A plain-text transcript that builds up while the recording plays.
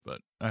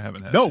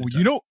No,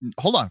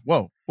 hold on.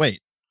 Whoa,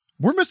 wait.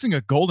 We're missing a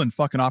golden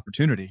fucking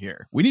opportunity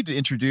here. We need to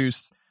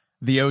introduce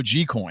the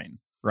OG coin,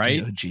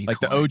 right?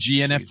 The OG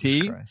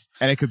NFT.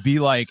 And it could be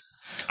like,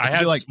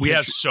 we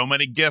have so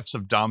many gifs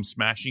of Dom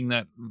smashing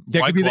that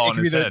White Claw on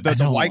his head.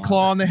 The White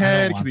Claw on the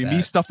head. It could be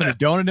me stuffing a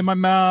donut in my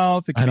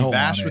mouth. It could be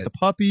Vash with the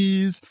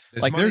puppies.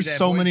 There's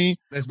so many.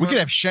 We could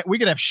have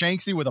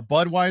Shanksy with a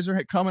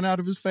Budweiser coming out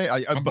of his face.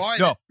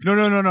 No.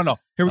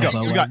 Here we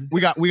go.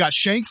 We got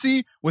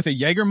Shanksy with a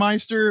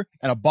Jägermeister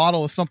and a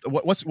bottle of something.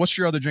 What's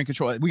your other drink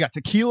control? We got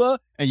tequila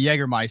and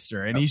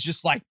Jägermeister, and he's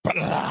just like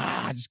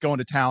just going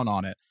to town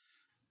on it.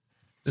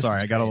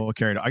 Sorry, I got a little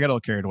carried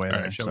away.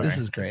 Right, this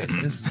is great.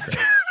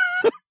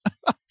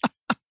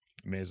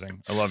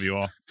 Amazing. I love you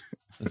all.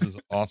 This is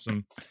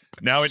awesome.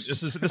 Now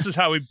this is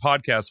how we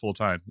podcast full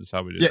time. This is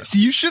how we do it. Yeah, see,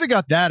 you should have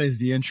got that as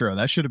the intro.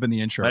 That should have been the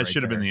intro. That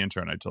should have been the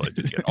intro, and I totally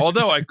did get it.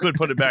 Although I could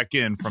put it back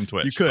in from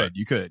Twitch.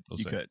 You could.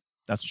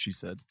 That's what she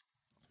said.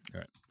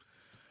 All right.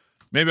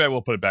 Maybe I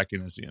will put it back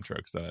in as the intro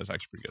because that is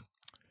actually pretty good.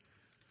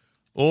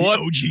 The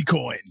OG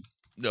coin.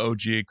 The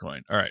OG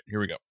coin. All right, here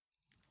we go.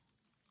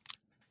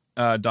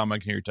 Dom, I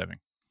can hear you typing.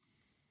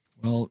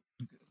 Well,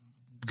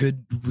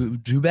 good.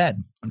 Too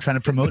bad. I'm trying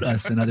to promote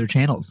us in other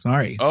channels.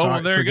 Sorry.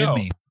 There you go.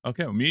 Me.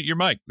 Okay, well, mute your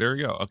mic. There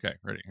we go. Okay,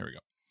 ready. Here we go.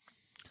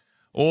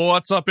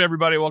 What's up,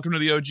 everybody? Welcome to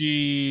the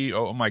OG.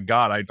 Oh my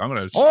God, I'm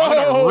gonna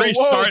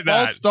restart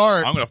that.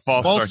 I'm gonna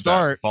false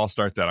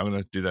start that. I'm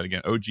gonna do that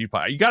again. OG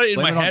pie. You got it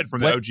in my head from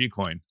the OG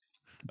coin.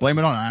 Blame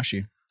it on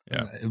Ashy.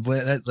 Yeah.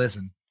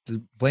 Listen.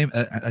 Blame.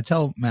 I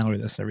tell Mallory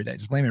this every day.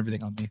 Just blame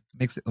everything on me.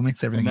 It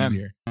makes everything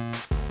easier.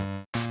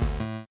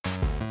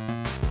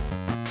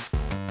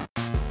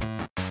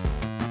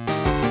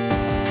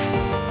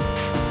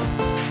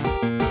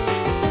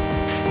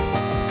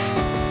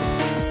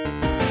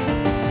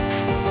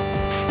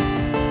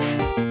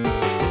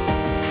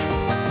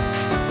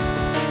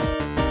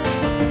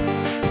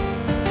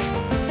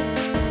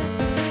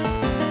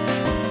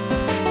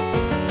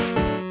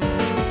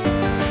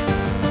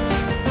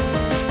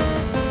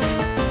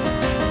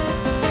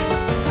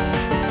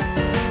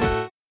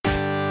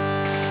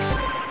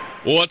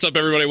 What's up,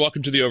 everybody?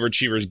 Welcome to the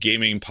Overachievers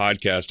Gaming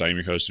Podcast. I am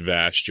your host,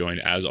 Vash,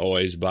 joined, as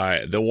always,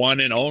 by the one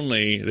and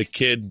only, the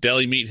kid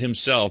deli meat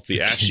himself,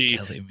 the Ashy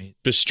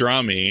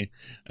Pastrami,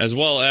 as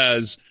well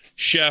as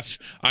Chef,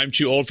 I'm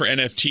too old for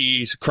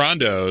NFTs,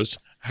 Krondos.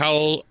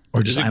 How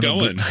is it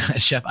going?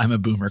 Chef, I'm a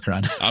boomer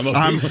Crondo.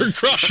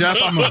 Chef,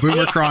 I'm a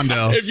boomer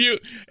Crondo.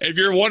 If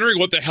you're wondering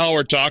what the hell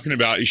we're talking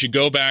about, you should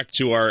go back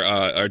to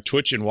our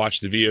Twitch and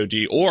watch the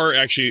VOD, or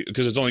actually,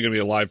 because it's only going to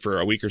be live for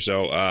a week or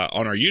so,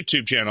 on our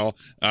YouTube channel.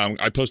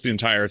 I post the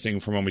entire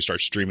thing from when we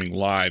start streaming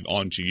live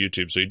onto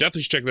YouTube, so you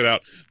definitely should check that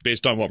out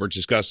based on what we're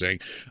discussing.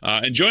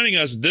 And joining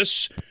us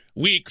this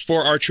week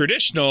for our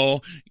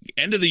traditional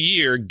end of the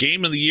year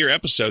game of the year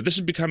episode. This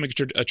is becoming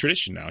a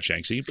tradition now,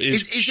 Shanksy.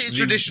 Is it a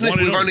tradition if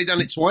we've only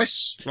done it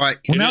twice? Well,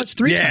 now it's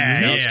three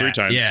times. Now it's 3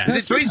 times. Yeah. Is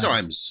it 3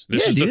 times?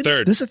 This is the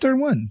third. This is the third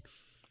one.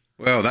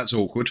 Well, that's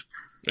awkward.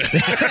 Yeah,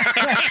 dude,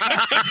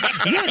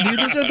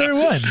 this is the third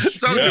one.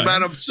 Talking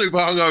about I'm super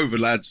hungover,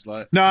 lads.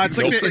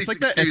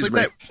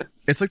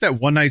 It's like that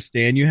one night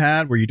stand you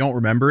had where you don't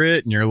remember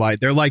it, and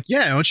they're like,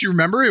 yeah, don't you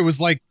remember? It was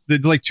like 2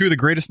 of the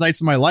greatest nights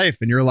of my life,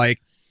 and you're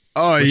like,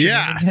 oh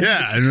yeah.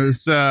 And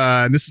it's,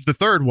 this is the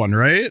third one,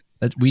 right?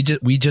 We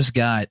just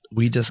got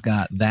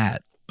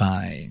that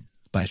by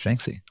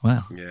Shanksy.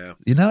 Wow. Yeah.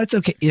 You know, it's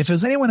okay. If it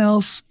was anyone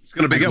else, it's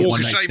going to be the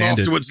walk of shame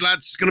afterwards,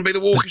 lads. It's going to be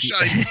the walk of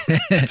shame.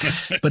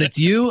 But it's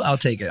you. I'll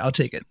take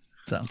it.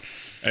 So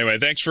anyway,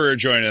 thanks for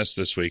joining us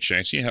this week,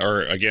 Shanksy,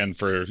 or again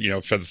for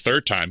the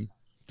third time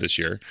this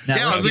year. Now,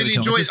 yeah, I really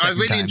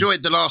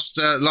enjoyed the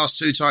last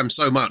 2 times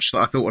so much that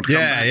I thought I'd come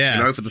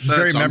back, for the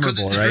third time, because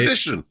it's a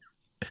tradition.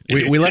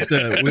 We left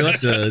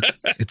a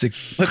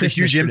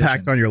huge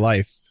impact on your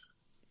life.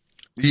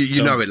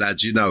 You know it,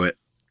 lads. You know it.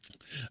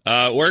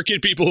 Where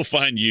can people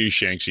find you,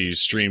 Shanksy?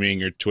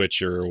 Streaming or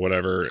Twitch or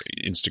whatever,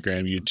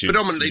 Instagram, YouTube?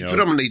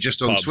 Predominantly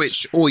just on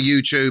Twitch or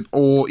YouTube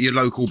or your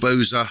local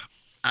boozer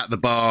at the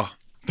bar.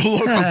 The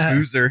local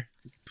boozer.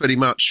 Pretty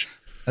much.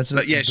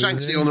 But yeah,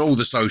 Shanksy on all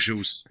the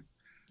socials.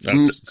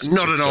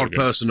 Not an odd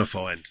person to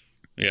find.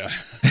 Yeah.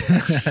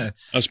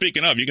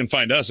 Speaking of, you can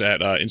find us at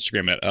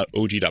Instagram at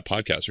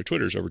OG.podcast, or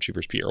Twitter's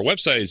OveraachieversP. Our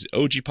website is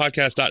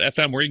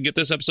OGpodcast.fm, where you can get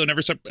this episode and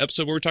every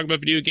episode where we talk about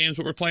video games,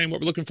 what we're playing,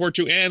 what we're looking forward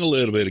to, and a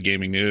little bit of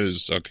gaming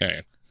news.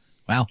 Okay.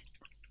 Wow.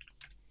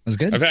 That was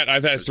good.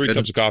 I've had 3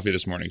 cups of coffee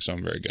this morning, so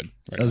I'm very good.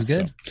 That was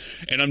good. So.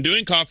 And I'm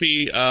doing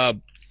coffee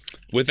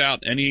without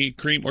any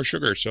cream or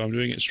sugar, so I'm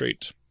doing it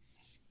straight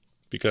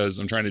because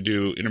I'm trying to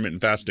do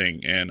intermittent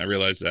fasting, and I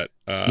realized that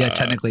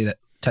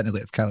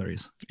Technically, it's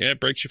calories. Yeah, it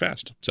breaks you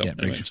fast. So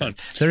anyway, it's fun.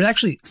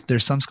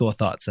 There's some school of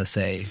thoughts that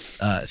say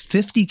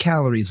 50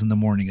 calories in the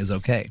morning is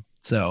okay.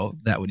 So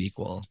that would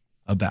equal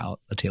about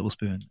a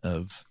tablespoon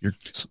of your.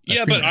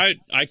 Yeah, but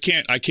I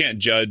can't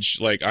judge.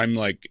 Like, I'm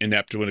like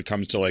inept when it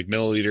comes to like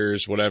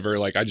milliliters, whatever.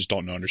 Like, I just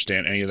don't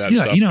understand any of that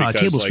stuff. You know how a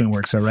tablespoon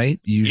works, all right?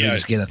 You usually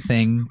just get a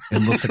thing.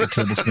 It looks like a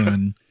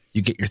tablespoon.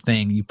 you get your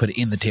thing, you put it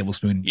in the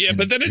tablespoon. Yeah,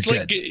 but then it's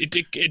like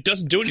it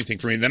doesn't do anything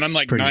for me. Then I'm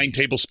like 9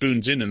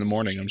 tablespoons in the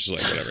morning. I'm just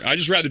like, whatever. I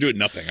just rather do it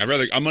nothing.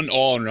 I'm an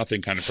all or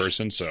nothing kind of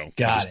person. So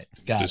got it.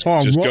 Just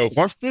go.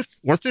 What's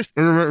this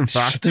intermittent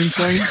fasting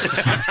thing?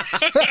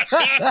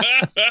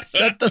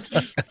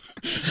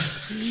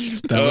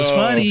 That was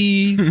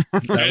funny.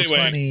 Was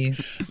funny.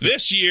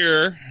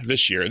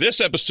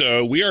 This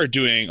episode, we are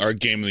doing our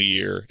Game of the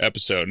Year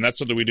episode, and that's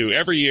something we do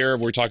every year.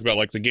 We talk about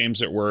like the games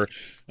that were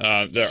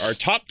our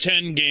top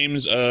 10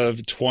 games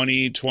of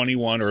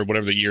 2021 or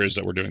whatever the year is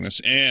that we're doing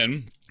this,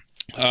 and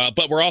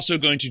but we're also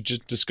going to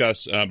just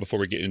discuss before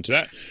we get into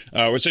that.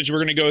 We're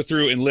going to go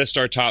through and list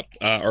our top,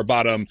 our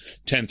bottom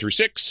 10 through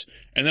 6,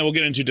 and then we'll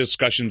get into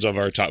discussions of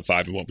our top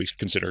 5 and what we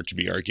consider to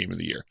be our game of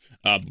the year.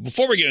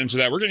 Before we get into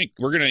that, we're going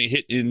to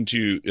hit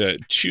into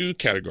 2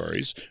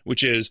 categories,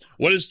 which is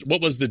what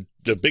was the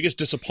biggest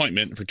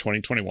disappointment for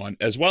 2021,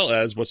 as well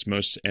as what's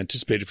most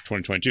anticipated for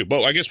 2022.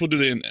 But I guess we'll do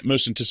the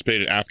most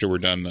anticipated after we're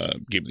done the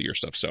game of the year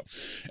stuff. So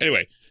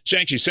anyway,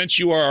 Shanksy, since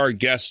you are our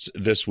guest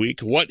this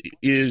week, what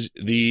is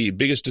the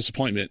biggest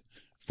disappointment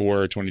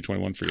for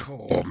 2021 for you?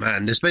 Oh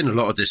man, there's been a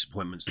lot of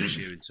disappointments this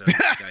year in terms of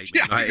gaming.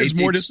 Yeah, there's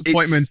more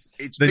disappointments.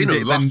 It's been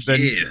a rough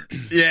year.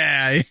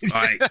 Yeah,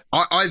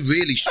 I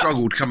really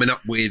struggled coming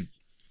up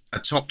with a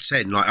top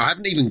 10. Like I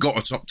haven't even got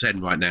a top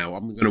 10 right now.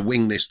 I'm going to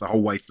wing this the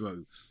whole way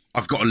through.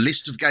 I've got a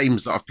list of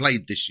games that I've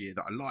played this year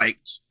that I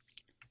liked,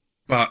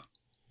 but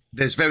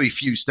there's very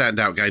few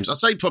standout games. I'd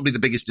say probably the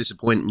biggest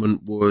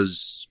disappointment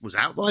was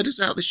Outriders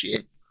out this year.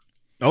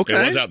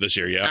 Okay. It was out this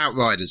year, yeah.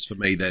 Outriders for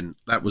me then.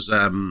 That was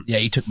yeah,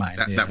 you took mine.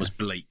 That was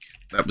bleak.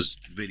 That was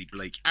really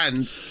bleak.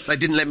 And they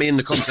didn't let me in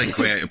the content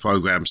creator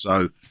program,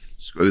 so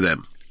screw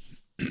them.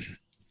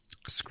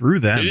 Screw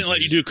them. They didn't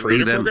let you do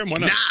creator program? Why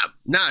not?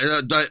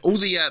 No.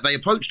 They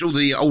approached all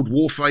the old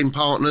Warframe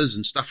partners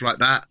and stuff like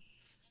that.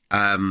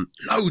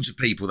 Loads of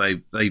people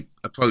they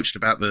approached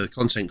about the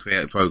content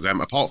creator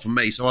program, apart from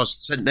me. So I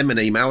sent them an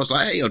email. I was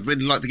like, hey, I'd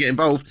really like to get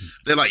involved.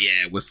 They're like,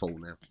 yeah, we're full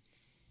now.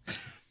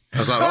 I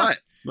was like, right.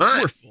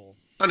 We're full.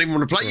 I don't even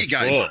want to play your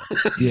game.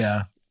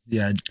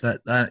 Yeah.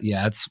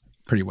 That's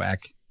pretty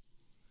whack.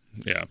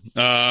 Yeah.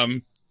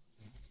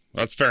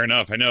 That's fair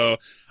enough. I know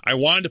I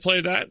wanted to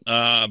play that,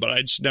 but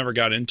I just never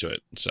got into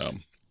it. So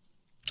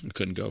I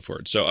couldn't go for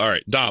it. So, all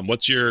right, Dom,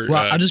 what's your...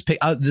 Well, I'll just pick...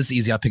 this is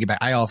easy. I'll pick it back.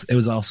 It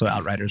was also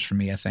Outriders for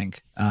me, I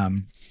think. I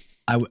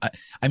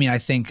mean, I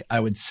think I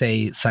would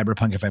say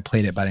Cyberpunk if I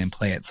played it, but I didn't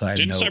play it. So I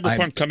didn't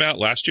Cyberpunk come out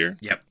last year?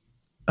 Yep.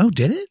 Oh,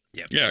 did it?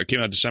 Yep. Yeah, it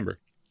came out December.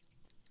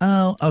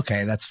 Oh,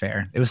 okay, that's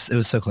fair. It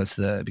was so close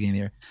to the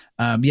beginning of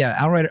the year. Yeah,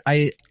 Outrider.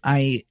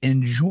 I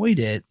enjoyed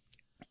it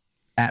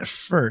at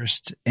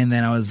first, and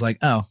then I was like,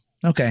 oh,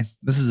 okay,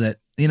 this is it.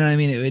 You know what I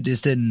mean? It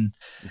just didn't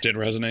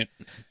resonate.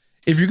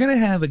 If you're gonna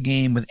have a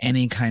game with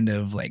any kind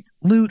of like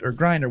loot or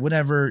grind or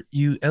whatever,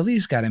 you at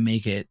least got to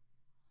make it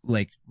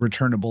like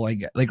returnable.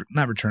 Like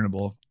not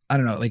returnable. I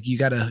don't know. Like you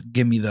got to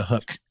give me the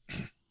hook.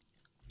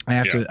 I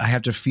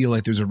have to feel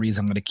like there's a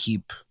reason I'm going to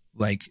keep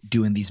like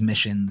doing these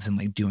missions and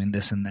like doing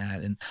this and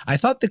that. And I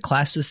thought the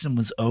class system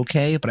was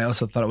okay, but I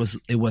also thought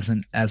it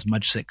wasn't as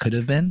much as it could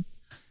have been.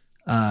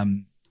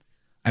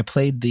 I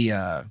played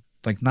the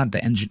like not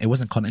the engine. It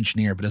wasn't called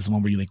engineer, but it was the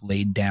one where you like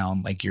laid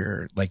down like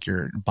your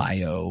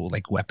bio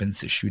like weapons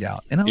to shoot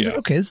out. And I was like,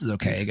 okay, this is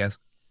okay, I guess.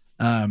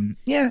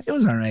 Yeah, it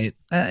was all right.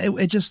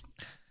 It just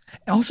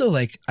also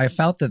like I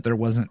felt that there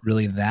wasn't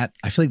really that.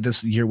 I feel like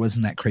this year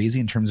wasn't that crazy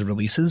in terms of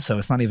releases, so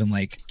it's not even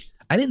like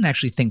I didn't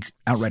actually think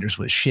Outriders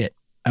was shit.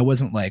 I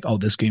wasn't like, oh,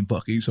 this game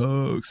fucking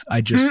sucks.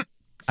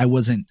 I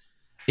wasn't.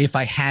 If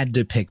I had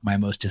to pick my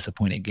most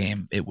disappointed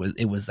game, it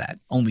was that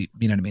only.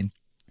 You know what I mean?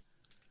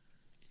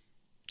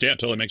 Yeah,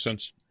 totally makes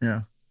sense.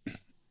 Yeah.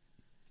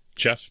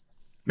 Chef?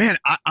 Man,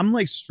 I'm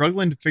like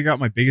struggling to figure out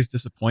my biggest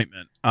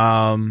disappointment.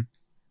 There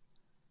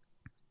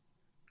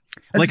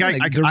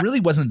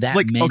really wasn't that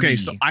many. Okay,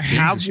 so I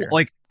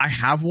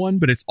have one,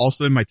 but it's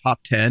also in my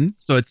top 10.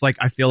 So it's like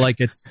I feel like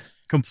it's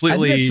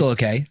completely. I think that's still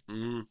okay.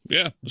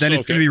 Yeah. Then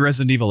it's going to be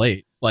Resident Evil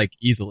 8, like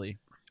easily.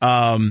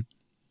 And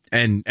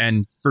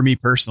for me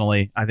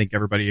personally, I think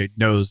everybody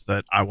knows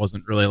that I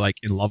wasn't really like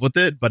in love with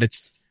it, but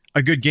it's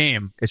a good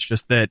game. It's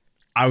just that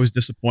I was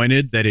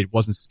disappointed that it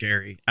wasn't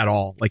scary at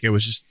all. Like it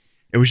was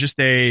just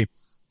a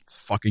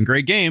fucking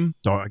great game.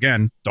 So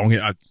again, don't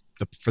get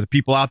for the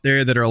people out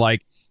there that are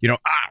like, you know,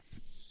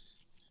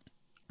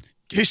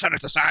 he said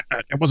it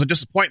was a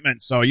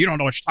disappointment, so you don't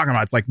know what you're talking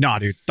about. It's like, nah,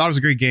 dude, thought it was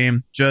a great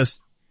game.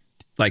 Just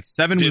like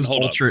 7 was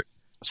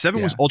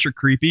ultra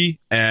creepy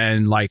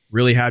and like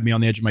really had me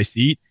on the edge of my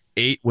seat.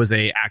 8 was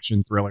a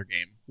action thriller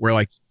game where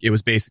like it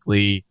was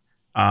basically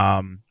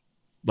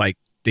like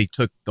they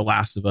took The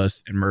Last of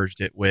Us and merged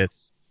it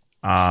with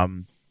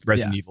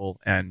Resident Evil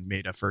and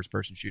made a first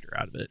person shooter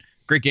out of it.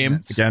 Great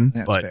game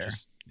but fair.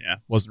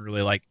 Wasn't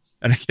really like,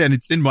 and again,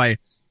 it's in my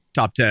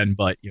top 10,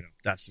 but you know,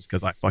 that's just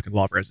because I fucking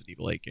love Resident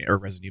Evil 8 or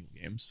Resident Evil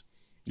games.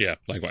 Yeah,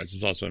 likewise.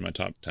 It's also in my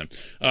top 10.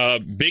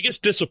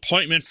 Biggest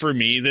disappointment for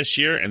me this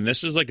year, and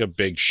this is like a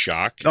big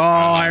shock. Oh,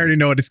 I already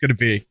know what it's going to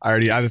be. I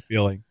have a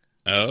feeling.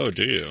 Oh,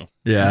 do you?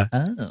 Yeah.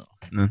 Oh.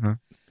 Uh-huh.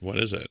 What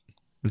is it?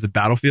 Is it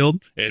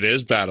Battlefield? It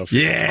is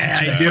Battlefield. Yeah,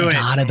 I do it.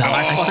 I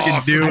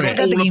fucking do it.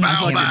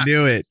 I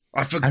do it.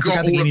 I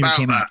forgot all about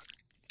that.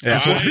 Yeah.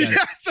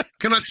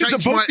 Can I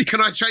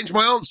change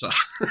my answer?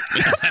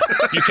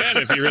 You can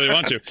if you really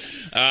want to.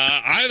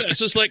 It's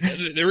just like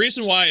the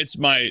reason why it's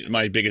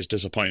my biggest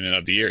disappointment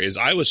of the year is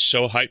I was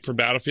so hyped for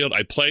Battlefield.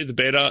 I played the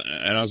beta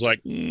and I was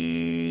like,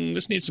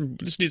 this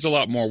needs a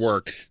lot more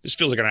work. This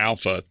feels like an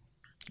alpha.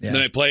 Yeah. And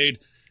then I played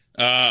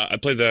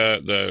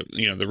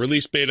the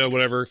release beta,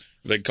 whatever,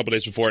 like a couple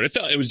days before it.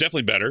 It was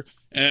definitely better.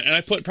 And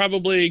I put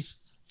probably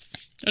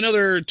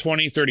another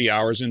 20, 30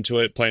 hours into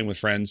it playing with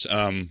friends.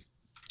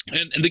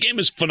 And the game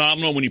is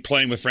phenomenal when you're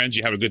playing with friends.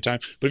 You have a good time.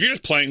 But if you're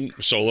just playing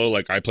solo,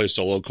 like I play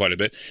solo quite a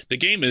bit, the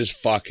game is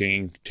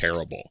fucking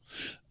terrible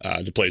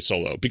to play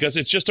solo because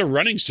it's just a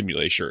running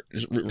simulator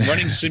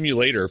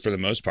for the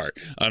most part.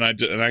 And I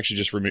actually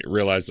just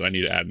realized that I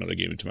need to add another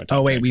game into my top.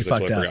 Oh wait, we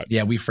fucked up.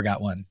 Yeah, we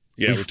forgot one.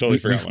 Yeah, we totally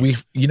forgot one.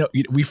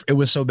 It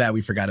was so bad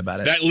we forgot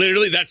about it.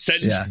 That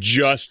sentence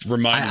just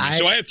reminded me.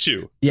 So I have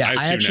two. Yeah,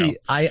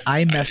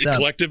 I messed up.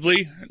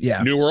 Collectively,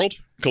 New World.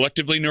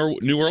 Collectively,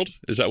 New World?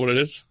 Is that what it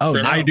is? Oh,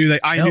 no. I knew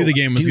the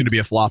game was going to be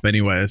a flop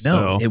anyway.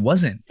 No, it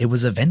wasn't. It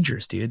was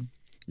Avengers, dude.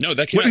 No,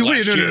 that came out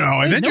last year.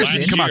 No. Avengers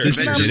didn't come out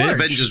this year.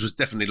 Avengers was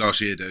definitely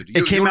last year, dude.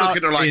 It came out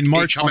in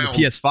March on the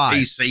PS5.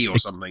 PC or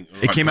something.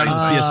 It came out on the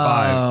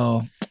PS5.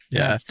 Oh,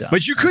 yeah.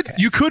 But you could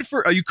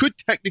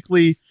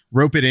technically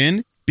rope it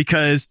in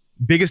because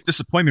biggest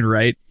disappointment,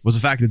 right, was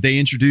the fact that they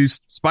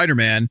introduced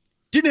Spider-Man,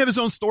 didn't have his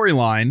own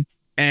storyline,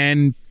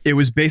 and it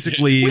was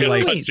basically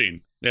like a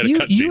cutscene.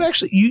 You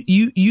actually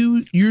you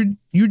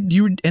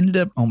ended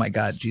up, oh my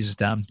god, Jesus,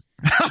 Dom.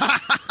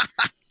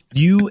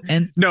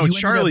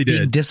 Charlie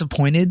did.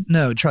 Disappointed?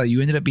 No, Charlie, you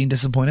ended up being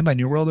disappointed by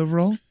New World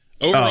overall?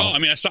 I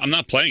mean, I'm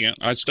not playing it.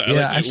 I stopped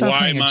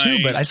playing it too,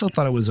 but I still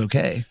thought it was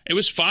okay. It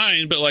was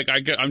fine, but like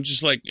I'm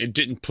just like it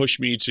didn't push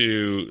me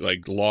to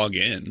like log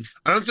in.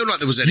 I don't feel like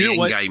there was any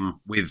in-game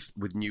with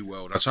New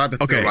World. I type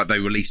of feel like they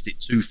released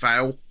it to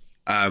fail.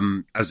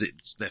 As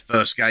it's their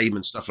first game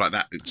and stuff like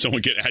that.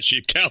 Someone get Ashy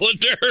a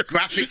calendar.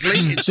 Graphically,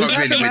 it's not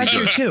really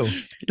good. Too.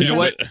 You know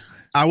what?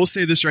 I will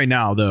say this right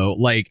now, though.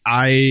 Like,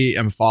 I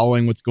am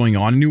following what's going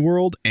on in New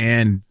World,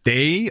 and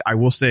I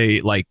will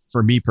say, like,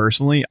 for me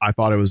personally, I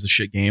thought it was a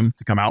shit game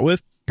to come out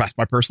with. That's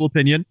my personal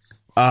opinion.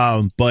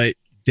 But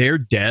their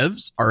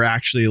devs are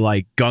actually,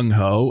 like,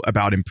 gung-ho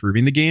about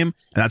improving the game,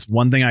 and that's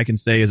one thing I can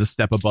say is a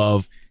step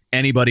above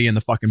anybody in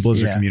the fucking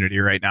Blizzard community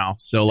right now.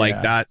 So like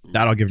that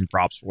I'll give him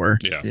props for.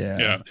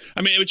 Yeah.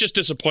 I mean, it was just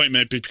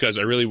disappointment because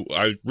I really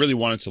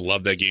wanted to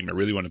love that game. I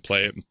really wanted to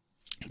play it.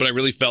 But I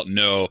really felt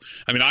no.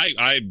 I mean,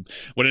 I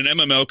when an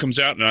MMO comes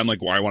out and I'm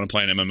like, well, I want to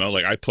play an MMO,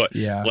 like I put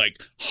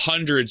like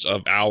hundreds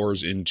of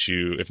hours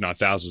into, if not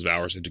thousands of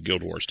hours into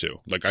Guild Wars 2.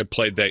 Like I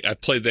played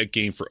that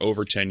game for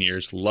over 10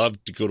 years.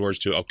 Loved Guild Wars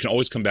 2. I can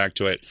always come back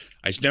to it.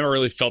 I just never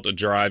really felt a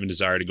drive and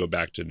desire to go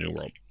back to New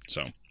World.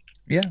 So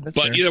yeah, that's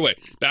but fair. Either way,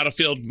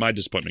 Battlefield, my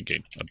disappointment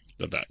game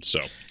of that. So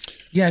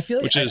yeah, I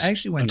feel like I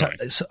actually want to talk.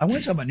 So I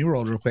want to talk about New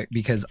World real quick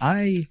because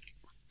I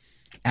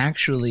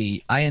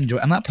enjoy.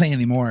 I'm not playing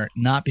anymore,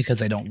 not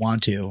because I don't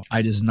want to.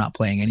 I just not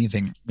playing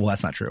anything. Well,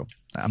 that's not true.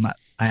 I'm not.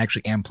 I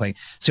actually am playing.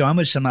 So I'm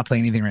not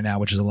playing anything right now,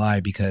 which is a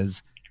lie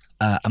because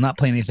I'm not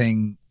playing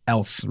anything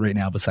else right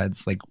now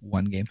besides like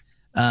one game.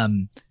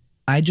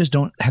 I just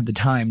don't have the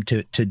time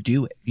to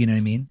do it. You know what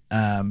I mean?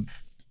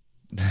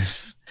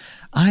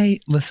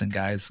 Listen,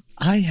 guys,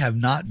 I have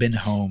not been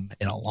home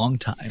in a long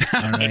time.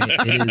 All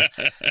right.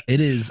 It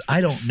is,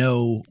 I don't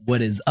know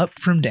what is up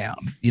from down.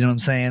 You know what I'm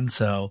saying?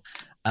 So,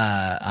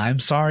 I'm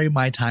sorry.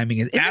 My timing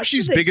is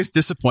Ashley's biggest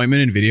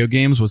disappointment in video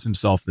games was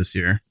himself this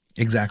year.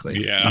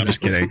 Exactly. Yeah. I'm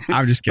just kidding.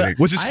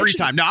 Was his free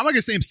time? No, I'm not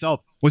gonna say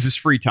himself. Was his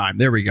free time?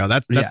 There we go.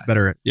 That's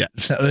better. Yeah.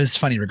 It was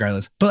funny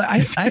regardless. But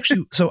I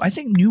actually, so I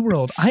think New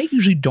World, I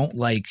usually don't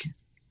like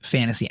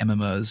fantasy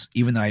MMOs,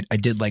 even though I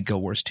did like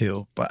Guild Wars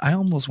 2, but I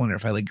almost wonder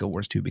if I like Guild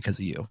Wars 2 because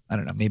of you. I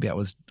don't know. Maybe I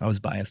was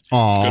biased.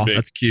 Oh,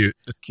 that's cute.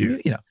 That's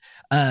cute. You know,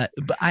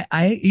 but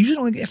I usually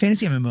don't like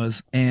fantasy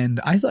MMOs, and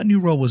I thought New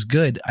World was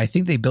good. I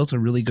think they built a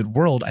really good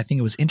world. I think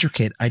it was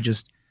intricate.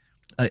 Once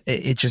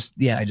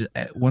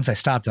I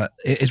stopped,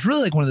 it's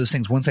really like one of those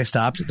things. Once I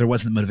stopped, there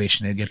wasn't the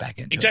motivation to get back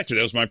into Exactly.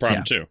 That was my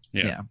problem too.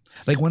 Yeah.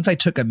 Like once I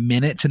took a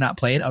minute to not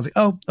play it, I was like,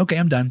 oh, okay,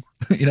 I'm done.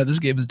 This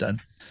game is done.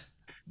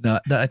 No,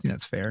 I think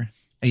that's fair.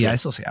 Yeah, cool. I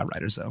still say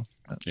Outriders though.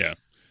 Yeah.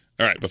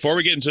 All right. Before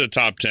we get into the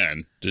top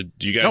 10, do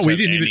you guys? No, we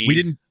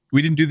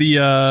didn't do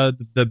the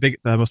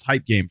most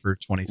hype game for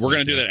 2020. We're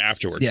going to do that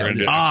afterwards. Yeah, we're going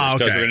to do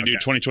we're going to do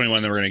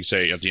 2021. Then we're going to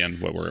say at the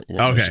end what we're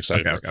most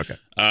excited for. Okay.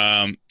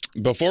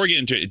 Before we get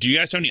into it, do you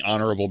guys have any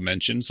honorable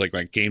mentions, like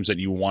games that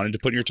you wanted to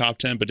put in your top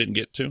 10 but didn't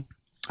get to?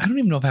 I don't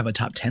even know if I have a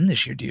top 10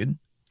 this year, dude.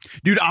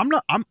 Dude, I'm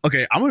going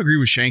to agree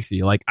with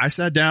Shanksy. Like, I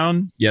sat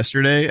down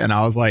yesterday and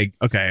I was like,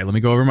 okay, let me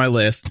go over my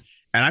list.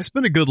 And I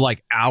spent a good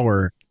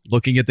hour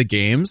looking at the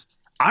games.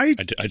 I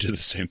did the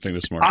same thing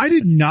this morning. I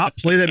did not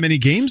play that many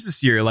games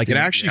this year. Like, it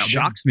actually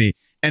shocks me.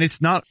 And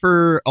it's not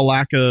for a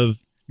lack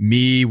of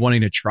me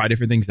wanting to try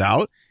different things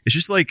out. It's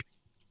just like,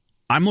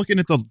 I'm looking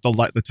at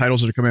the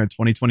titles that are coming out in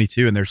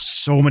 2022, and there's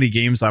so many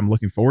games I'm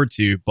looking forward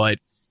to. But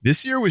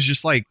this year was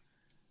just like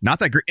not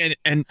that great.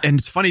 And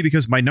it's funny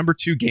because my number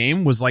 2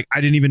 game was like,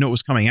 I didn't even know it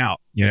was coming out,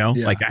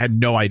 like I had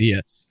no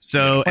idea.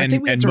 So, I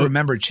think we have to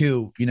remember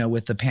too,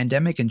 with the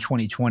pandemic in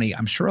 2020,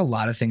 I'm sure a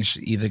lot of things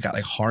either got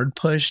like hard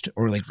pushed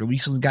or like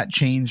releases got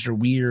changed or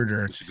weird,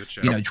 or,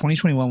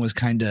 2021 was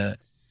kind of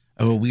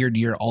a weird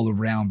year all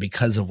around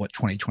because of what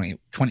 2020.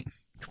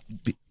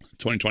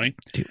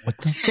 Dude, what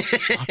the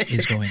fuck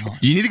is going on?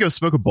 You need to go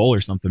smoke a bowl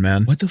or something,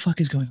 man. What the fuck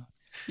is going on?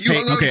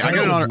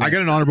 I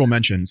got an honorable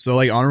mention. So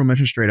like honorable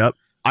mention straight up.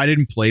 I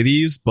didn't play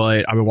these,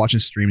 but I've been watching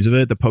streams of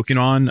it. The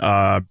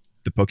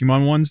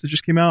Pokemon ones that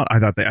just came out. I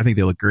think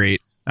they look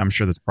great. I'm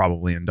sure that's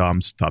probably in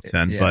Dom's top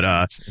 10,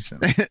 but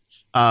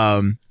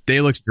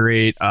they looked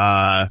great.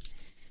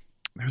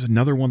 There's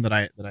another one that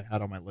I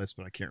had on my list,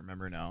 but I can't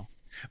remember now.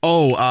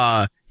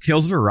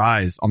 Tales of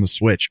Arise on the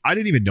Switch. I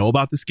didn't even know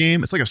about this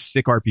game. It's like a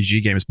sick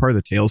RPG game. It's part of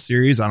the Tales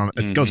series.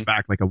 It goes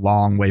back like a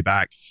long way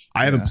back.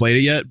 I haven't played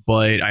it yet,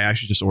 but I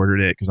actually just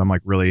ordered it because I'm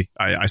like really,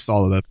 I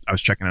saw that I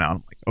was checking it out.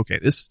 I'm like, okay,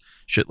 this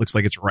shit looks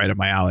like it's right up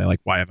my alley.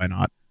 Like, why have I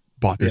not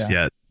bought this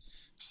yet?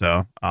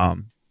 So,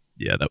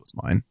 that was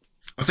mine.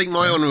 I think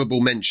my honourable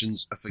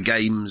mentions are for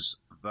games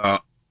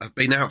that have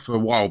been out for a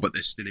while, but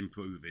they're still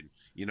improving.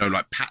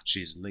 Like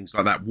patches and things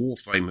like that.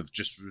 Warframe have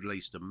just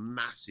released a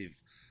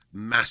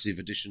massive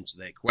addition to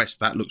their quest.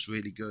 That looks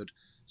really good.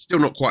 Still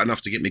not quite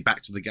enough to get me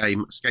back to the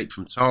game. Escape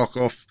from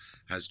Tarkov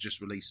has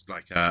just released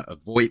like a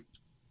VoIP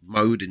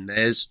mode in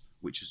theirs,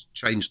 which has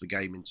changed the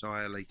game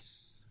entirely.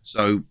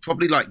 So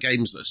probably like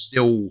games that are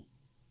still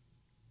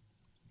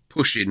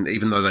pushing,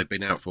 even though they've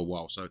been out for a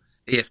while. So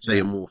EFT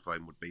and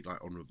Warframe would be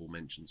like honourable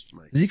mentions for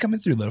me. Is he coming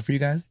through low for you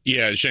guys?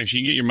 Yeah, Shanks, you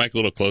can get your mic a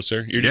little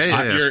closer.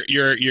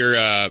 Your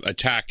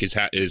attack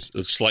is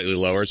slightly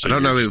lower. So I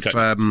don't know if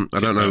I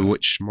don't know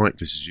which mic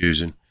this is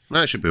using.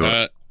 No, it should be all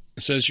right.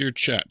 It says your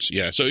chat.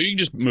 Yeah, so you can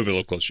just move it a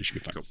little closer. You should be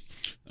fine. Cool.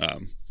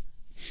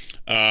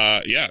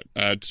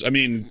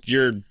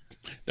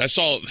 I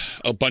saw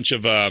a bunch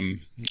of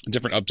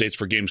different updates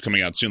for games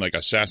coming out soon, like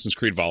Assassin's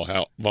Creed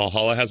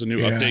Valhalla has a new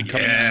update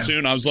coming out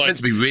soon. I was like, meant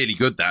to be really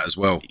good, that as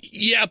well.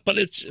 Yeah, but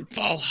it's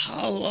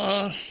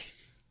Valhalla.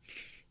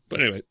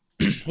 But anyway,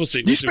 we'll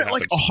see. You spent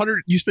like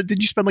 100.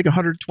 Did you spend like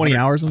 120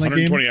 hours in that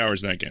game? 120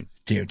 hours in that game.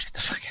 Dude, get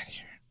the fuck out of here.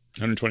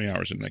 120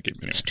 hours in that game.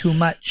 Anyway. It's too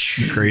much.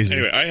 Crazy.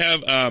 Anyway,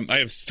 I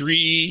have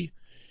 3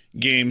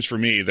 games for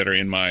me that are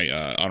in my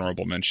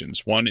honorable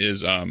mentions. One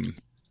is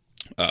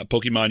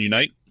Pokemon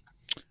Unite,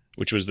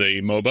 which was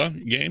the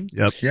MOBA game.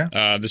 Yep.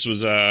 Yeah. This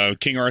was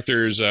King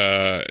Arthur's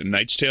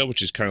Knight's Tale,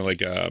 which is kind of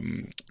like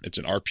it's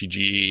an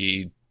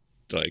RPG,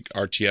 like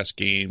RTS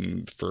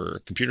game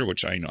for computer,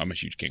 which I'm a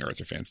huge King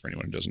Arthur fan for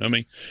anyone who doesn't know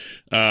me.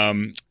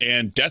 And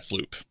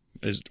Deathloop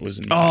was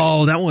in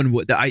that one.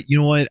 You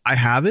know what? I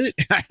have it.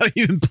 I haven't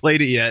even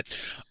played it yet.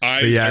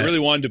 I really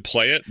wanted to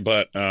play it,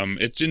 but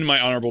it's in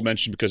my honorable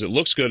mention because it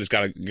looks good. It's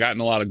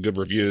gotten a lot of good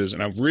reviews,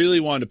 and I really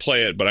wanted to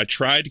play it, but I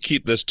tried to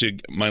keep this to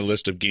my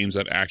list of games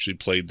I've actually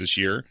played this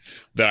year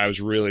that I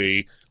was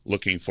really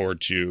looking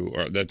forward to,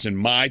 or that's in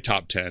my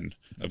top 10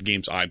 of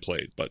games I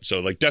played. But so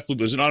like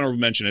Deathloop was an honorable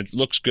mention. It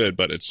looks good,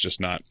 but it's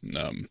just not.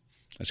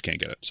 I just can't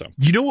get it. So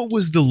you know what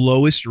was the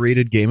lowest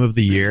rated game of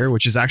the year,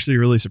 which is actually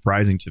really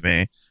surprising to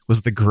me,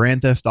 was the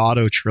Grand Theft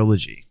Auto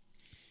trilogy.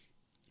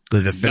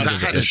 The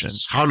definitive edition.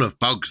 That had a ton of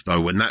bugs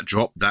though when that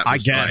dropped. That was, I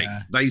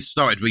guess they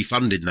started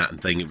refunding that and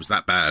thing. It was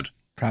that bad.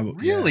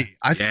 Probably. Really?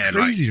 That's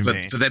crazy to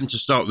me. For them to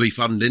start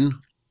refunding,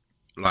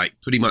 like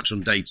pretty much on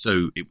day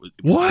 2, it would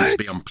be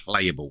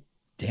unplayable.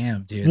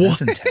 Damn, dude,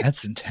 that's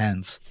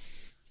intense.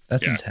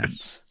 That's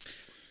intense.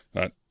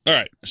 All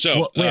right,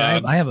 so wait,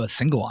 I have a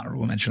single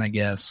honorable mention, I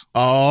guess.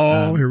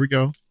 Oh, here we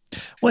go.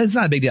 Well, it's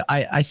not a big deal.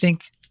 I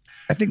think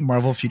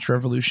Marvel Future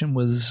Revolution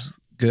was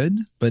good,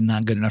 but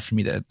not good enough for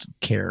me to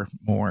care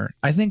more.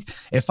 I think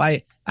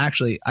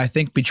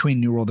between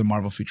New World and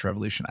Marvel Future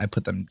Revolution, I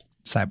put them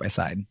side by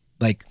side.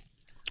 Like,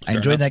 I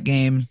enjoyed that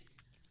game.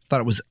 Thought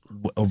it was,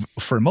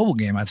 for a mobile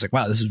game, I was like,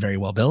 wow, this is very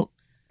well built.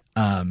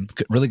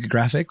 Really good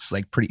graphics,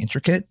 like pretty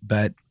intricate,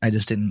 but I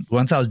just didn't.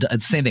 Once I was done,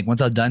 it's the same thing. Once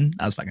I was done,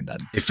 I was fucking done.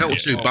 It felt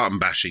too button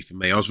bashy for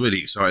me. I was really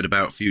excited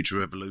about Future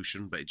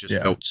Revolution, but it just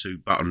felt too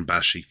button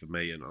bashy for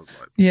me, and I was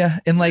like, yeah,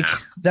 and like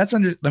that's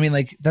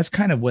that's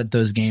kind of what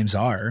those games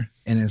are,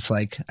 and it's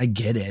like I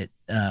get it,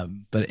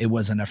 but it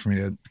wasn't enough for me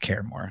to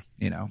care more,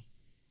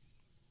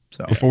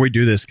 So before we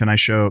do this, can I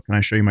show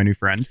you my new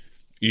friend?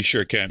 You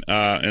sure can.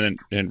 And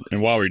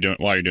while you're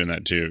doing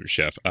that too,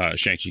 Chef,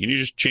 Shanksy, can you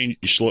just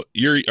change? Are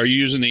you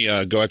using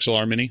the Go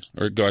XLR Mini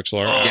or Go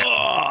XLR?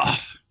 Yeah.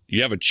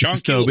 You have a chunky. This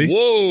is Toby.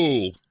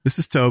 Whoa. This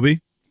is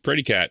Toby.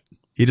 Pretty cat.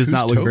 He does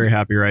not look very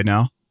happy right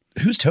now.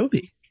 Who's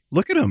Toby?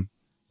 Look at him.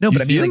 No,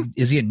 but I mean, like,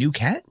 is he a new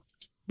cat?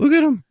 Look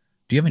at him.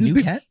 Do you have a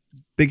new cat?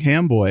 Big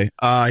ham boy.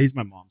 He's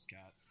my mom's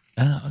cat.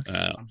 Oh,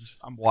 okay.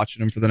 I'm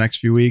watching him for the next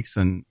few weeks,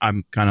 and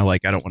I'm kind of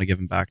like, I don't want to give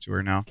him back to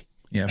her now.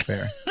 Yeah,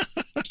 fair.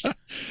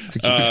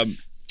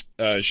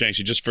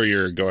 Shanksy, just for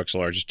your Go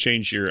XLR, just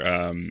change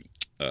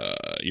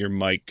your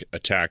mic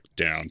attack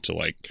down to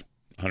like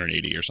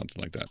 180 or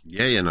something like that.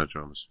 Yeah, no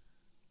dramas.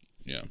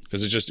 Yeah,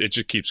 because it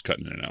just keeps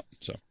cutting in and out.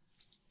 So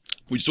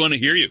we just want to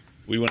hear you.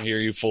 We want to hear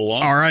you full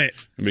on. All right,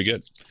 it'll be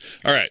good.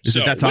 All right, is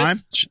it that time?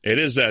 It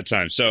is that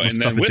time. So I'll and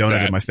then with a donut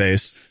that, in my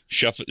face.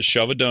 Shove a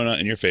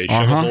donut in your face.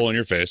 Shove a hole in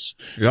your face.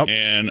 Yep.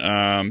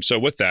 And so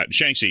with that,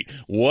 Shanksy,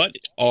 what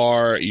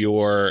are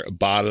your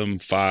bottom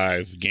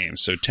 5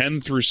 games? So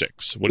 10 through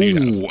 6. What do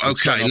you have?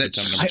 Okay,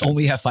 I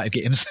only have 5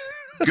 games.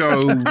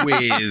 Go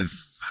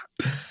with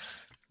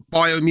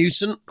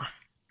Biomutant.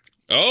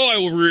 Oh,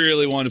 I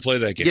really want to play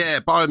that game.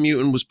 Yeah,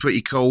 Biomutant was pretty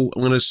cool.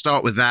 I'm going to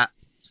start with that.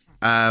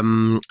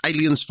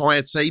 Aliens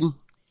Fireteam.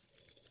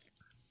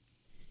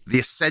 The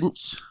Ascent.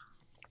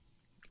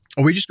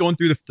 Are we just going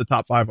through the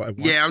top 5?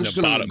 Yeah, I'm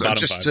just going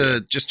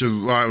to just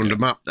to round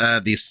them up.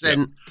 The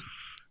Ascent,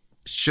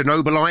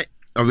 Chernobylite,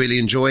 I really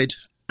enjoyed,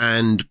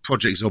 and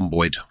Project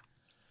Zomboid.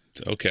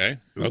 Okay.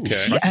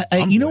 See,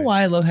 you know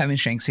why I love having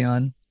Shanksy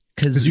on?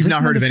 Because you've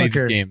not heard of any of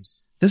these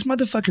games. This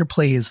motherfucker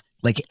plays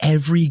like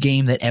every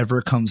game that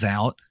ever comes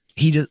out.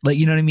 He just like,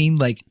 you know what I mean?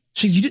 Like,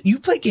 you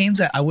play games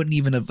that I wouldn't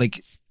even have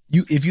like.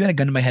 If you had a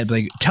gun to my head,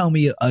 like tell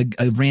me a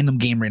random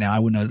game right now, I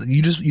wouldn't know.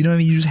 You know what I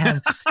mean? You just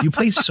have you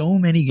play so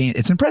many games.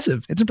 It's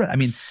impressive. I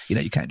mean,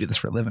 you kind of do this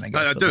for a living, I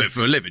guess. I do it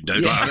for a living,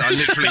 dude. Yeah. I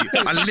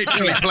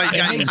literally play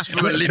games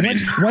for a living.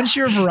 Once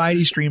you're a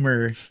variety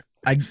streamer,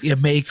 it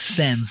makes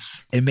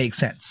sense. It makes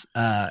sense.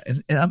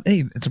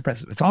 It's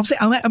impressive. It's all I'm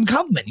saying. I'm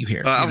complimenting you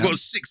here. I've got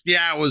 60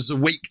 hours a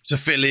week to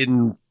fill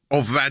in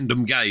of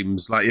random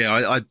games. Like,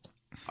 yeah,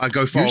 I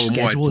go far and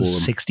wide for them.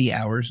 60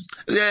 hours?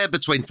 Yeah,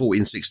 between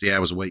 40 and 60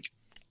 hours a week.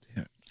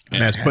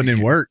 And that's putting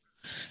in work.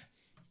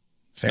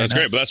 That's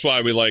great, but that's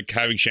why we like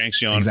having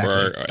Shanksy on for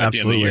at the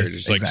end of the year.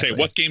 It's like, say,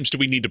 what games do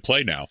we need to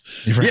play now?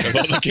 Of all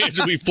the games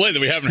that we played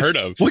that we haven't heard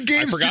of. What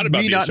games did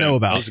we not know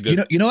about?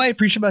 You know what I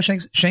appreciate about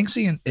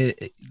Shanksy, and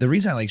the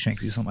reason I like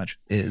Shanksy so much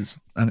is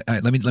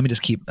let me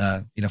just keep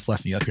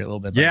fluffing you up here a little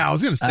bit. Yeah, I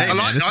was going to say, I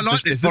like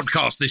this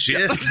podcast this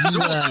year. You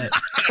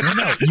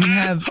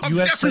have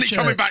definitely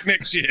coming back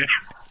next year.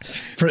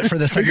 For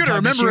the second you're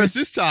going to remember us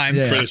this time.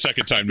 For the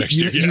second time next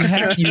year. You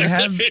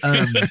have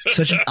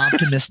such an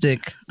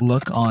optimistic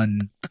look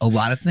on a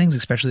lot of things,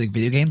 especially like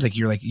video games. Like,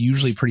 you're like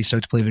usually pretty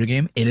stoked to play a video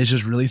game. It is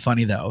just really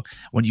funny though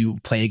when you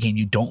play a game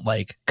you don't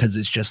like, because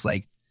it's just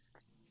like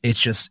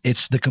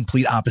it's the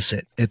complete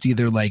opposite. It's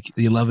either like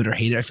you love it or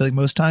hate it, I feel like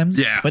most times.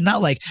 Yeah. But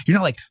not like, you're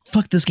not like,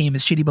 fuck this game,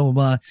 it's shitty, blah, blah,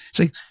 blah. It's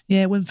like,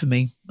 yeah, it wasn't for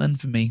me.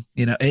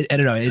 You know, I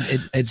don't know.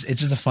 It's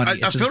just a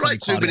funny. I feel like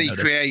too many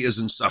creators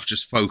and stuff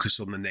just focus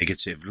on the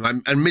negative.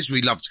 And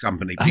misery loves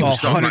company. People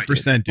start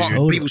 100%,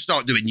 dude. People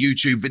start doing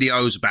YouTube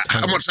videos about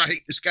how much I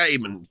hate this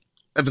game and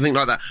everything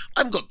like that. I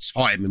haven't got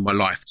time in my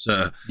life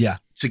to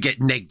get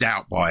negged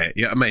out by it.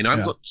 You know what I mean? I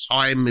haven't got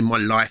time in my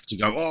life to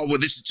go, oh, well,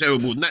 this is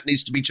terrible and that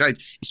needs to be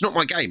changed. It's not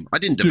my game. I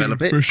didn't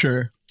develop it. For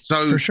sure.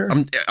 So for sure.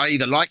 I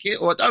either like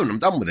it or I don't. I'm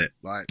done with it.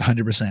 Like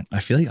 100%. I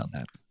feel you on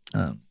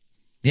that.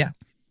 Yeah.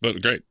 But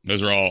great.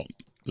 Those are all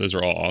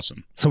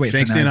awesome. So wait,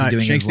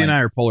 Shanksy and I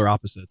are polar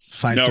opposites.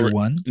 5 through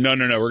 1. No.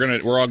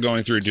 We're all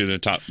going through to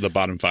the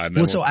bottom 5.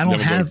 Well, so I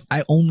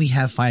only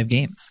have 5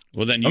 games.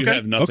 Well, then you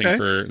have nothing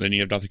then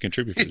you have nothing to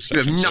contribute for this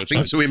section. You have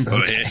nothing to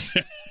input here.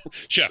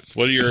 Chef,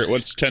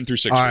 what's 10 through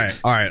 6? All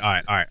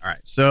right.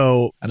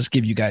 So I'll just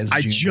give you guys.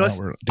 I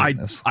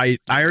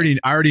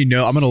already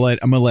know. I'm gonna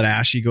let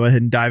Ashley go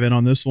ahead and dive in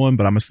on this one,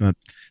 but I'm just gonna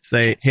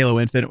say Halo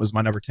Infinite was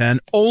my number 10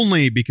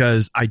 only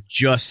because I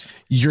just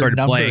started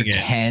playing it.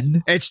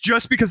 10? It's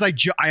just because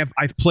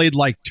I've played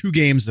like 2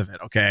 games of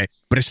it. Okay,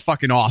 but it's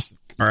fucking awesome.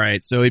 All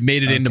right, so it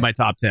made it into my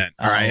top 10.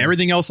 All right,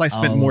 everything else I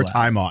spent more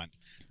time on.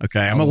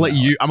 Okay, I don't want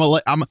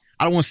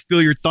to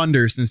steal your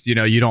thunder since you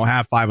don't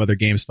have 5 other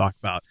games to talk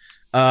about.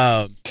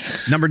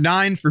 Number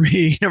 9 for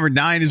me. Number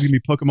 9 is gonna be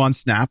Pokemon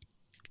Snap.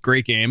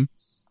 Great game.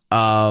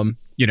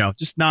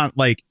 Just not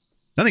like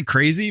nothing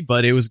crazy,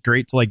 but it was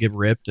great to like get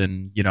ripped.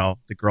 And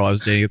the girl I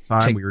was dating at the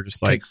time, we were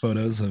just like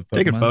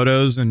taking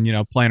photos and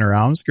playing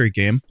around. It's a great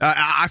game.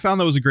 I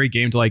found that was a great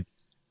game to like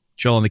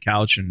chill on the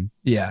couch and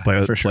play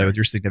with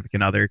your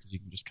significant other, because you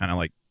can just kind of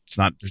like,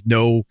 there's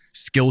no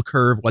skill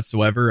curve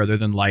whatsoever other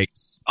than like,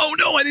 oh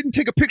no, I didn't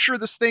take a picture of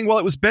this thing while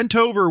it was bent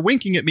over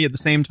winking at me at the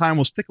same time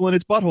while tickling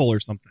its butthole or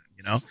something,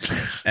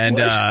 and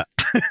that's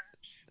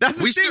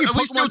the thing. Are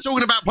we still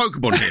talking about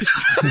Pokemon here?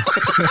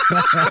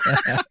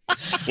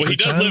 Well, he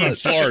does live in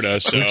Florida,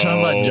 so we're talking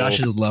about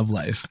Josh's love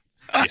life.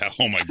 Yeah,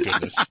 oh my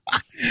goodness.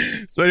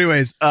 So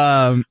anyways,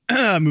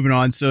 moving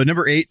on. So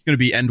number 8 is going to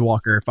be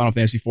Endwalker, Final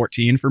Fantasy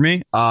 14 for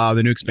me.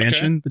 The new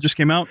expansion that just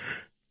came out.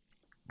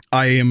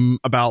 I am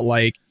about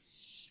like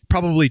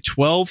probably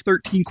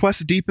 13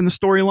 quests deep in the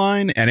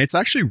storyline, and it's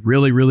actually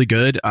really, really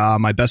good.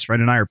 My best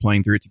friend and I are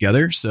playing through it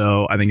together,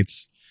 so I think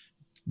it's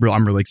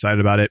I'm really excited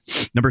about it.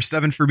 Number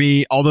 7 for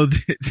me, although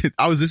this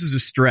is a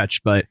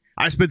stretch, but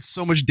I spent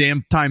so much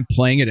damn time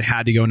playing it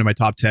had to go into my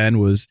top 10,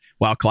 was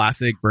WoW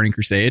Classic Burning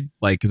Crusade,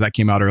 like, because that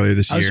came out earlier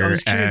this year. I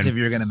was curious if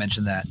you were going to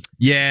mention that.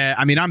 Yeah,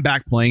 I mean, I'm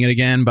back playing it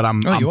again, but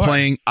I'm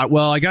playing.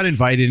 I got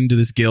invited into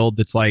this guild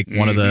that's like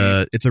one of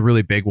the. It's a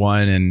really big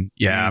one, and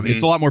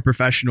it's a lot more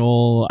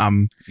professional.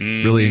 I'm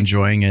really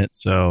enjoying it.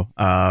 So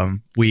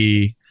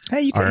you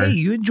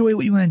enjoy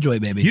what you want to enjoy,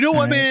 baby. You know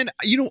what, man?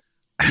 You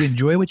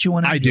enjoy what you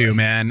want to enjoy. I do,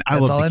 man. I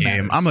love the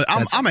game. I'm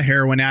a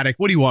heroin addict.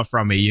 What do you want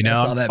from me? You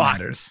know, that's all that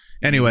matters.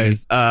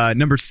 Anyways,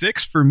 number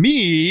 6 for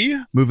me,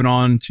 moving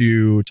on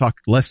to talk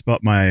less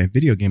about my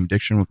video game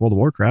addiction with World of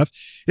Warcraft,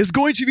 is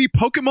going to be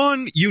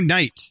Pokemon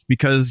Unite,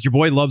 because your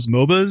boy loves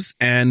MOBAs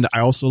and I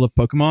also love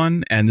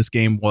Pokemon, and this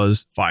game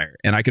was fire.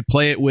 And I could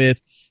play it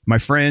with my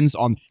friends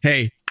on,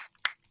 hey,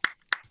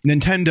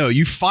 Nintendo,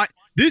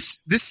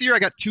 this year I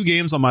got 2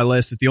 games on my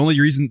list.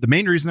 The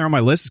main reason they're on my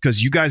list is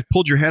because you guys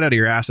pulled your head out of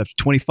your ass after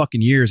 20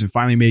 fucking years and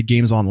finally made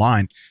games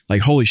online.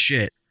 Like, holy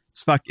shit.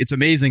 It's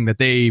amazing that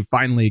they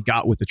finally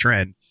got with the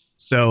trend.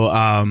 So,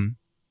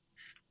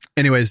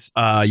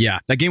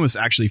 that game was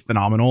actually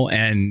phenomenal.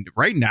 And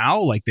right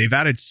now, like, they've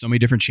added so many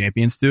different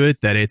champions to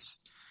it that if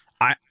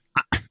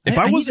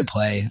I wasn't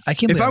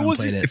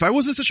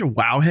such a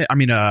WoW hit, I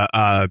mean,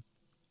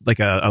 like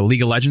a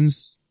League of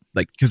Legends,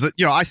 like, because,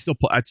 you know, I still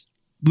play.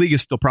 League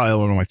is still probably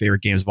one of my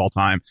favorite games of all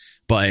time,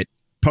 but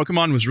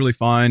Pokemon was really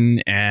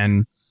fun,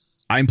 and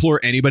I implore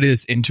anybody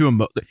that's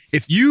into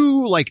if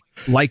you like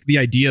the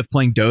idea of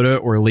playing Dota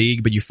or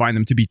League, but you find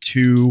them to be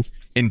too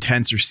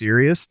intense or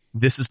serious,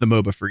 this is the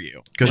MOBA for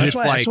you. Because that's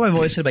what I've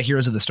always said about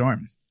Heroes of the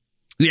Storm.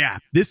 Yeah,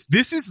 this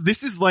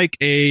is like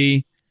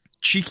a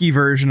cheeky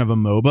version of a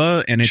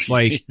MOBA, and it's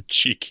like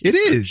cheeky. It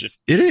is.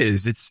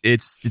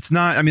 It's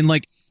not. I mean,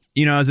 like,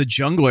 you know, as a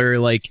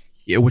jungler, like,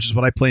 which is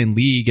what I play in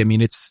League. I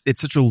mean, it's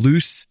such a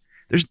loose.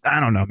 I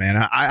don't know, man.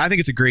 I think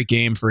it's a great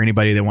game for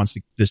anybody that wants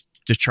to just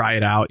try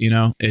it out. You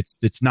know,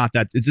 it's not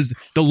that. It's just,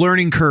 the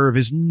learning curve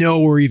is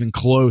nowhere even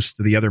close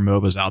to the other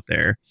MOBAs out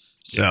there.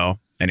 So,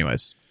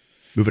 anyways,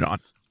 moving on.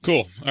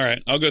 Cool. All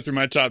right, I'll go through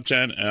my top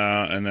 10,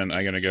 and then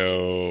I'm gonna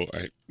go.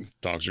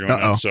 Dogs are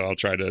going up, so I'll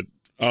try to.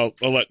 I'll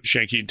let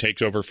Shanky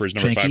take over for his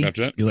number 5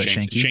 after that. You let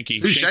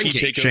Shanky. Who's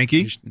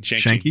Shanky?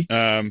 Shanky.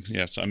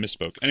 Yes, I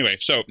misspoke. Anyway,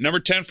 so number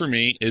 10 for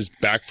me is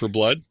Back 4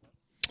 Blood.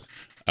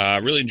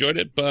 Really enjoyed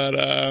it, but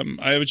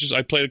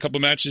I played a couple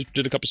matches,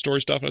 did a couple story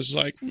stuff. I was just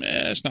like,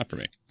 it's not for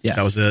me. Yeah,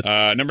 that was it.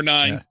 Number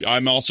 9,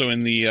 I'm also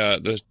in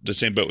the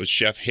same boat with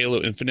Chef.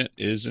 Halo Infinite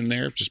is in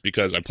there, just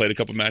because I played a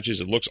couple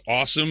matches. It looks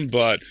awesome,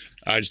 but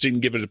I just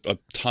didn't give it a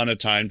ton of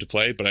time to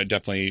play. But I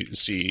definitely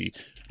see.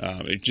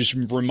 It just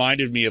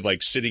reminded me of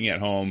like sitting at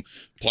home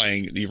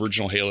playing the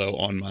original Halo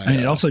on my.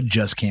 And it also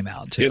just came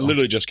out too. It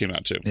literally just came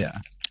out too. Yeah.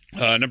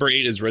 Number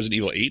 8 is Resident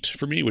Evil 8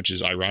 for me, which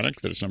is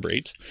ironic that it's number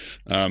 8.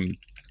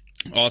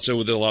 Also,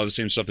 with a lot of the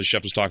same stuff that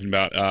Chef was talking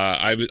about,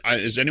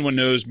 as anyone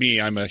knows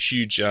me, I'm a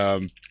huge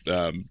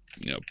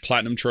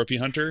platinum trophy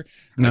hunter.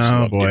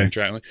 Oh boy!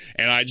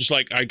 And I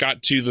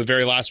got to the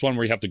very last one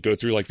where you have to go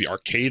through like the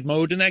arcade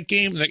mode in that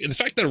game. Like, the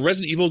fact that a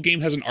Resident Evil game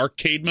has an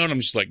arcade mode,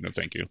 I'm just like, no,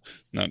 thank you,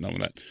 not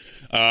with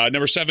that.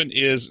 Number 7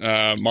 is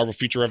Marvel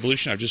Future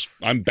Revolution.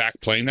 I'm back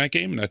playing that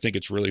game, and I think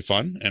it's really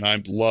fun, and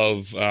I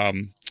love.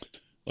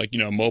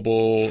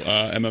 Mobile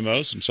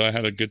MMOs, and so I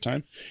had a good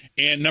time.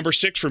 And number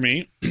 6 for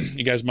me,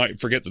 you guys might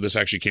forget that this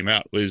actually came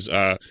out, was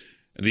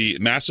the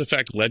Mass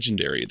Effect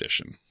Legendary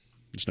Edition.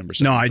 It's number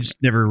 7. No, I just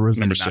never was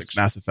number into 6.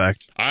 Mass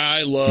Effect.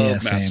 I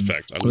love Mass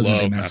Effect. I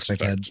love Mass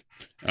Effect.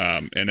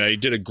 And I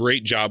did a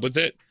great job with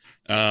it.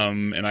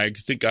 And I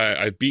think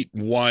I beat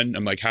 1.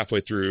 I'm like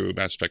halfway through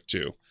Mass Effect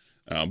 2.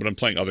 But I'm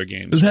playing other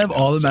games. Does it have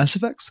all the Mass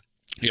Effects?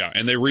 Yeah,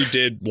 and they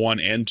redid 1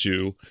 and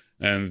 2.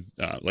 And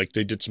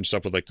they did some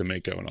stuff with like the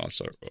Mako and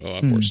also a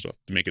lot more stuff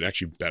to make it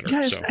actually better.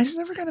 Guys, I just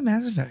never got a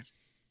Mass Effect.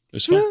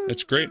 It's fun.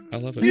 It's great. I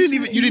love it. You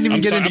didn't even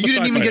get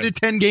into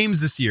 10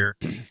 games this year.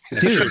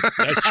 That's true.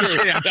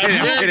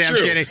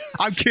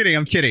 I'm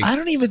kidding. I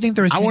don't even think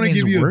there was 10 I want to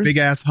give you a big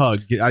ass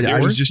hug. I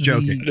was just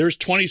joking. There's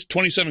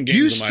 27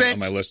 games on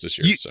my list this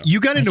year. You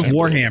got into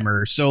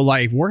Warhammer, so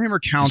like Warhammer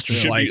counts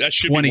as like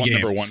 20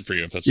 games. Number 1 for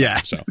you if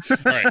that's so. All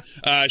right.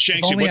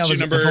 Shanksy, what's your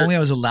number? If only I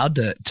was allowed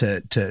to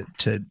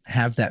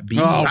have that be.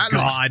 Oh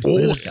God.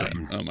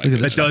 Awesome. Oh my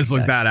goodness. That does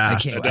look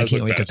badass. I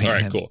can't wait to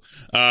paint him.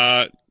 All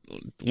right, cool.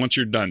 Once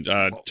you're done,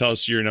 tell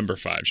us your number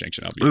 5, Shanks.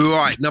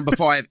 Right, number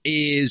 5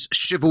 is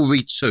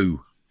Chivalry 2.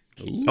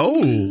 Ooh.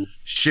 Oh,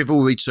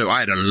 Chivalry 2. I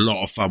had a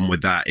lot of fun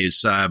with that.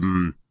 It's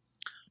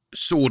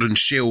sword and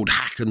shield,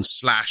 hack and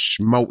slash,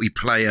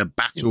 multiplayer,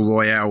 battle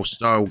royale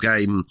style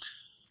game.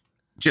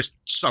 Just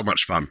so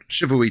much fun.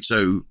 Chivalry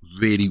 2,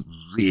 really,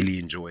 really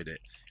enjoyed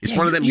it. It's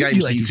one of them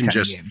games that you can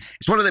just.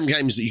 It's one of them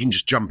games that you can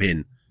just jump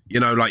in. You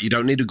know, like you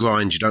don't need to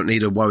grind, you don't need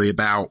to worry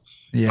about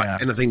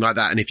anything like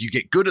that. And if you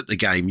get good at the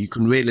game, you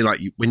can really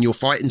when you're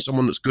fighting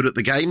someone that's good at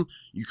the game,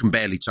 you can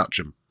barely touch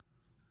them.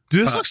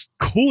 Dude, this looks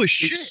cool as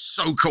shit. It's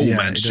so cool,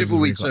 man.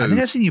 Chivalry 2. I think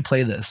I've seen you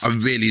play this. I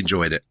really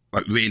enjoyed it.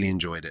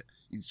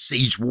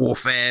 Siege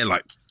warfare,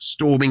 like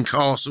storming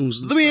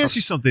castles. Let me ask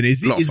you something.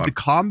 Is the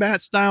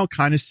combat style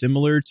kind of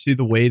similar to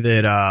the way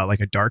that like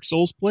a Dark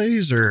Souls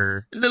plays,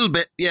 or a little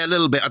bit? Yeah, a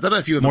little bit. I don't know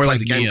if you ever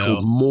played a game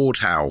called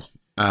Mordhau.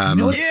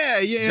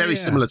 Very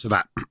similar to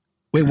that.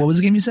 Wait, what was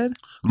the game you said?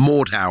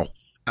 Mordhau.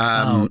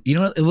 You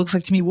know what it looks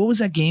like to me? What was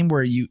that game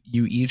where you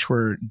each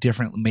were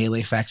different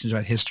melee factions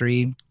about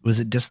history? Was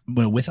it just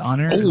with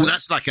honor? Oh,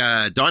 that's like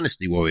a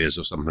Dynasty Warriors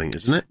or something,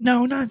 isn't it?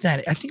 No, not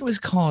that. I think it was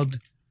called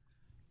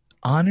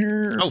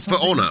Honor. For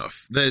Honor.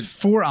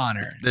 For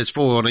Honor. There's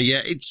For Honor.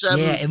 Yeah, it's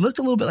it looked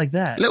a little bit like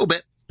that. A little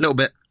bit.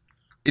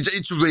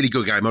 It's a really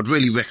good game. I'd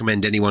really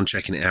recommend anyone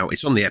checking it out.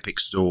 It's on the Epic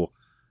Store.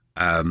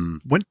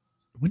 When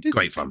did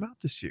this come out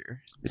this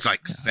year? It's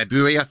like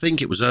February, I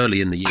think. It was early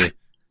in the year.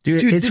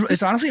 Dude,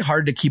 it's honestly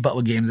hard to keep up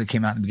with games that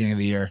came out at the beginning of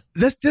the year.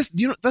 That's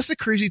the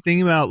crazy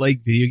thing about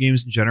like video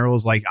games in general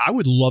is like I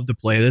would love to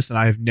play this, and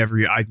I've never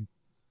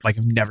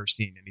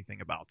seen anything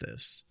about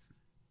this.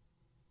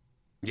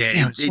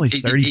 Yeah,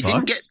 it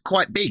didn't get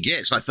quite big. Yeah,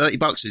 it's like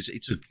 $30.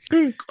 It's a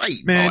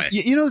great man. Buy.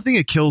 You know the thing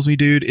that kills me,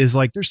 dude, is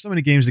like there's so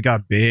many games that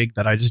got big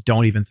that I just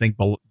don't even think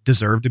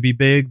deserve to be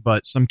big.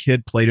 But some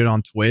kid played it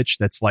on Twitch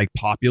that's like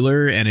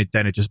popular, and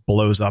then it just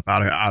blows up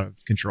out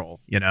of control.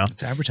 You know,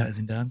 it's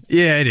advertising, Doug.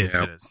 Yeah, it is.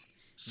 Yep. It is.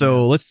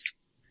 So let's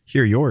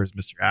hear yours,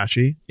 Mr.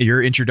 Ashy.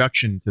 Your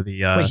introduction to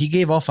the. Wait, he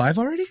gave all 5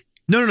 already?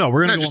 No.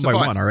 We're gonna go one by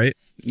one. All right.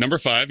 Number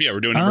 5, yeah, we're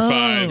doing number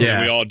 5.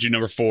 Yeah, we all do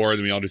number 4,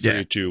 then we all do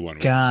 3, 2, 1.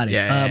 Got it.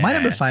 Yeah. My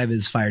number 5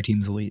 is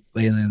Fireteam's Elite,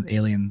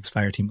 Aliens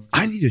Fireteam Elite.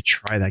 I need to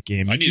try that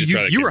game.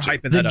 You were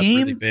hyping that up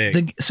really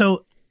big.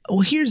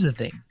 Here's the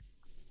thing: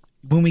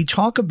 when we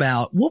talk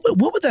about what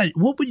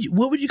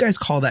would you guys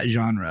call that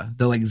genre?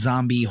 The like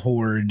zombie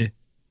horde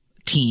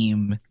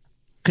team.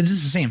 Because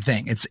it's the same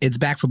thing. It's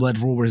Back 4 Blood,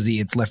 World War Z,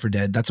 it's Left 4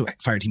 Dead. That's what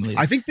Fireteam Elite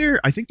is.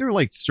 I think they're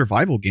like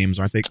survival games,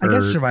 aren't they? I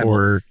guess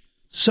survival.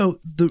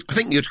 I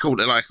think you'd call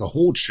it like a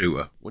horde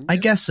shooter, wouldn't you? I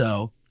guess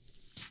so.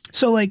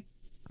 So like,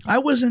 I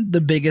wasn't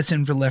the biggest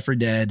in for Left 4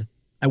 Dead.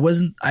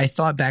 I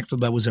thought Back 4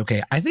 Blood was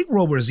okay. I think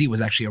World War Z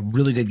was actually a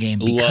really good game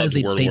because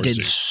they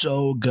did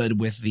so good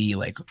with the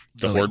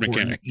horde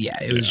mechanic.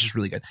 Yeah, it was just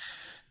really good.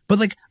 But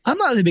like, I'm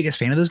not the biggest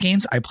fan of those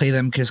games. I play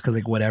them just because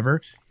like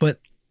whatever. But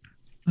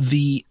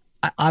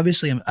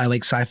obviously I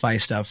like sci-fi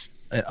stuff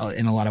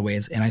in a lot of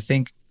ways, and I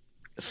think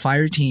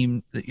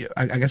Fireteam,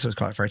 I guess I was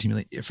called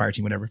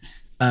Fireteam, whatever,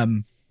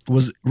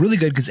 was really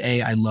good because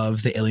I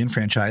love the Alien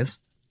franchise.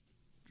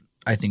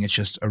 I think it's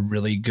just a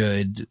really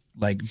good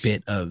like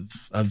bit of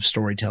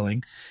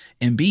storytelling,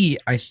 and B,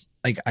 I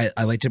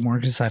liked it more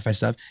because sci-fi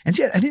stuff. And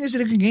see, I think it's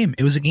a good game.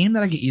 It was a game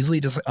that I could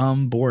easily just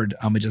bored.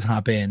 I'm gonna just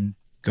hop in,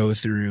 go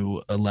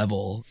through a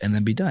level, and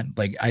then be done.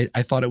 Like I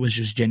thought it was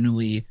just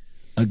genuinely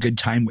a good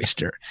time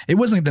waster. It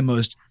wasn't like the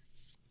most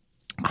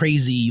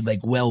crazy,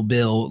 like well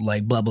built,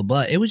 like blah blah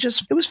blah. It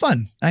was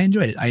fun. I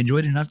enjoyed it. I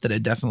enjoyed it enough that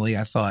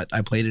I thought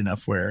I played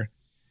enough where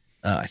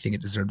I think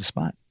it deserved a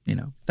spot. You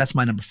know, that's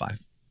my number 5.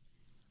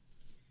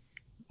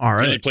 All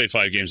right. You only played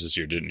 5 games this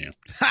year, didn't you?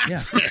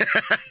 Yeah.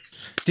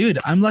 Dude,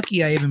 I'm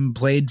lucky I even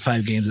played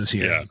 5 games this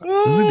year.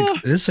 Yeah.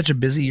 This is such a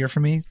busy year for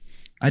me.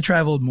 I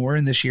traveled more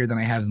in this year than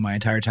I have in my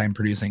entire time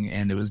producing,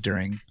 and it was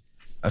during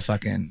a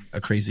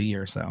crazy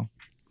year. So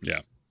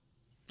yeah.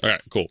 All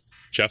right, cool.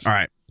 Chef? All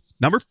right.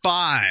 Number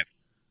 5,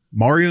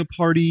 Mario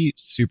Party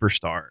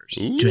Superstars.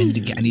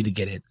 Dude, I need to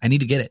get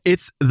it.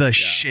 It's the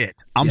shit.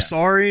 I'm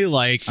sorry.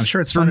 Like, I'm sure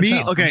it's for fun me. as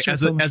hell. Okay, sure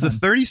as a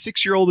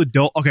 36-year-old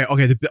adult.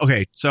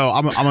 Okay. So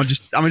I'm gonna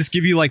just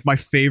give you like my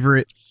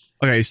favorite.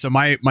 Okay, so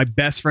my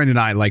best friend and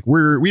I, like,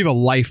 we have a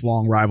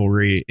lifelong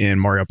rivalry in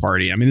Mario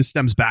Party. I mean, this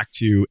stems back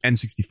to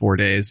N64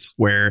 days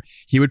where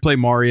he would play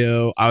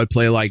Mario, I would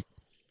play like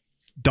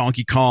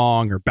Donkey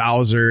Kong or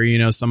Bowser, you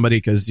know, somebody,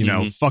 because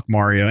fuck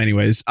Mario.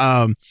 Anyways,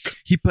 I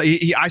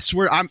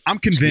swear, I'm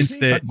convinced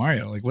that fuck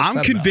Mario. Like, what's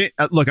I'm convinced.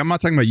 Look, I'm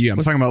not talking about you. I'm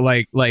talking about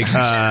like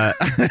I'm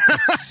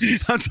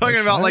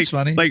talking about like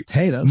funny. Like,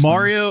 hey, that's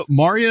Mario. Funny.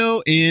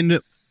 Mario, in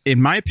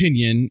my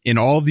opinion, in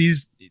all of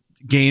these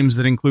games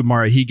that include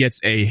Mario, he gets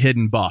a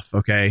hidden buff.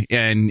 Okay,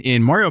 and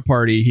in Mario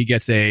Party, he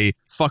gets a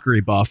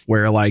fuckery buff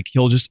where like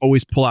he'll just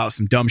always pull out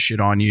some dumb shit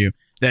on you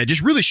that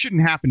just really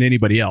shouldn't happen to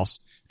anybody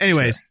else.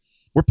 Anyways. Sure.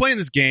 We're playing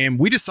this game.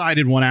 We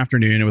decided one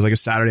afternoon, it was like a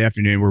Saturday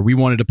afternoon, where we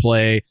wanted to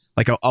play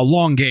like a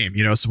long game,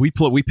 you know. So we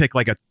pick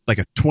like a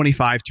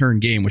 25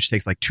 turn game, which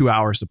takes like 2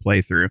 hours to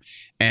play through.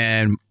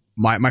 And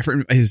my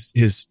friend,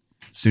 his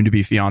soon to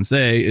be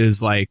fiance,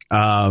 is like,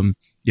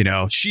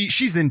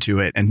 she's into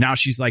it, and now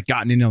she's like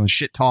gotten into the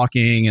shit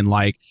talking, and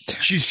like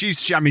she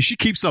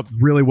keeps up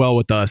really well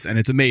with us, and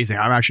it's amazing.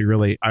 I'm actually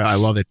really I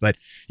love it. But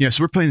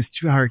so we're playing this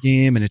 2 hour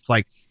game, and it's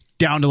like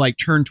down to like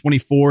turn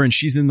 24, and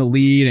she's in the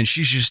lead, and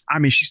she's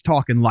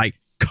talking like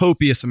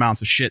copious amounts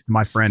of shit to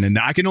my friend, and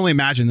I can only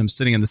imagine them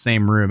sitting in the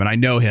same room. And I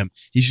know him;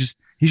 he's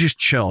just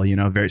chill,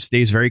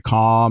 stays very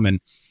calm.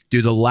 And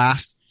dude, the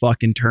last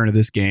fucking turn of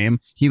this game.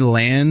 He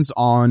lands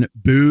on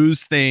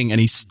Boo's thing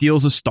and he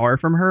steals a star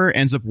from her,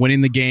 ends up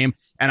winning the game.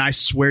 And I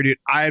swear, dude,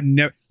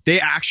 they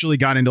actually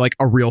got into like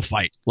a real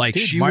fight. Like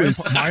dude, Mario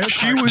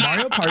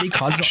Party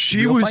caused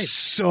she was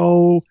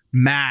so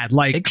mad.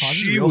 Like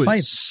she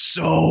was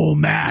so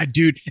mad,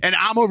 dude. And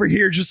I'm over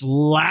here just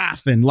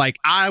laughing. Like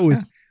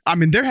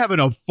they're having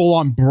a full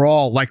on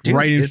brawl like dude,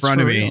 right in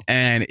front of me.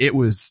 And it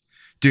was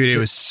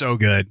so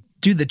good.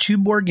 Dude, the two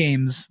board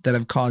games that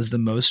have caused the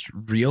most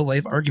real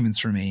life arguments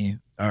for me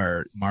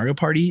are Mario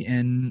Party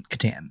and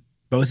Catan.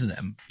 Both of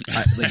them,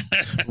 like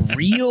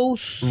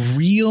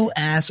real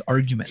ass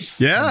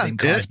arguments. Yeah, have been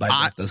caused by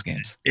both those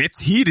games. It's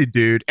heated,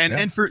 dude, and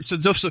for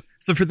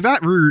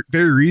that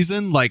very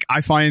reason, like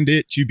I find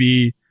it to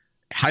be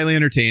highly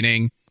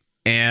entertaining,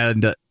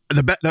 and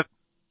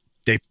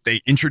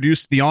they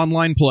introduced the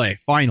online play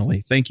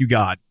finally. Thank you,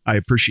 God. I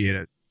appreciate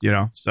it. You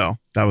know, so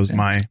that was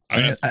my.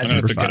 I'm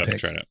gonna pick it up and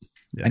try it.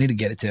 Yeah. I need to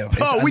get it too.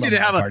 We need to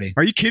have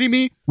Are you kidding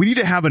me? We need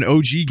to have an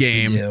OG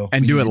game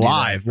and do it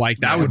live. Like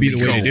that would be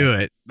the way to do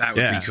it. That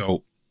would be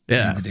cool.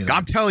 Yeah,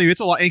 I'm telling you, it's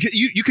a lot. And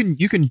you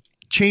can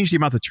change the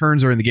amounts of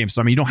turns that are in the game.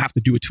 So I mean, you don't have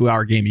to do a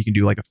 2-hour game. You can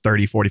do like a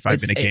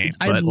 30-45 minute game.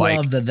 I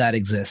love that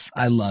exists.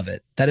 I love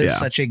it. That is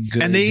such a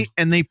good. And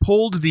they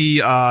pulled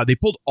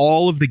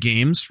all of the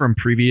games from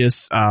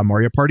previous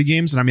Mario Party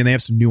games, and I mean they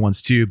have some new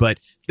ones too. But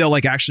they'll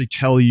like actually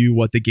tell you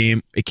what the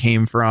game it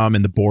came from,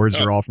 and the boards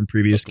are all from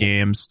previous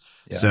games.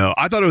 Yeah. So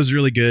I thought it was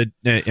really good.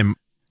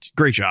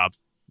 Great job,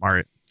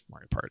 Mario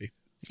Party.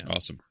 Yeah.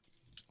 Awesome.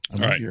 I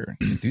love your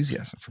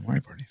enthusiasm for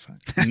Mario Party.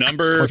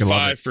 Number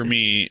 5 for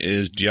me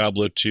is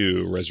Diablo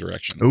 2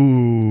 Resurrection.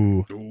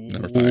 Ooh.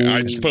 Number 5.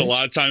 I just put a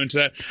lot of time into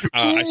that.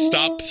 I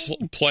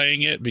stopped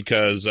playing it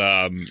because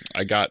I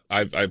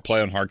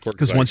play on hardcore.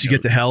 Because once you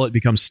get to hell, it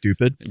becomes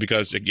stupid.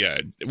 Because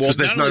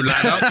there's no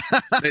ladder.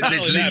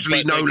 There's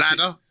literally no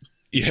ladder.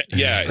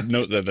 Yeah,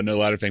 the no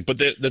ladder thing. But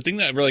the thing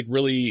that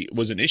really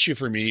was an issue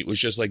for me was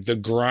just like the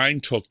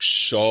grind took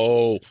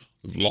so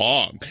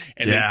long,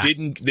 and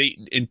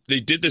they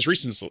did this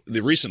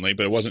recently,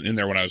 but it wasn't in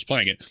there when I was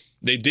playing it.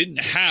 They didn't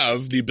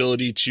have the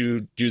ability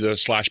to do the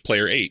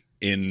 /player 8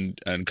 in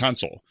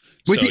console.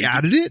 Wait, they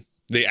added it?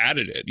 They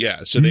added it,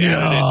 yeah. So they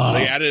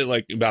added it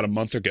like about a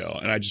month ago,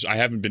 and I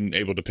haven't been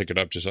able to pick it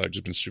up. I've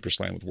just been super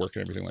slammed with work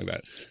and everything like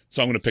that.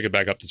 So I'm going to pick it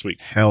back up this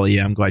week. Hell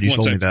yeah, I'm glad you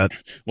told me that.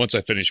 Once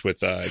I finish with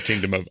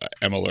Kingdom of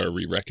Amalur: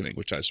 Re-Reckoning,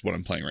 which is what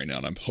I'm playing right now,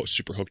 and I'm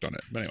super hooked on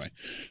it. But anyway,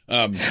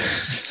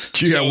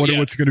 I wonder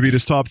what's going to be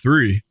this top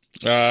 3.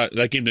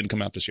 That game didn't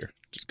come out this year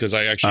because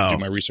I actually do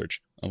my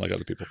research, unlike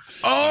other people.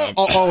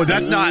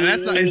 That's not.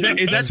 Is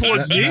that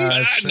towards me?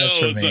 That's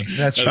for me.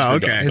 That's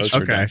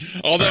okay.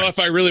 Although if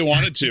I really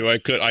wanted to, I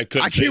could. I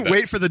can't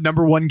wait for the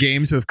number 1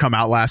 games to have come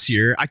out last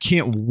year. I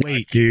can't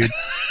wait, dude.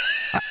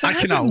 I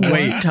cannot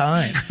wait.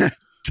 Time.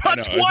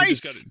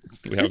 Twice.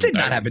 It did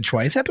not happen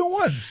twice. It happened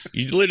once.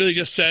 You literally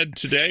just said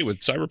today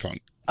with Cyberpunk.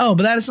 Oh,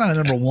 but that is not a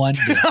number 1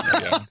 game.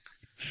 Yeah.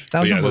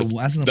 That was number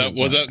 1.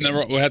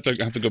 We'll have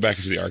to go back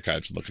into the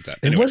archives and look at that.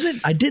 It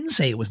wasn't. I didn't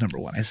say it was number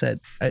 1. I said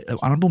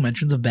honorable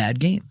mentions of bad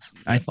games.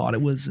 I thought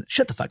it was.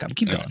 Shut the fuck up.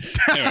 Keep going.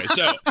 Anyway,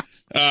 so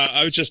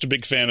I was just a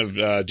big fan of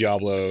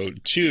Diablo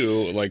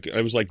 2. Like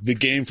it was like the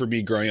game for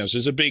me growing up. So it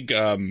was a big,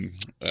 I don't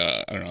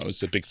know, it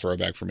was a big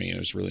throwback for me, and it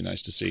was really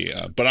nice to see.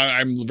 But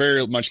I'm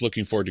very much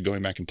looking forward to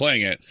going back and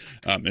playing it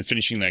and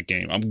finishing that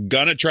game. I'm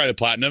gonna try to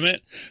platinum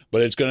it,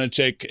 but it's gonna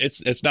take.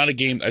 It's not a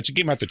game. It's a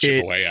game I have to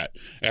chip away at.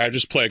 And I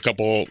just play a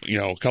couple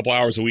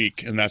hours a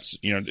week, and that's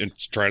and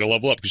try to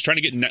level up because trying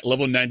to get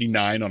level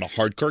 99 on a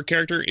hardcore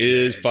character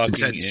is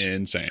fucking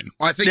insane.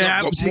 I think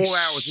I've got more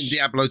hours in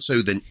Diablo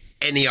 2 than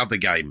any other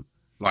game.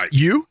 Like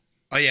you?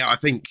 Oh yeah, I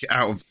think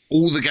out of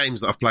all the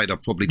games that I've played,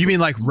 I've probably. You mean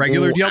like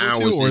regular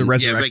Diablo 2 or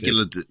Resurrected?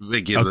 Yeah,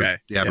 regular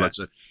Diablo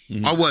 2.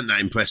 Mm-hmm. I weren't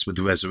that impressed with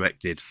the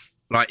Resurrected.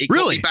 Like it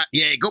got me back.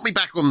 Yeah, it got me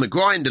back on the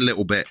grind a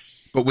little bit,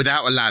 but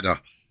without a ladder.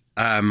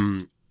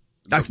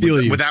 I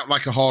feel you. Without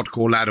like a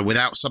hardcore ladder,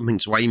 without something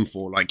to aim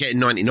for. Like getting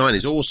 99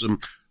 is awesome,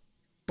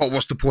 but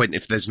what's the point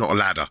if there's not a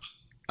ladder?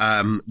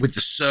 With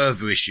the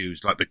server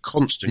issues, like the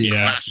constant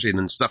crashing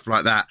and stuff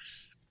like that.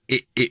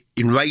 It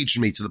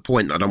enraged me to the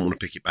point that I don't want to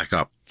pick it back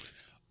up.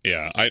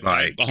 Yeah, I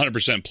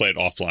 100% played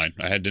offline.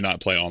 I did not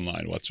play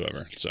online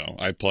whatsoever. So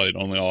I played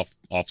only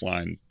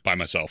offline by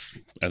myself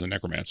as a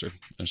necromancer.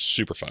 It was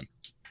super fun.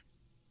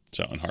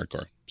 So, and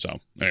hardcore. So,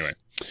 anyway.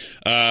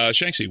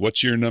 Shanksy,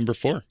 what's your number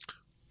 4?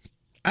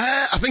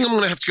 I think I'm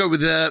going to have to go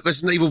with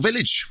Resident Evil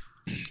Village.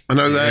 I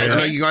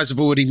know you guys have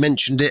already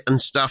mentioned it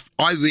and stuff.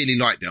 I really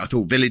liked it. I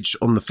thought Village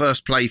on the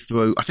first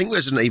playthrough, I think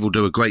Resident Evil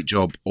do a great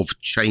job of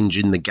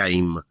changing the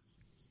game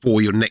for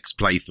your next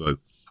playthrough.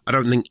 I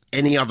don't think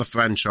any other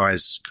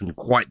franchise can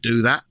quite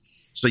do that.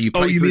 So you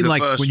play through the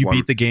first one. When you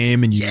beat the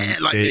game and you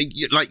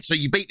so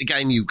you beat the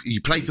game,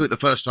 you play through it the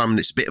first time and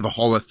it's a bit of a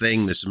horror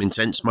thing. There's some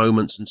intense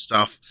moments and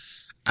stuff.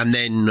 And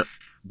then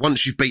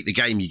once you've beat the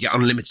game, you get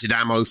unlimited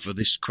ammo for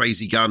this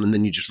crazy gun, and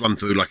then you just run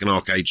through like an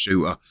arcade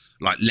shooter,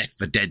 like Left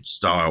 4 Dead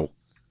style,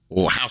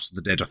 or House of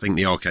the Dead, I think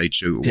the arcade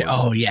shooter was.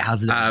 Oh, yeah,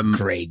 House of the Dead was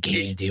a great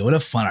game, dude. What a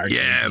fun arcade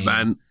game.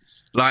 Man.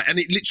 Like, and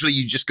it literally,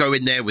 you just go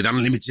in there with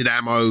unlimited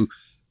ammo,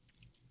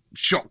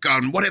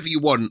 shotgun, whatever you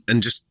want,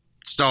 and just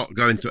start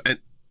going through. And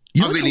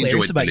you know I really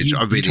enjoyed Village.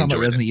 I really enjoyed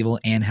Resident Evil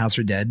and House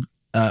of Dead.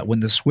 When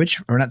the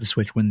Switch, or not the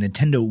Switch, when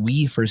Nintendo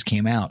Wii first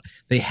came out,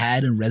 they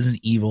had a Resident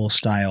Evil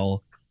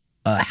style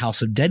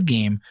House of Dead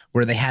game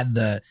where they had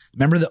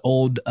remember the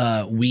old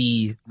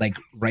Wii like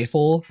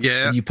rifle?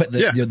 Yeah. And you put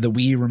the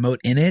Wii remote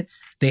in it.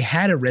 They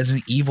had a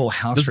Resident Evil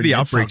House of Dead. This is the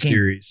Outbreak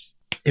series.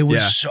 It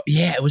was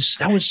that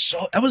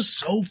was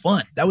so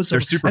fun. That was so,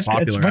 they're super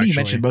popular. It's funny actually. You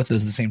mentioned both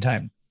those at the same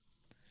time.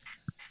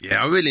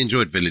 Yeah, I really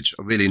enjoyed Village.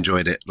 I really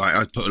enjoyed it. Like,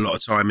 I put a lot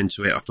of time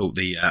into it. I thought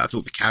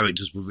the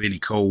characters were really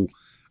cool.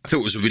 I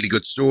thought it was a really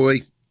good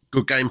story,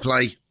 good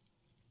gameplay.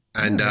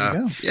 And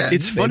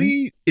it's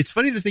funny. It's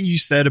funny the thing you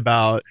said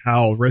about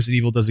how Resident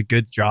Evil does a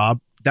good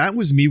job. That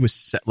was me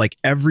with like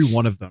every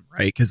one of them,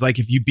 right? Because like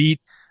if you beat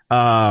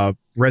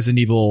Resident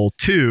Evil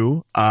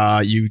 2,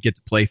 you get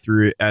to play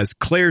through as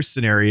Claire's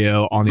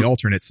scenario on the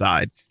alternate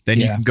side. Then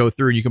you can go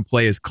through and you can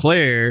play as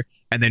Claire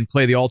and then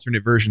play the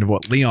alternate version of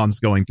what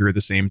Leon's going through at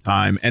the same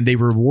time. And they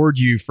reward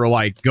you for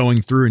like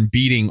going through and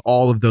beating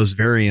all of those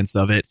variants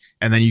of it.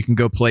 And then you can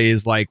go play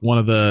as like one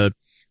of the,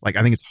 like,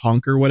 I think it's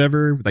Hunk or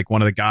whatever, like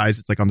one of the guys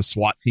that's like on the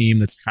SWAT team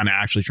that's kind of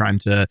actually trying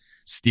to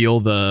steal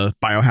the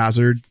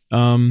biohazard,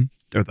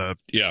 or the,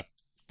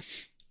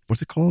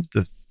 what's it called?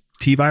 The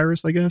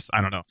T-virus, I guess.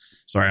 I don't know.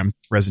 Sorry, I'm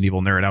Resident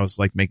Evil nerd. I was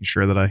like making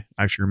sure that I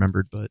actually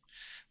remembered, but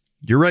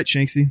you're right,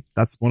 Shanksy.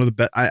 That's one of the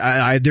best.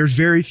 There's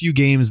very few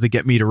games that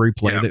get me to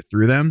replay it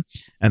through them,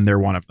 and they're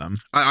one of them.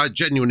 I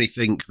genuinely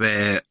think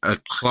they're a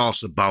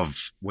class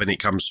above when it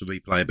comes to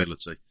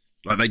replayability.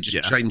 Like, they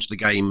just changed the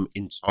game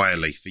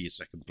entirely for your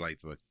second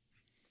playthrough.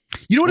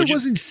 You know what it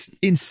was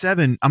in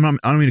 7? I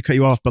don't mean to cut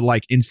you off, but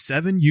like in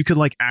 7, you could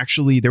like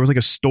actually, there was like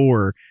a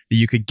store that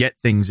you could get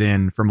things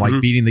in from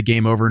like beating the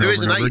game over and over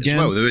and over again. There is an 8 as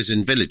well. There is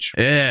in Village.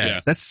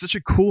 Yeah, that's such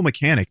a cool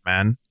mechanic,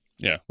 man.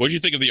 Yeah. What did you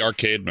think of the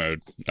arcade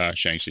mode,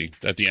 Shanksy,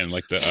 at the end?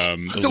 Like I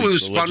thought it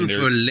was fun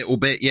for a little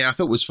bit. Yeah, I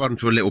thought it was fun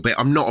for a little bit.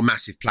 I'm not a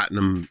massive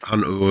platinum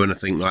hunter or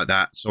anything like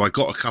that, so I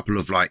got a couple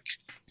of like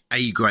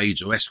A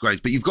grades or S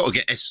grades, but you've got to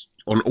get S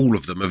on all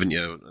of them, haven't you?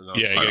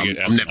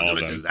 I'm never going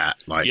to do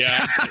that. Like,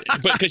 yeah,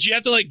 but because you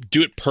have to like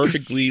do it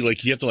perfectly,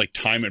 like you have to like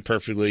time it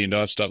perfectly and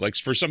all that stuff. Like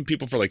for some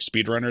people, for like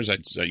speedrunners,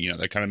 that's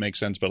that kind of makes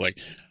sense. But like,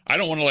 I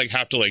don't want to like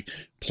have to like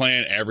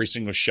plan every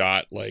single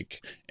shot,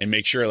 like, and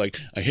make sure like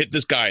I hit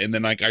this guy and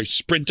then like I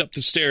sprint up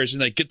the stairs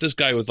and like get this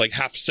guy with like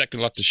half a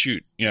second left to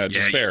shoot.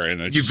 It's fair.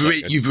 And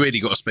you've really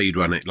got to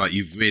speedrun it. Like,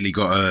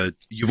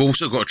 you've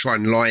also got to try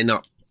and line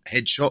up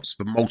headshots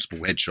for multiple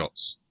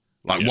headshots.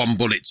 Like one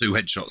bullet, 2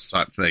 headshots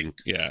type thing.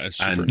 Yeah.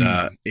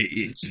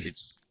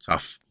 It's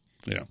tough.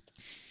 Yeah.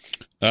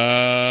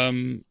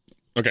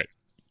 Okay.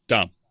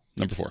 Dom,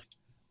 number 4.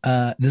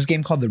 This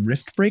game called The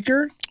Rift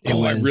Breaker.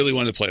 I really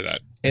wanted to play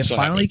that. It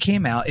finally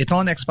came out. It's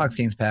on Xbox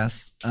Games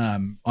Pass,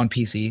 on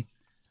PC.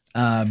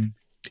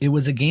 It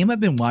was a game I've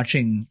been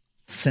watching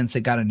since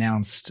it got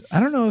announced.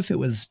 I don't know if it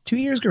was 2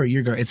 years ago or a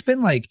year ago. It's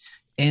been like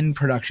in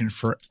production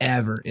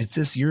forever. It's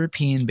this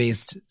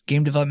European-based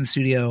game development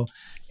studio.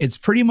 It's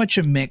pretty much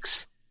a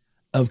mix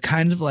of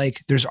kind of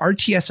like, there's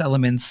RTS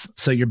elements.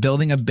 So you're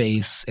building a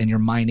base and you're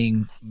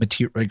mining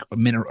material, like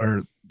mineral,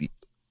 or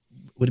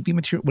would it be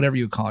material, whatever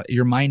you call it.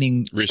 You're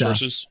mining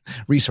resources.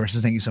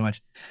 Resources. Thank you so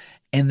much.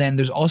 And then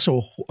there's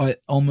also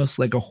almost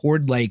like a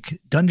horde-like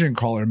dungeon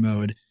crawler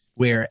mode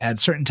where at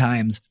certain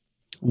times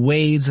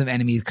waves of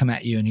enemies come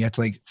at you and you have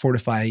to like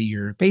fortify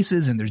your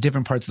bases, and there's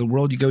different parts of the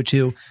world you go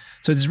to.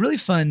 So it's really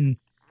fun,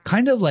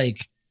 kind of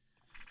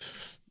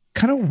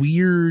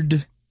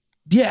weird.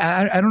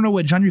 Yeah, I don't know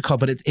what genre you call it,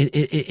 but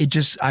it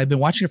just, I've been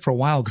watching it for a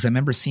while because I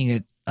remember seeing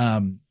it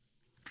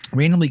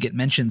randomly get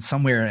mentioned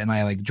somewhere, and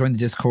I like joined the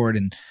Discord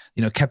and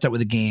kept up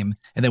with the game.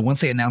 And then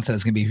once they announced that it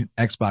was going to be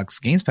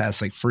Xbox Games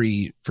Pass like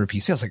free for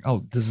PC, I was like,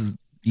 oh, this is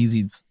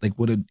easy. Like,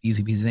 what an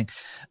easy peasy thing.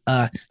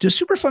 Just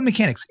super fun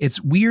mechanics.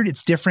 It's weird.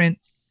 It's different.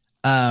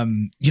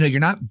 You're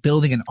not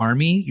building an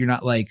army. You're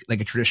not like a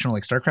traditional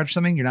like StarCraft or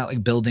something. You're not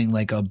like building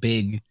like a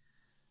big,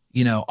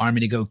 army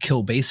to go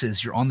kill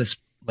bases. You're on this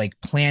like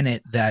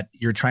planet that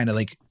you're trying to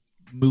like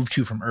move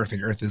to from Earth,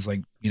 and Earth is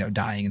like,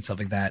 dying and stuff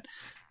like that.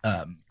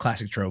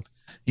 Classic trope.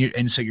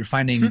 And so you're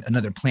finding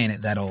another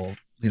planet that'll,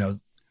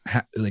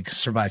 like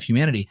survive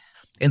humanity.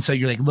 And so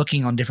you're like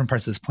looking on different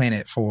parts of this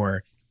planet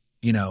for,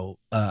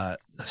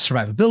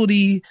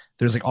 survivability.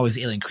 There's like all these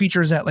alien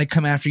creatures that like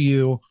come after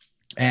you.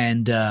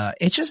 And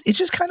it's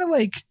just kind of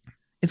like,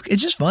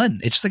 it's just fun.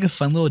 It's just like a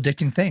fun little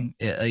addicting thing.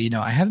 I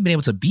haven't been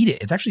able to beat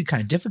it. It's actually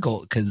kind of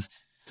difficult because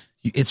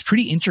it's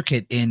pretty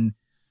intricate in,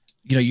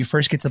 you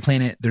first get to the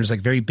planet, there's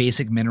like very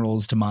basic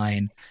minerals to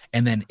mine,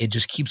 and then it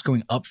just keeps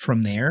going up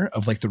from there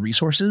of like the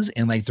resources,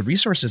 and like the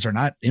resources are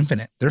not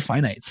infinite, they're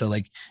finite. So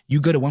like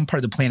you go to one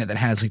part of the planet that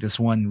has like this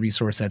one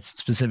resource that's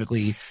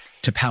specifically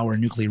to power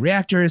nuclear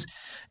reactors,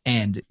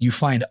 and you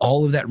find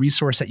all of that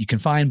resource that you can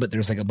find, but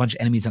there's like a bunch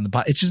of enemies on the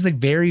bottom. It's just like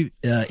very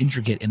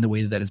intricate in the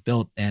way that it's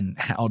built and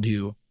how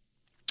to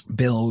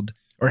build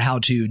or how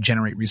to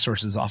generate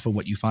resources off of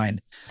what you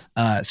find.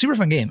 Super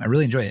fun game. I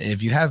really enjoy it.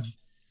 If you have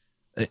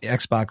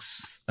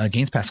Xbox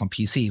Games Pass on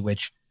PC,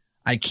 which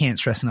I can't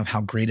stress enough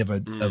how great of a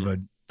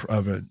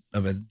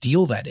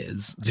deal that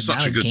is. The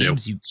such a good deal.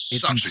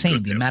 It's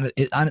insane. The amount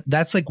of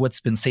that's like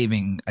what's been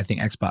saving, I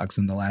think, Xbox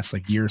in the last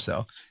like year or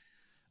so.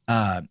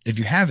 If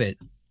you have it,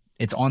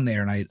 it's on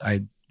there, and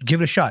I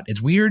give it a shot.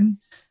 It's weird,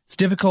 it's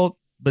difficult,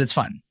 but it's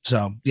fun.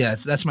 So yeah,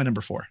 that's my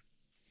number 4.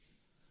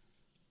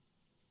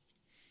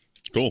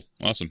 Cool,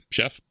 awesome,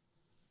 Chef.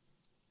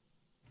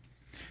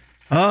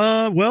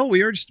 Well,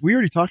 we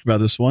already talked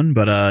about this one,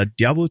 but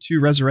Diablo 2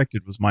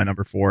 Resurrected was my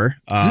number 4.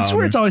 This is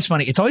where it's always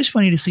funny. It's always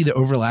funny to see the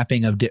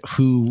overlapping of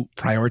who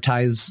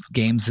prioritize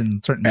games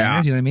in certain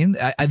manners. You know what I mean?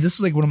 This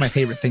is like one of my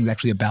favorite things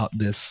actually about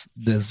this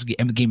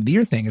Game of the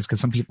Year thing is because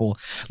some people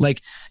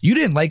like you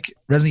didn't like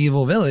Resident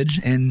Evil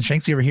Village, and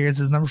Shanksy over here is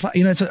his number 5.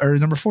 You know, or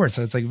number 4.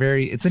 So it's like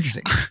it's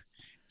interesting.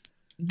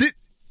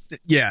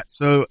 Yeah.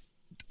 So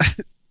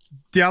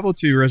Diablo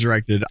 2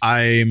 Resurrected,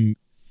 I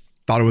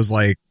thought it was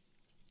like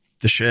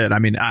the shit. I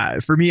mean,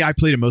 for me, I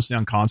played it mostly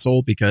on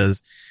console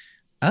because.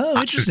 Oh,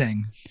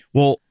 interesting.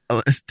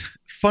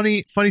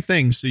 Funny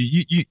thing. So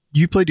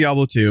you play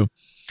Diablo 2.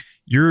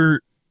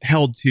 You're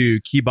held to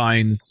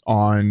keybinds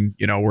on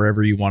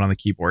wherever you want on the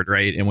keyboard,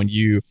 right? And when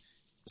you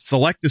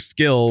select a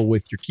skill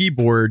with your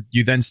keyboard,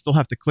 you then still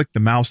have to click the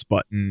mouse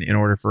button in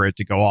order for it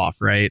to go off,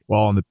 right?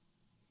 Well, on the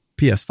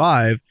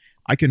PS5,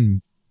 I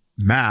can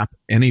map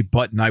any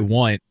button I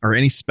want or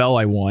any spell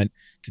I want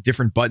to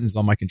different buttons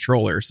on my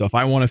controller. So if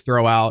I want to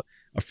throw out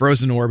a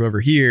frozen orb over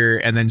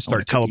here and then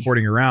start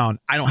teleporting around,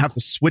 I don't have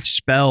to switch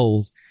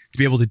spells to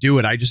be able to do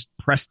it. I just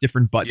press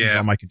different buttons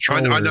on my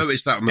controller. I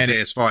noticed that on the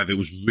PS5. It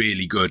was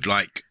really good.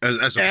 Like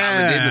as a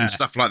paladin and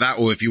stuff like that,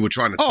 or if you were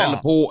trying to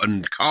teleport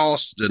and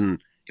cast,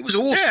 and it was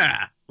awesome.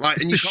 Yeah. Like,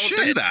 and you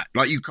can't do that.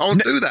 Like, you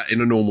can't do that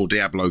in a normal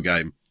Diablo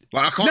game.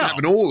 Like, I can't have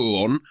an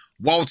aura on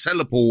while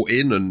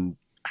teleporting and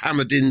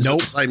Hammerdins at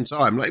the same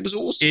time. Like, it was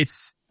awesome.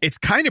 It's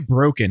kind of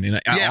broken,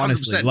 and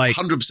honestly, 100%, like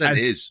 100%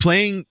 is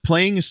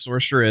playing a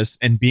sorceress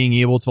and being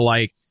able to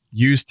like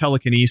use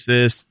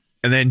telekinesis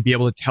and then be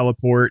able to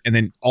teleport, and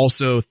then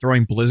also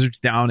throwing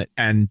blizzards down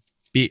and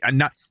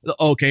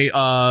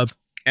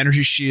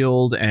energy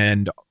shield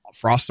and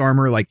frost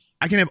armor. Like,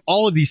 I can have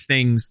all of these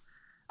things.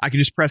 I can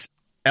just press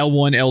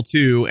L1,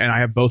 L2, and I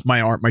have both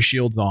my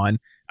shields on.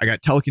 I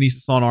got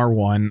telekinesis on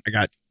R1. I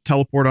got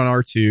teleport on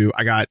R2.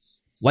 I got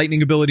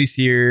lightning abilities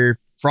here,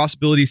 frost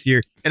abilities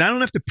here, and I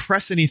don't have to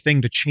press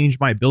anything to change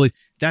my ability.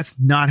 That's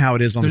not how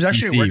it is on the PC.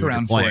 There's actually a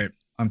workaround for it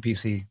on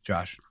PC,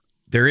 Josh.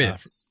 There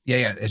is.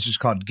 Yeah. It's just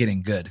called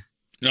getting good.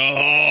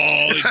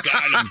 Oh,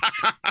 got him.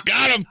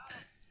 Got him.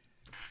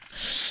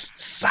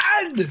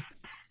 Sad.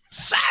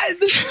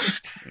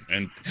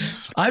 And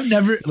I've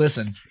never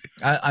listen.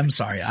 I'm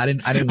sorry. I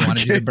didn't want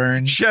to do the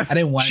burn. Chef, I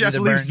didn't want to do the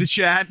burn. Leaves the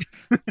chat.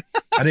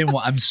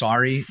 I'm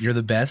sorry. You're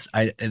the best.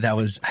 That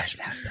was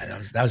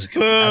a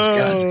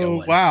good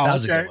one. Wow. That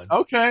was a good one.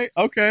 Okay.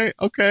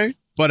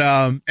 But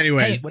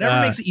anyways, hey,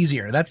 whatever makes it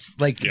easier. That's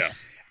like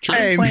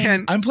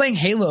I'm playing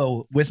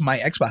Halo with my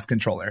Xbox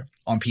controller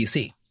on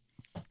PC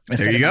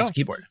instead of mouse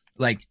keyboard.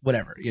 Like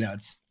whatever,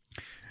 it's.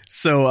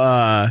 So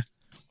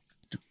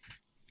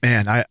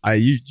man,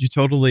 you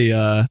totally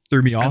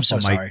threw me off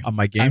on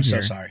my game. I'm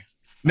here. so sorry.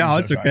 No,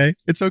 it's okay.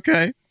 It's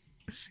okay.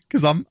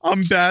 Because I'm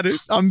bad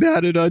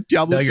at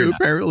Diablo 2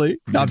 apparently.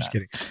 No, I'm just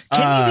kidding.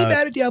 Can you be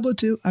bad at Diablo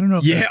 2? I don't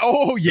know.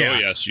 Oh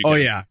yes. You can. Oh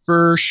yeah,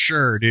 for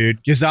sure, dude.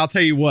 Because I'll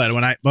tell you what,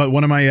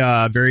 one of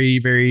my very,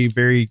 very,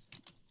 very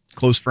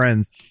close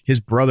friends, his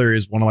brother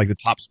is one of like the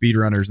top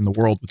speedrunners in the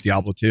world with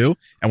Diablo 2.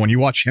 And when you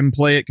watch him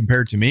play it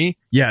compared to me,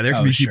 there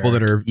can be people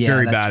that are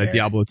very bad at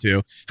Diablo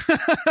 2.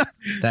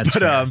 That's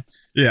fair.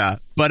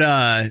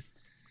 But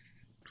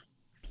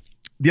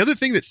the other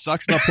thing that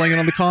sucks about playing it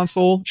on the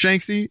console,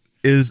 Shanksy,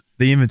 is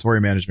the inventory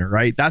management,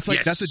 right? That's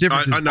the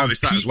difference. I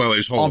noticed that as well. It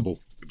was horrible.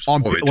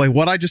 Like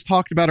what I just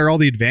talked about are all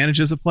the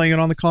advantages of playing it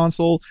on the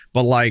console,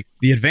 but like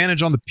the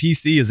advantage on the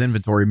PC is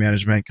inventory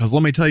management. Because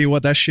let me tell you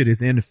what, that shit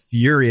is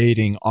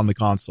infuriating on the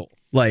console.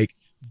 Like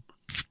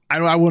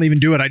I won't even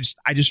do it. I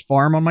just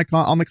farm on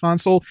the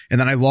console, and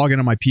then I log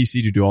into my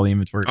PC to do all the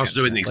inventory. I was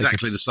doing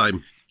exactly the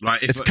same.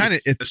 Like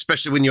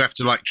especially when you have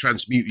to like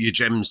transmute your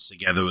gems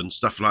together and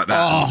stuff like that.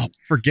 Oh,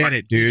 forget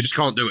it, dude! You just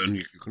can't do it on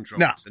your controller.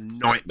 No. It's a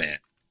nightmare.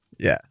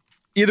 Yeah.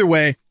 Either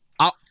way,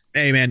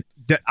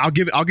 I'll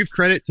give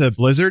credit to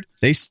Blizzard.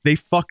 They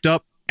fucked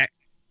up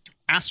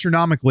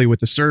astronomically with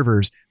the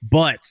servers,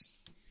 but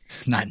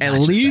at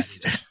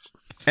least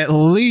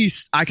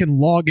I can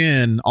log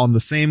in on the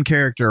same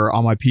character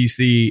on my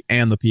PC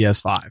and the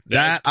PS5.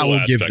 That I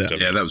will give them.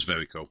 Yeah, that was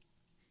very cool.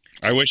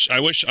 I wish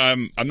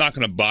I'm not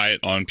going to buy it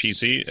on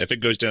PC. If it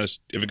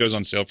goes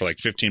on sale for like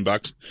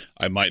 $15,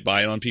 I might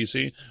buy it on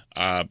PC.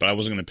 But I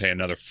wasn't going to pay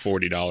another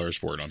 $40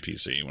 for it on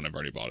PC when I've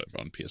already bought it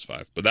on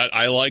PS5. But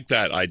I like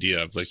that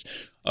idea of like,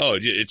 oh,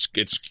 it's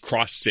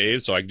cross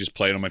save, so I can just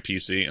play it on my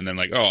PC, and then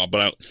like, oh,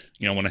 but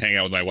I want to hang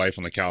out with my wife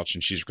on the couch,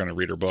 and she's going to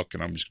read her book,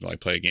 and I'm just going to like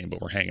play a game, but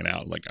we're hanging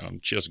out. Like,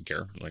 she doesn't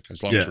care. Like,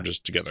 as long as we're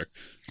just together.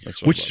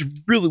 That's which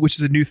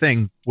is a new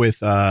thing with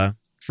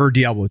for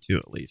Diablo 2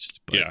 at least.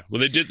 But. Yeah,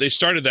 well, they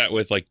started that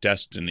with like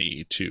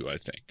Destiny 2, I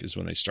think, is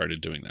when they started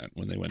doing that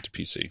when they went to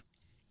PC.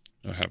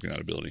 Having that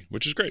ability,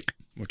 which is great.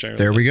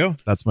 There we go.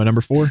 That's my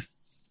number 4.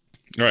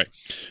 All right.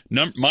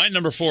 My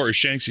number 4 is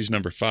Shanksy's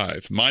number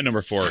 5. My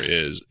number 4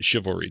 is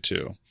Chivalry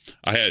 2.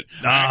 I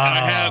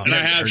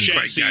have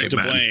Shanksy to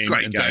blame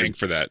and thank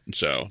for that.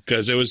 So,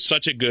 because it was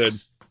such a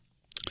good.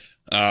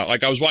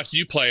 Like I was watching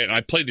you play it, and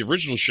I played the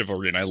original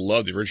Chivalry, and I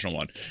love the original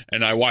one.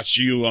 And I watched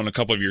you on a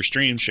couple of your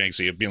streams,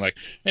 Shanksy, of being like,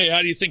 "Hey,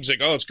 how do you think?" He's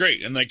like, "Oh, it's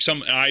great." And like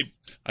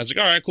I was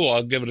like, all right, cool.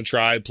 I'll give it a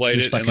try. Played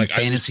this it. Fucking and like,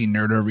 fantasy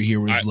nerd over here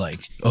was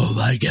like, oh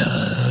my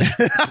God.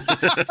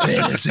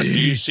 Fantasy.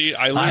 You see,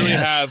 I literally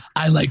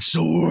I like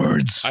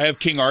swords. I have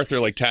King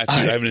Arthur like tattooed.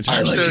 I have an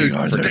entire King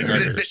Arthur.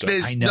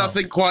 There's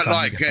nothing quite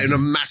like getting a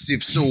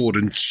massive sword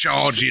and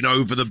charging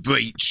over the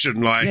breach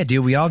and like. Yeah,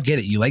 dude, we all get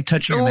it. You like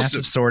touching a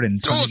massive sword and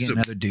getting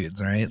other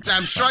dudes, all right?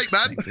 Damn straight,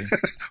 man.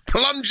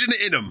 Plunging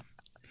it in them.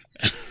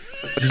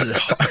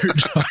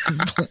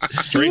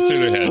 Straight through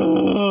their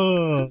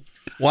head.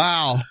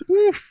 Wow.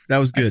 Oof, that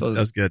was good. That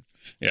was good.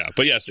 Yeah,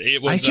 but yes,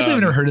 it was. I can't believe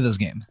I've never heard of this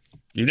game.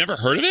 You never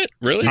heard of it?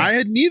 Really? I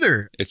had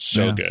neither. It's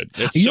so good.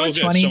 It's you know so what's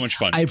good. funny? It's so much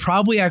fun. I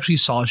probably actually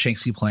saw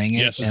Shanksy playing it,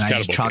 yes, and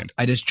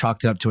I just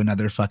chalked it up to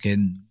another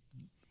fucking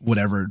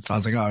whatever. I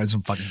was like, oh, it's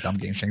some fucking dumb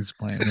game Shanksy's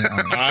playing.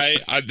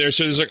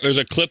 There's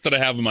a clip that I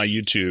have on my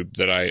YouTube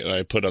that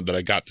I put up that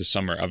I got this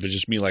summer of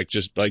just me like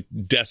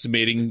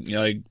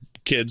decimating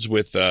kids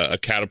with a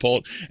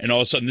catapult, and all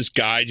of a sudden this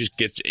guy just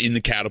gets in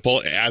the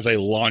catapult as I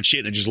launch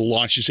it and just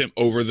launches him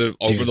over the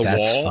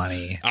wall.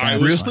 Funny. I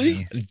was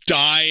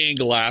dying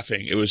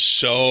laughing. It was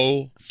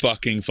so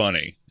fucking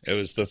funny. It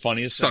was the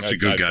funniest thing. Such a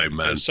good game,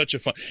 man. It was such a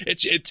fun.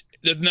 It's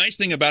the nice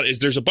thing about it is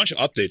there's a bunch of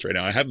updates right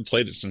now. I haven't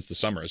played it since the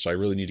summer, so I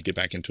really need to get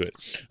back into it.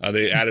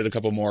 They added a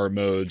couple more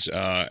modes,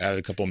 added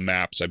a couple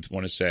maps. I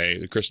want to say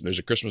there's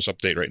a Christmas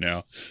update right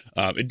now.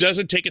 It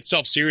doesn't take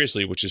itself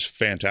seriously, which is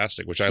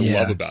fantastic, which I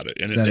love about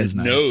it. And it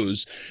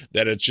knows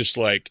that it's just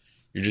like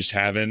you're just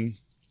having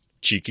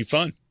cheeky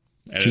fun,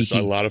 and it's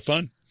a lot of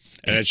fun.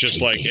 And it's just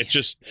cheeky.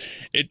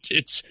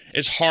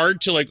 It's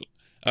hard to like.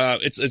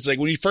 It's like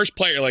when you first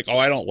play it, you're like, oh,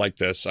 I don't like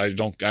this. I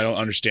don't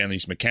understand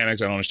these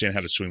mechanics. I don't understand how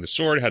to swing the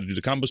sword, how to do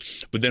the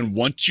combos. But then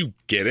once you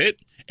get it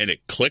and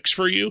it clicks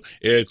for you,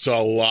 it's a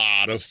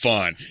lot of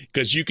fun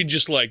because you can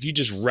just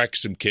wreck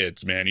some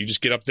kids, man. You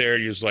just get up there,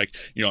 you're just like,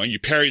 and you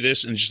parry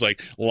this and just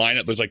like line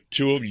up. There's like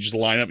 2 of them. You just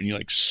line up and you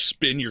like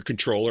spin your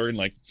controller and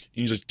like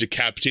you just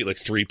decapitate like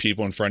 3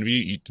 people in front of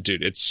you.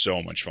 Dude, it's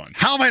so much fun.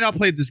 How have I not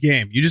played this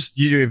game?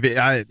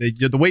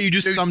 The way you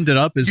just summed it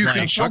up is you like,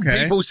 can chop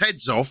people's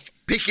heads off,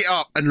 pick it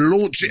up, and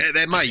launch it at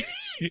their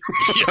mates.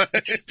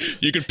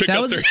 You can pick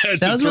up their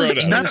heads and throw it at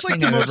them. That's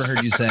like I've ever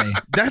heard you say.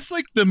 That's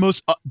like the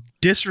most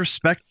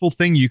disrespectful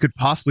thing you could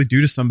possibly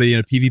do to somebody in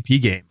a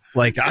PvP game.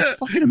 Like, that's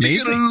fucking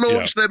amazing. You're gonna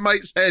launch their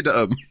mate's head at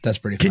them. That's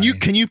pretty funny.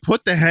 Can you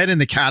put the head in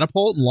the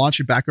catapult and launch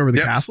it back over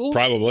the castle?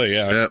 Probably,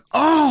 yeah. Yep.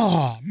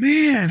 Oh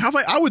man,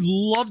 I would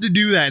love to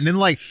do that, and then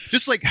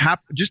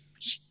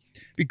just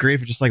be great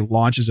if it just like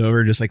launches over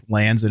and just like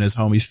lands in his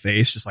homie's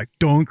face, just like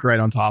dunk right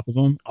on top of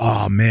him.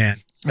 Oh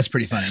man. That's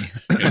pretty funny.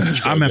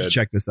 I'm gonna have to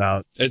check this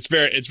out. It's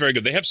very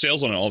good. They have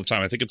sales on it all the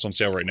time. I think it's on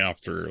sale right now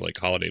for like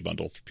holiday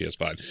bundle for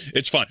PS5.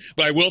 It's fun,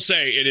 but I will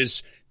say it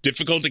is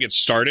difficult to get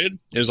started.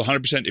 It is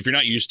 100%. If you're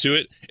not used to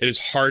it, it is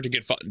hard to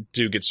get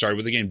started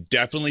with the game.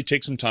 Definitely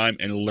take some time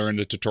and learn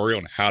the tutorial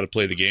on how to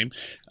play the game,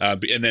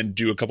 and then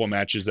do a couple of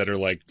matches that are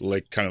like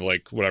kind of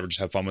like whatever. Just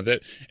have fun with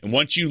it. And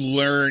once you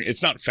learn,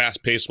 it's not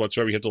fast paced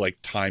whatsoever. You have to like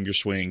time your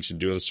swings and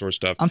do all this sort of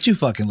stuff. I'm too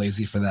fucking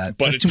lazy for that.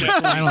 But it's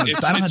I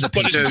don't have the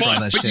patience for all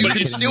that shit. But you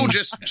can still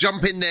just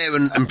jump in there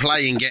and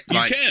play and get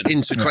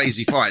into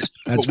crazy fights.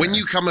 But when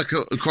you come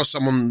across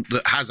someone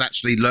that has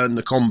actually learned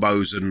the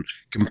combos and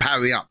can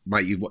parry up,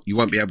 mate, you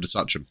won't be able to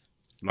touch them.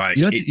 Like,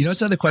 you know what's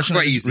the other question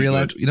I just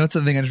realized? You know what's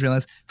the thing I just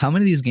realized? How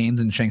many of these games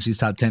in Shanksy's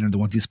top 10 are the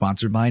ones he's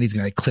sponsored by? And he's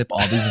going to like clip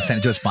all these and send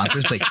it to his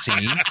sponsors. Like, see?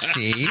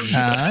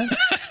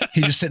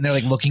 He's just sitting there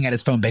like looking at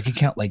his phone bank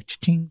account like,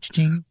 ching,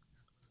 ching.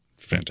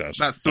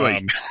 Fantastic. About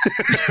 3.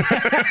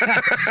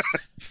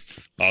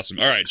 Awesome.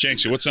 All right,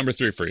 Shanksy, what's number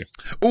 3 for you?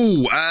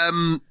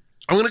 I'm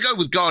going to go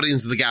with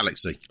Guardians of the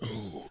Galaxy.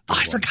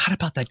 I forgot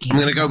about that game. I'm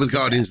going to go with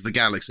Guardians of the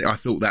Galaxy. I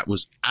thought that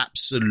was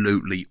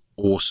absolutely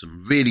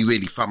awesome. Really,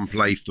 really fun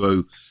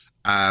playthrough.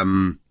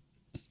 The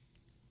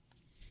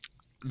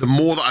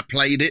more that I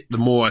played it, the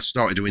more I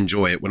started to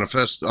enjoy it. When I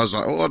was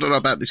like, I don't know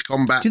about this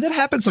combat. Dude, that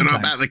happens sometimes. I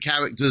don't know about the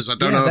characters. I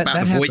don't know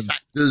about the voice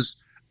actors.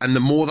 And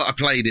the more that I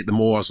played it, the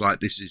more I was like,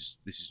 this is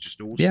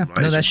just awesome. Yeah,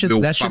 right? No, that shit's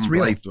real.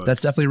 Playthrough.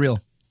 That's definitely real.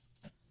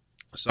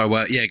 So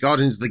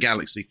Guardians of the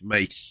Galaxy for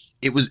me,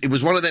 it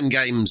was one of them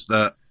games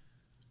that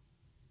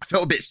I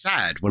felt a bit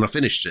sad when I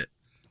finished it.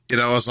 You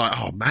know, I was like,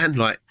 oh man,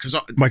 like, because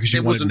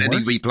there wasn't any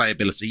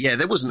replayability. Yeah,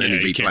 there wasn't any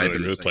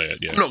replayability. Replay it,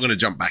 yeah. I'm not going to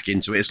jump back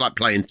into it. It's like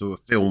playing through a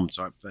film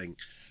type thing.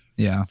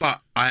 Yeah.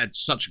 But I had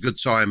such a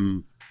good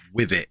time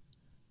with it.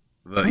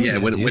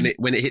 That,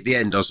 when it hit the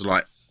end, I was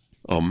like,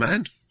 oh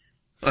man.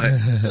 Like,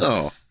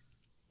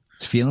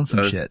 feeling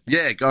some shit.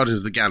 Yeah, Guardians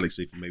of the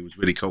Galaxy for me was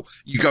really cool.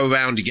 You go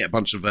around, you get a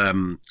bunch of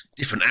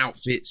different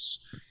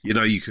outfits. You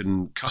know, you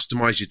can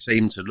customize your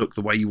team to look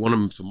the way you want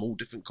them from all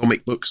different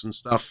comic books and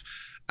stuff.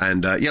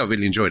 And I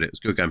really enjoyed it. It's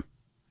a good game.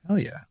 Hell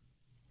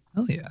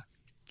yeah.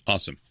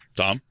 Awesome.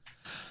 Tom?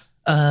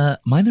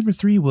 My number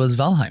 3 was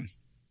Valheim.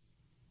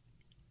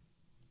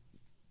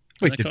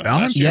 Wait, did Valheim come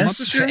out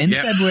this year? In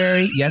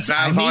February. Yes,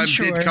 Valheim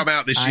did come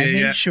out this year.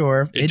 I made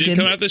sure. It did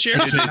come out this year?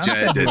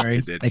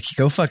 It did. Like,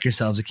 go fuck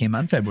yourselves. It came out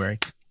in February.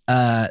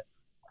 It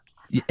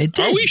did.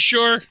 Are we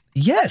sure?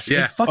 Yes.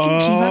 Yeah. It fucking came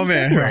out in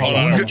February. Hold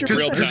on.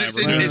 Because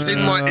it's in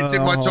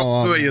my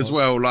top 3 as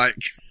well. Like,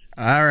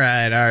 all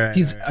right.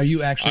 Are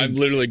you actually? I'm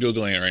literally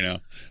Googling it right now.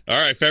 All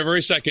right,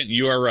 February 2nd.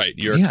 You are right.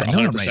 You're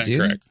 100%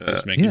 correct.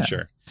 Just making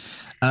sure.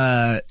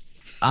 I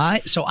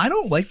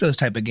don't like those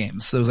type of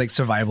games. Those like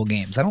survival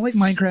games. I don't like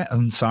Minecraft.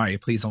 I'm sorry.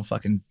 Please don't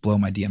fucking blow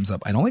my DMs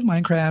up. I don't like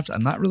Minecraft.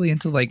 I'm not really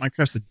into like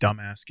Minecraft's a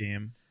dumbass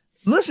game.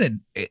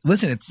 Listen.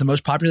 It's the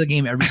most popular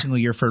game every single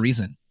year for a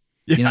reason.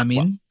 You know what I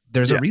mean?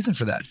 There's a reason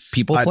for that.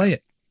 People play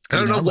it. I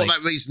don't know what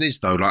that reason is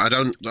though. Like I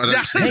don't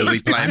see the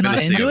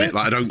replayability of it.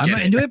 Like I don't get it. I'm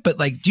not into it, but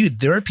like,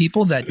 dude, there are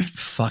people that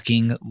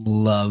fucking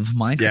love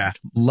Minecraft. Yeah.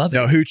 Love it.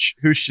 No, Hooch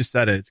just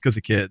said it. It's because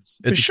of kids.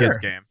 It's a kids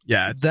game.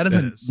 Yeah.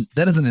 That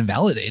doesn't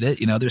invalidate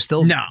it. You know, there's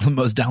still the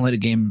most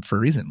downloaded game for a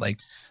reason. Like,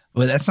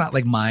 but that's not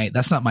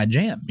my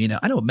jam. You know,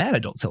 I know mad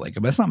adults that like it,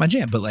 but that's not my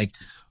jam. But like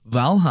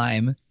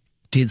Valheim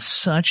did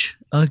such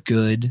a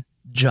good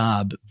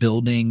job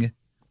building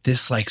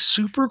this like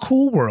super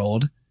cool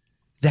world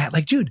that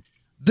like, dude,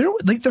 there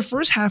like the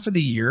first half of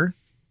the year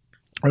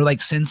or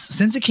like since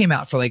it came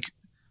out for like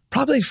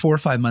probably like 4 or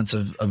 5 months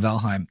of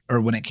Valheim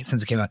or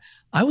since it came out,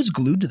 I was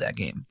glued to that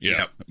game.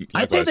 Yeah.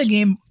 I played that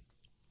game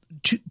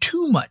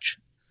too much.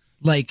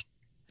 Like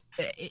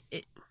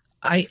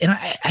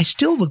I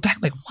still look back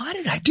like, why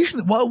did I do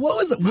that? What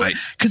was it? Right.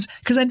 Cause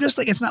I'm just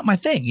like, it's not my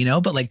thing, you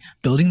know, but like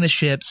building the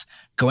ships,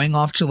 going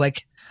off to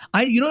like,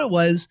 you know what it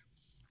was?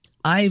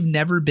 I've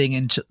never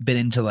been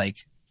into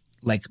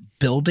like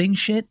building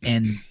shit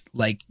and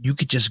like you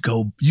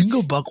can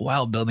go buck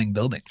wild building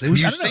buildings. You've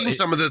seen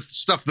some of the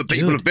stuff that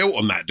people have built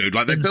on that, dude.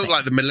 Like they built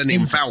like the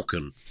Millennium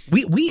Falcon.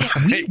 We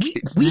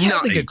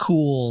had like a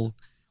cool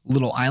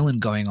little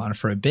island going on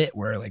for a bit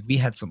where like we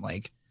had some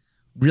like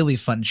really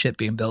fun shit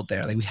being built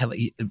there. Like we had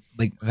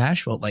like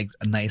Vash built like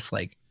a nice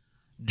like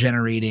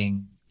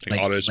generating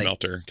like auto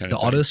smelter kind of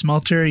thing. Auto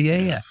smelter.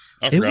 Yeah.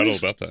 I forgot all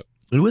about that.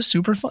 It was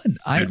super fun.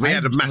 We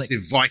had a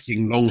massive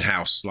Viking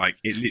longhouse. Like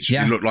it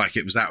literally looked like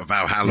it was out of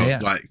Valhalla.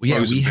 Yeah. Like we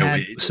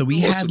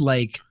had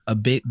like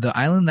the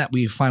island that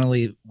we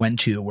finally went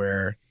to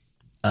where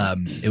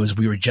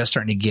we were just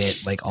starting to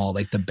get like all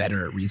like the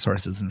better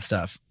resources and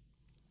stuff.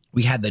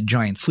 We had the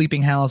giant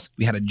sleeping house.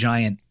 We had a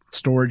giant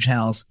storage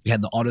house. We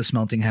had the auto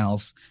smelting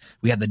house.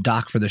 We had the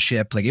dock for the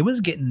ship. Like it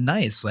was getting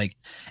nice. Like,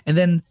 and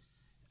then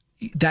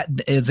that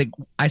is like,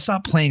 I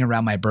stopped playing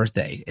around my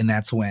birthday and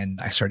that's when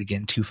I started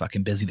getting too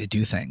fucking busy to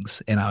do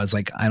things. And I was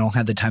like, I don't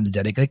have the time to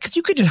dedicate, like, cause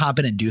you could just hop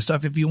in and do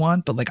stuff if you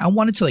want, but like, I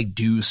wanted to like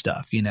do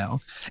stuff, you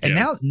know? And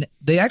now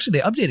they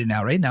updated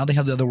now, right? Now they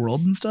have the other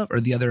world and stuff or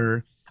the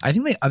other, I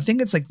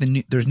think it's like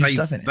there's new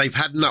stuff in it. They've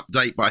had an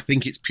update, but I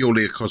think it's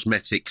purely a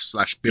cosmetic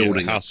 /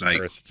 building House update.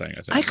 of Earth thing,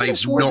 I think. I could have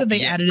sworn that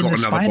they added in the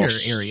spider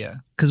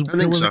area because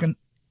there was like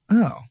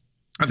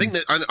I think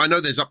that I know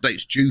there's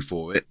updates due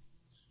for it.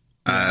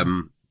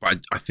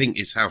 But I think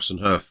it's House and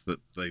Hearth that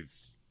they've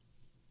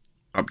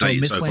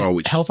updated so far.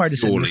 Which Hellfire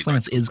just said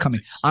Mistlands is coming.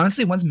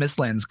 Honestly, once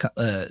Mistlands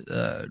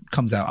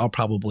comes out, I'll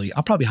probably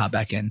hop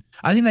back in.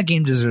 I think that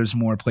game deserves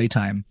more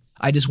playtime.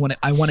 I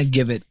want to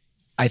give it,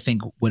 I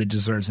think, what it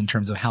deserves in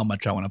terms of how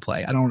much I want to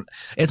play.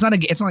 It's not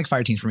like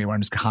Fire Teams for me where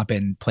I'm just gonna hop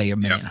in, play a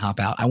minute, and hop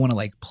out. I want to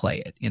like play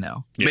it, you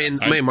know. Me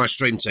and my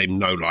stream team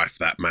no life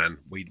that, man.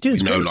 We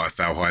no life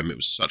Valheim. It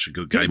was such a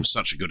good game,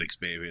 such a good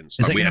experience.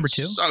 Is that we number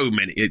had 2? So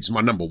many. It's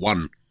my number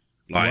 1.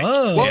 Like,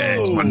 whoa. Yeah,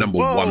 it's my number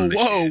 1 this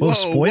year. Whoa,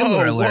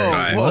 spoiler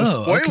alert.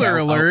 Whoa, spoiler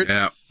alert.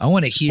 Yeah. I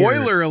want to hear.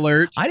 Spoiler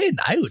alert. I did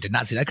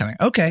not see that coming.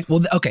 Okay.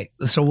 Well, okay.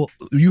 So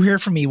you hear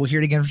it from me. We'll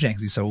hear it again from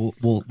Shanksy. So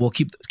we'll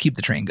keep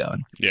the train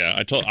going.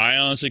 Yeah. I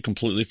honestly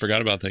completely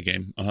forgot about that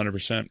game.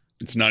 100%.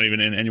 It's not even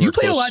in anywhere. You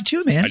played close. a lot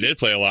too, man. I did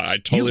play a lot. I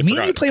totally me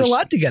forgot. and you played a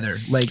lot together.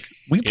 Like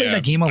we played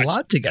that game a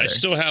lot together. I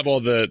still have all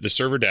the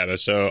server data.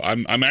 So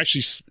I'm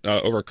actually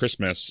over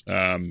Christmas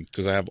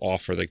because I have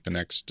off for like the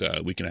next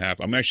week and a half.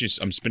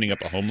 I'm spinning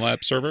up a home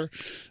lab server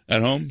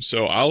at home.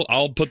 So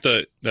I'll put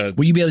the.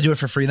 Will you be able to do it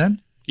for free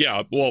then?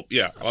 Yeah. Well,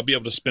 yeah. I'll be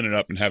able to spin it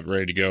up and have it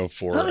ready to go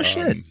for. Oh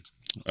shit.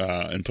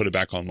 and put it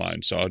back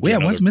online. So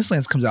once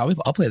Mistlands comes out,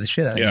 I'll play the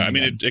shit out of it. Yeah, I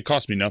mean, it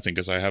cost me nothing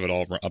because I have it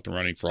all up and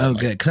running for all. Oh,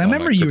 good. Because I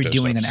remember you were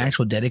doing an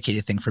actual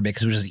dedicated thing for it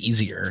because it was just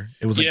easier.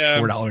 It was like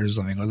 $4 or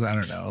something. I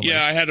don't know.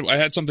 Yeah, I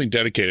had something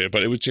dedicated,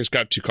 but it was just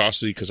got too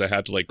costly because I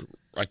had to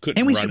I couldn't.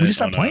 And we run just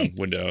stopped playing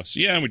Windows.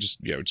 Yeah, we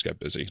just got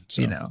busy.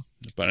 So,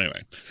 but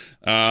anyway,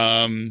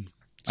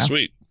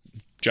 sweet.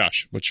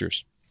 Josh, what's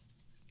yours?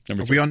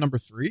 Number 3. Are we on number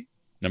 3?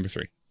 Number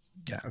 3.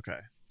 Yeah. Okay.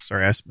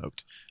 Sorry, I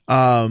smoked.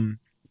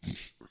 RE8.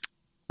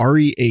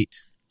 Do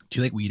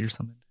you like weed or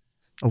something?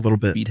 A little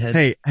bit. Weedhead?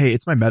 Hey,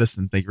 it's my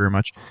medicine. Thank you very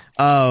much.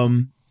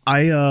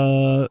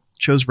 I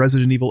chose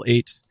Resident Evil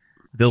 8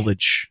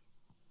 Village.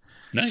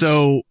 Nice.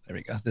 So there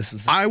we go. This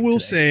is. I will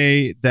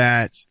say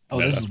that. Oh,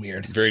 meta. This is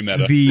weird. Very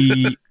meta.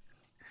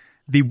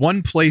 The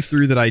one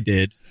playthrough that I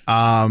did.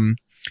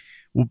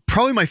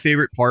 Probably my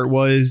favorite part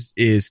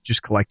is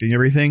just collecting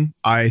everything.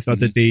 I thought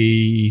that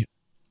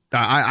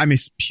I'm a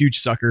huge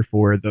sucker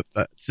for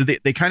so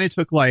they kind of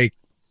took I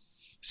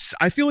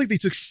feel like they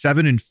took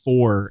 7 and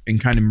 4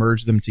 and kind of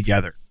merged them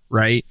together,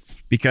 right?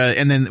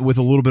 And then with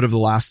a little bit of The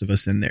Last of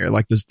Us in there,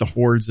 like the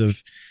hordes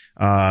of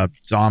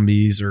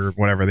zombies or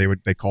whatever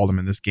they called them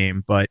in this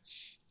game. But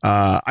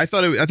I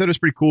thought it was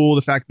pretty cool.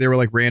 The fact that they were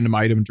like random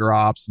item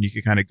drops and you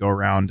could kind of go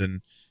around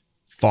and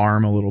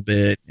farm a little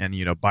bit and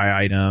buy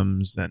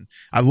items. And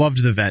I loved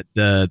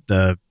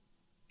the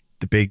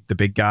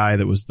big guy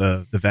that was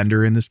the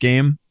vendor in this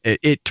game.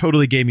 It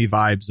totally gave me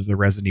vibes of the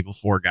Resident Evil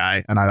 4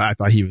 guy, and I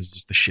thought he was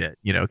just the shit,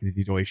 because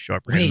he'd always show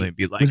up randomly and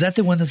be like, "Was that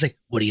the one that's like,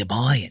 what are you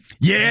buying?"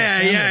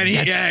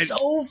 Yeah, that's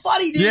so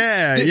funny, dude.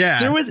 Yeah.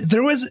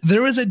 There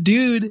was a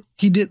dude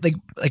he did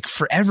like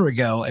forever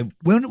ago.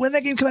 When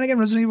that game came out again,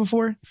 Resident Evil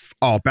 4?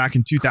 Oh, back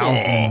in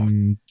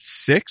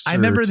 2006. I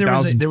remember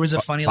there was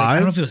a funny I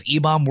don't know if it was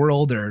E-Bomb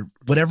World or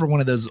whatever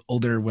one of those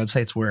older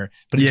websites were,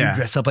 but he would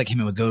dress up like him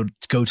and would go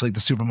to like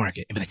the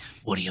supermarket and be like,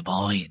 "What are you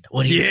buying?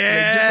 What are you?"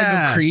 Just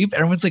like a creep.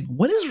 Everyone's like,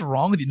 "What is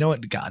wrong with you?" No one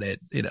got it,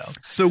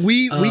 So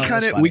we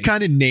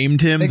kind of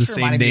named him the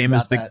same name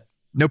as the.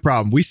 No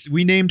problem.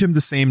 We named him the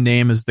same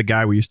name as the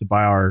guy we used to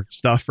buy our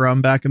stuff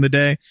from back in the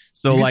day.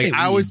 So anyways,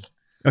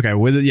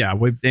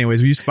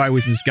 we used to buy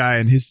with this guy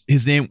and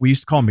his name, we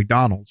used to call him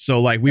McDonald's.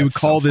 So we would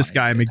call this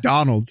guy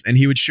McDonald's and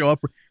he would show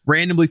up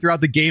randomly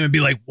throughout the game and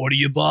be like, "What are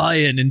you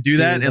buying?" and do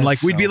that. And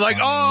we'd be like,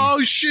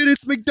 "Oh shit,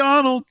 it's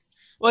McDonald's."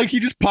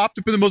 He just popped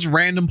up in the most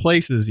random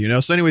places,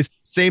 So anyways,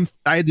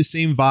 I had the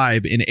same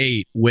vibe in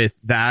 8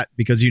 with that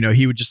because,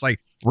 he would just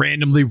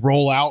randomly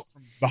roll out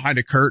from behind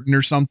a curtain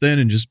or something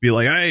and just be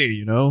like,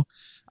 "Hey," I don't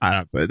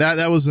know, but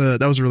that was a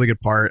really good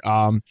part.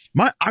 I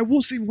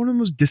will say one of the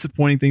most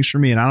disappointing things for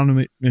me, and I don't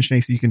know,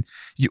 Shanksy,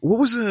 what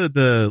was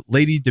the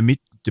Lady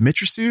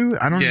Dimitrescu?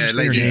 I don't know. Yeah,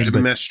 Lady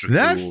Dimitrescu.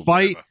 That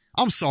fight,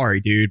 I'm sorry,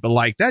 dude,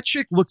 but that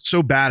chick looked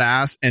so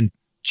badass and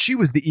she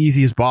was the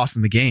easiest boss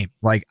in the game.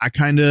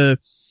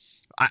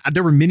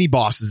 There were mini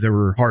bosses that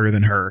were harder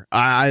than her.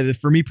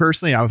 For me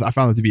personally, I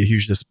found it to be a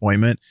huge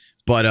disappointment,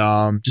 but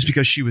just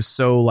because she was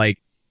so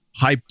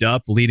hyped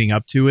up leading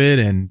up to it.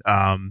 And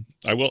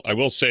I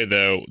will say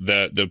though,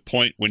 the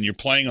point when you're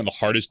playing on the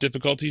hardest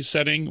difficulty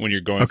setting, when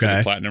you're going for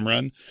the platinum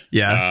run,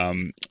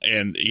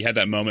 and you had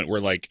that moment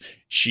where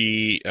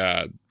she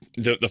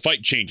the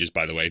fight changes,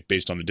 by the way,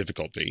 based on the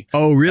difficulty.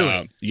 Oh,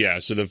 really? Yeah.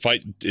 So the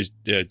fight is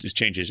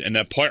changes, and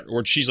that part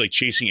where she's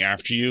chasing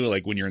after you,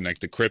 when you're in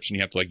the crypts and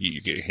you have to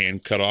you get your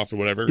hand cut off or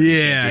whatever.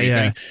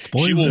 Yeah.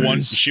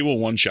 She will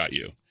one shot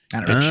you. I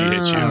don't know if she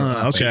hits you.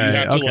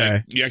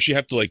 Okay. You actually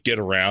have to get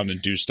around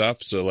and do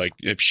stuff. So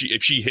if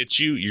she hits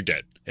you, you're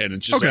dead. And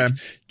it's just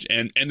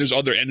and there's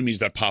other enemies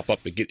that pop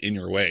up that get in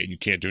your way and you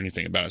can't do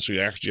anything about it. So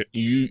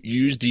you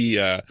use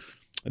the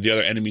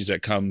other enemies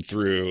that come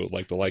through,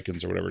 the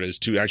Lycans or whatever it is,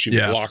 to actually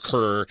block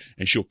her,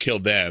 and she'll kill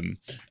them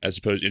as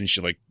opposed, and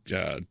she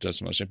does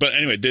some other stuff. But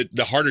anyway,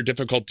 the harder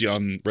difficulty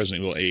on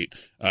Resident Evil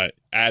 8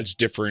 adds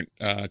different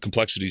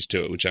complexities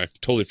to it, which I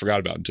totally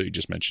forgot about until you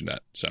just mentioned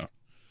that. So.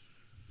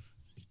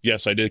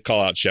 Yes, I did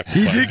call out Chef.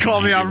 He did call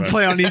me out and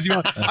play on easy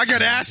mode. I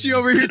got Ashy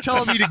over here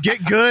telling me to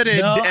get good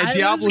at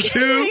Diablo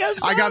 2.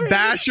 I got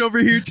Bash over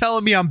here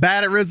telling me I'm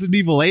bad at Resident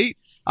Evil 8.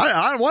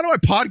 Why do I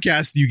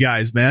podcast you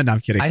guys, man? No, I'm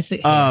kidding. I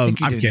think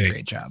you're doing a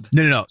great job.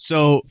 No.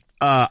 So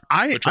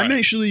I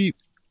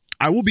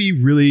will be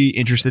really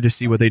interested to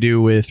see what they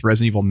do with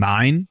Resident Evil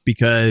 9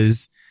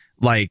 because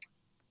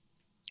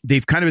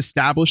they've kind of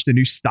established a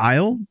new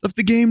style of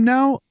the game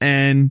now,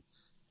 and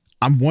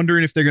I'm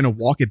wondering if they're going to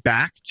walk it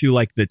back to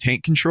the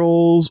tank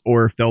controls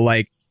or if they'll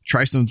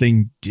try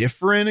something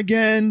different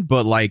again.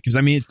 But because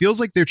it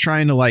feels like they're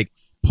trying to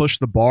push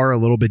the bar a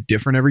little bit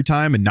different every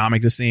time and not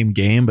make the same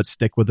game, but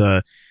stick with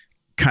a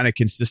kind of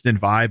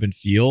consistent vibe and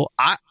feel.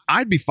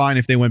 I'd be fine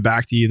if they went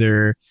back to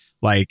either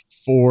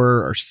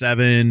 4 or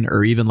 7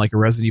 or even a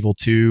Resident Evil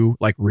 2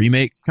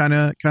 remake kind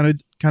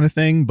of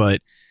thing.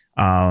 But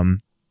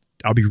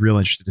I'll be real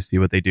interested to see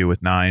what they do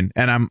with 9,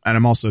 and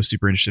I'm also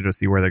super interested to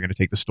see where they're going to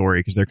take the story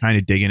because they're kind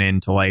of digging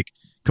into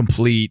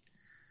completely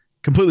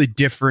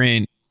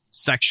different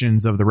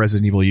sections of the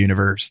Resident Evil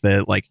universe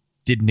that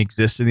didn't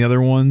exist in the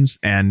other ones.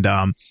 And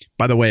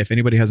by the way, if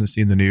anybody hasn't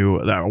seen the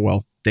new,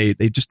 they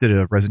just did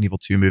a Resident Evil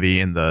 2 movie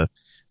in the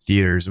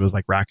theaters. It was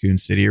like Raccoon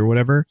City or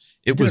whatever.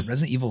 It was a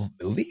Resident Evil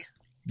movie.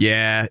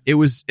 Yeah, it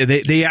was.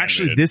 They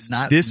actually this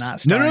no. This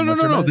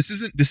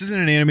isn't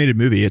an animated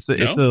movie. It's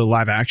a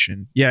live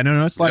action. Yeah,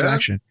 no, it's live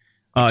action.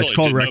 It's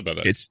called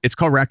it's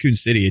called Raccoon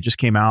City. It just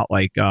came out.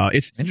 Like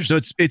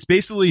it's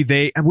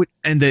basically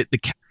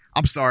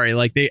I'm sorry.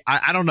 Like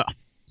I don't know.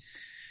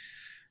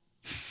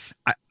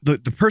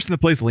 The person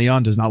that plays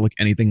Leon does not look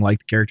anything like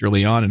the character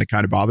Leon, and it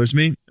kind of bothers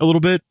me a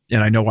little bit.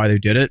 And I know why they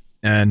did it,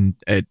 and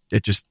it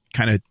just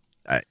kind of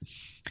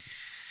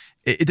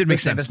it didn't make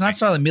sense. If it's not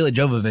starring Mila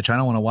Jovovich, I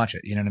don't want to watch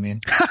it. You know what I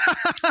mean?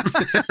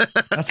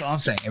 That's all I'm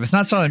saying. If it's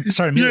not starring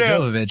Mila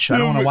Jovovich, I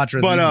don't want to watch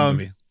Resident Evil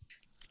movie.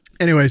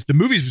 Anyways, the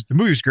movie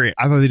was great.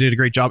 I thought they did a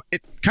great job.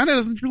 It kind of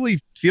doesn't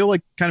really feel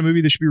like the kind of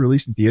movie that should be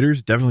released in theaters.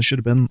 It definitely should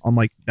have been on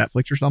like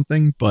Netflix or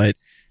something. But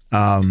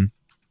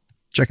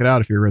check it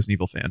out if you're a Resident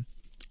Evil fan.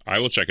 I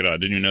will check it out. I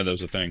didn't even know that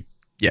was a thing.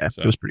 Yeah,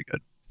 it was pretty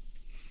good.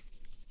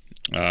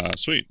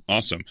 Sweet.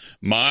 Awesome.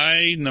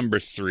 My number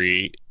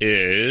 3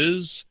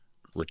 is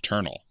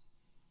Returnal.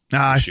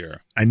 I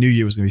knew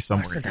you was going to be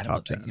somewhere in your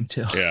top 10.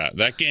 Too. Yeah,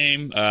 that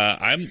game.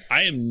 I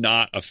am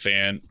not a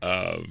fan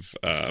of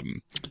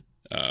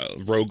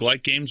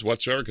roguelike games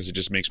whatsoever because it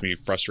just makes me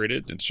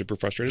frustrated and super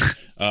frustrated.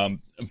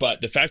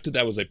 But the fact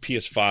that was a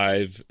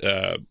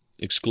PS5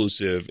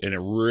 exclusive and it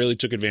really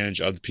took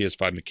advantage of the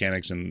PS5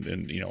 mechanics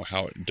and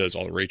how it does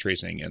all the ray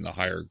tracing and the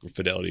higher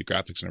fidelity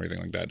graphics and everything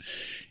like that,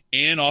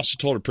 and also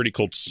told a pretty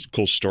cool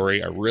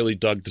story. I really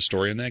dug the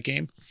story in that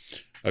game.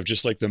 Of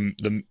just like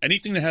the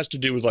anything that has to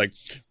do with like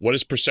what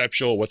is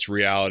perceptual, what's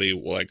reality,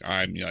 like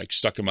I'm like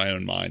stuck in my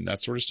own mind,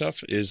 that sort of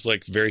stuff is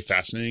like very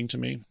fascinating to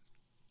me.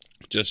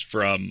 Just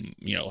from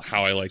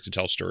how I like to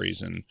tell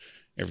stories and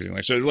everything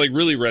like so, it like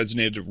really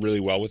resonated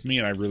really well with me,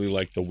 and I really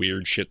like the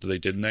weird shit that they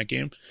did in that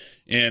game,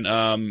 and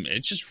I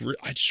just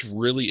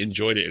really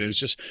enjoyed it, and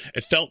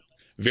it felt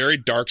very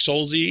Dark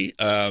Souls-y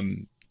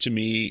to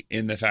me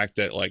in the fact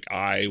that like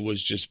I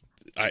was just.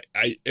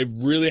 It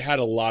really had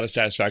a lot of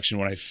satisfaction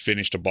when I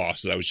finished a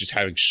boss that I was just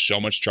having so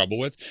much trouble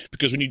with,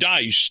 because when you die,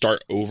 you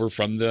start over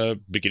from the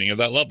beginning of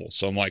that level.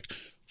 So I'm like,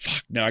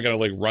 fuck, now I got to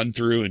like run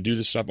through and do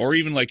this stuff. Or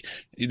even like,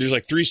 there's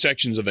like 3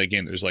 sections of that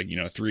game. There's like,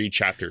 3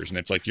 chapters, and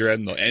it's like you're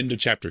at the end of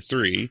chapter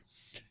 3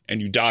 and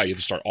you die. You have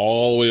to start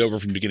all the way over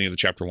from the beginning of the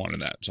chapter 1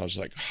 in that. So I was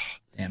like,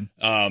 damn.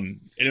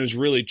 And it was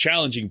really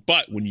challenging,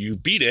 but when you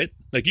beat it,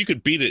 like you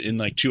could beat it in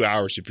like 2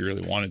 hours if you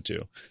really wanted to.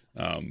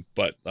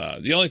 But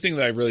the only thing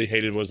that I really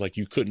hated was like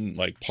you couldn't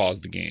like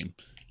pause the game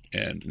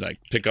and like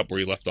pick up where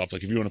you left off.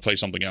 Like if you want to play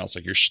something else,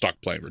 like you're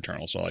stuck playing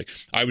Returnal. So like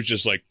I was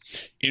just like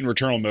in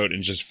Returnal mode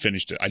and just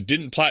finished it. I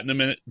didn't platinum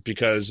in it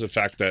because of the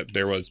fact that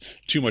there was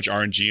too much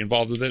RNG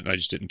involved with it, and I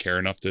just didn't care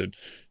enough to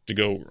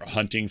go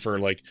hunting for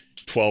like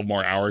 12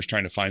 more hours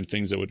trying to find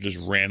things that would just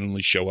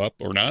randomly show up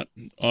or not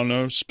on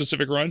a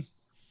specific run,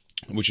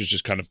 which is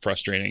just kind of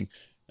frustrating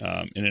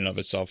in and of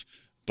itself.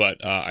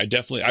 But I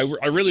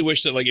really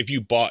wish that like if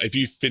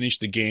you finish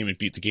the game and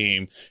beat the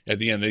game at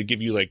the end, they'd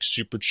give you like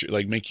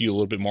make you a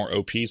little bit more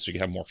OP so you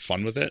can have more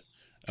fun with it.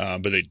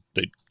 But they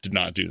did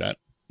not do that.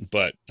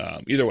 But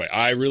either way,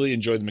 I really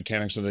enjoyed the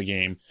mechanics of the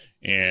game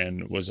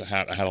and I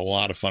had a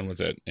lot of fun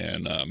with it,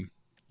 and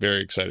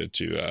very excited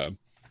to.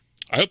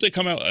 I hope they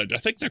come out. I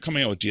think they're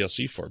coming out with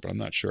DLC for it, but I'm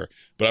not sure.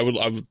 But I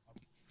would.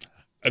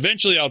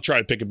 Eventually, I'll try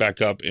to pick it back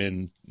up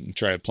and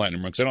try a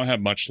platinum run, because I don't have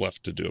much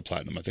left to do a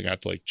platinum. I think I have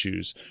to like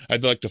choose.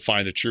 I'd like to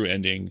find the true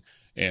ending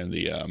and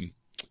the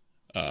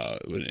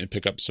and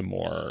pick up some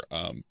more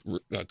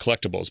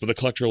collectibles. But the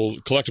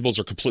collectibles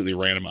are completely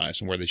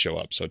randomized and where they show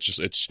up, so you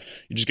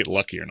just get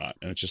lucky or not.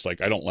 And it's just like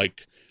I don't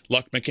like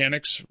luck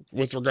mechanics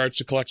with regards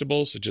to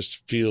collectibles. It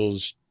just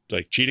feels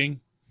like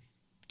cheating.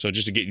 So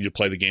just to get you to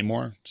play the game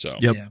more. So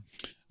yep.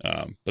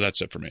 But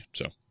that's it for me.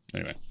 So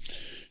anyway,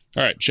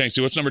 all right,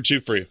 Shanksy, what's number 2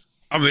 for you?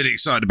 I'm really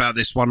excited about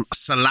this one.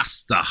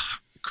 Solasta,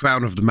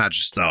 Crown of the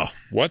Magister.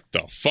 What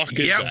the fuck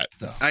is that?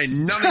 Hey,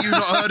 none of you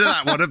not heard of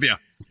that one, have you?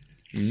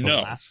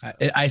 No.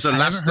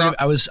 Solasta.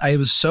 I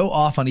was so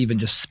off on even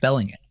just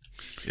spelling it.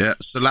 Yeah,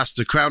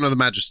 Solasta, Crown of the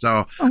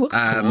Magister. Cool.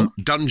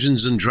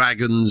 Dungeons and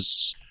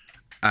Dragons.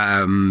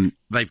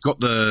 They've got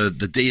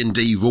the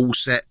D&D rule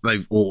set,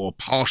 or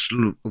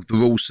partial of the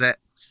rule set.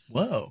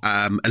 Whoa.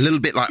 A little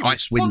bit like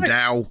Icewind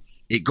Dale.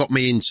 It got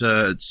me into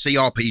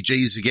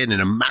CRPGs again in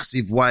a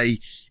massive way.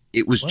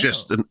 It was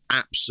just an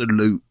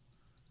absolute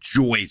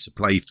joy to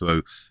play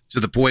through, to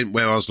the point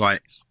where I was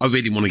like, I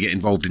really want to get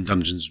involved in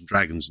Dungeons and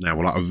Dragons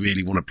now. Like, I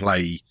really want to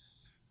play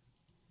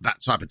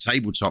that type of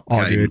tabletop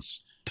game. Dude,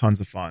 it's tons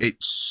of fun.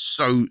 It's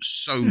so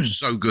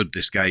good,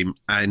 this game.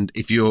 And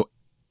if you're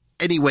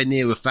anywhere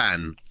near a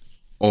fan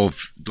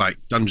of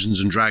like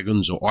Dungeons and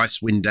Dragons or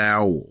Icewind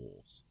Dale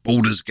or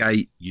Baldur's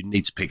Gate, you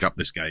need to pick up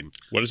this game.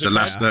 What is it?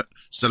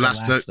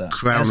 Solasta,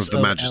 Crown of the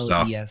Magister.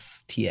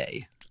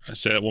 Solesta. I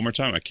say that one more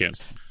time. I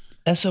can't.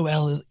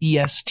 Solesta.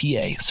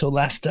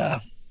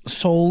 Solasta.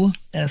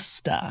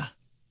 Solesta.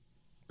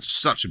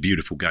 Such a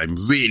beautiful game.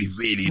 Really,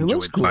 really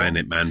enjoyed playing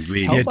it, man.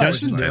 Really.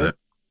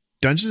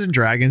 Dungeons and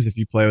Dragons, if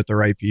you play with the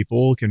right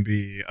people, can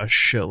be a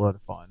shitload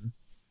of fun.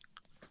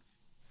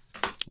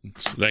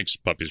 Thanks,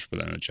 puppies, for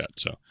that in the chat.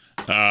 So,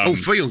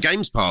 free on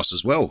Games Pass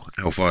as well.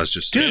 Hellfire's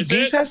just dude.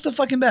 Games Pass is the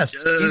fucking best.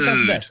 Games Pass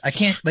is the best. I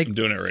can't I'm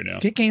doing it right now.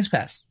 Get Games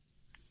Pass.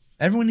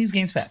 Everyone needs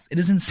Games Pass. It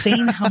is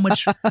insane how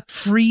much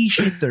free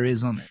shit there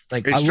is on it.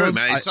 Like, it's true,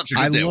 man. It's such a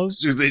good deal.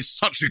 It's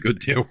such a good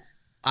deal.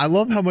 I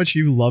love how much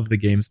you love the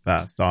Games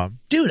Pass, Tom.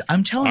 Dude,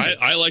 I'm telling you.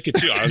 I like it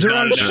too. I was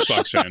not an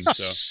Xbox fan.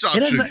 So.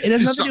 It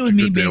has nothing to do with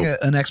me being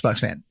an Xbox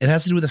fan. It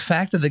has to do with the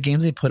fact that the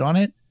games they put on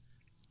it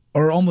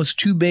are almost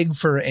too big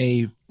for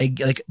a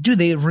like, dude,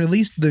 they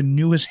released the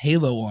newest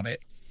Halo on it.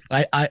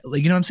 I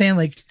like, you know what I'm saying?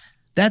 Like,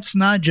 that's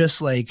not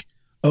just like,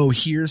 oh,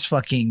 here's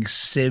fucking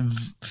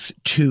Civ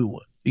 2,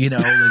 you know,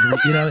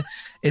 like, you know,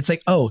 it's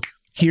like, oh,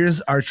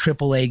 here's our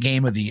AAA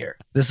game of the year.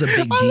 This is a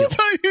big deal. I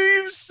thought you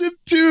used Civ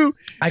 2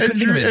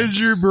 as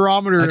your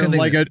barometer of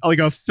like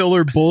a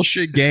filler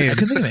bullshit game. I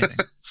couldn't think of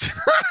anything.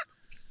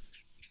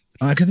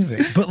 I couldn't think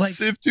of anything. But like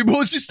Civ 2,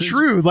 well, it's just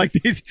true. Like,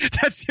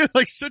 that's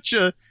like such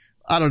a,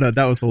 I don't know.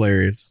 That was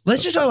hilarious.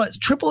 Let's just talk about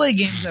AAA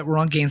games that were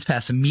on Games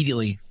Pass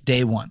immediately,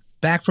 day one.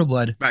 Back 4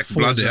 Blood,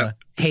 Forza, yeah.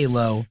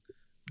 Halo,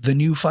 the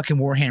new fucking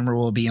Warhammer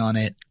will be on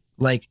it.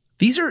 Like,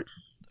 these are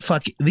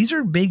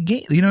big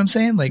games. You know what I'm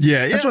saying? Like,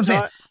 that's what I'm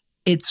saying.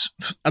 It's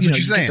that's what you're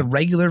saying. Get the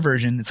regular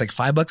version, it's like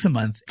 $5 a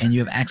month, and you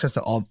have access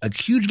to a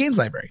huge games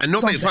library. And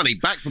not being funny,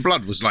 Back 4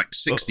 Blood was like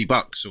 $60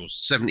 or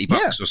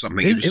 $70 or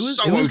something. It was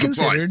so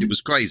overpriced. It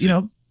was crazy. You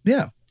know,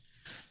 yeah.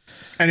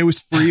 And it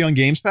was free on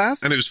Games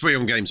Pass? And it was free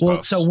on Games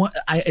Pass. So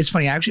it's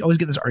funny. I actually always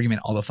get this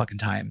argument all the fucking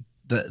time.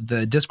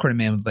 The Discord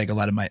man with like a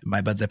lot of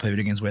my buds I play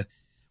video games with,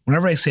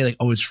 whenever I say like,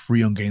 oh, it's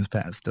free on Games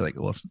Pass, they're like,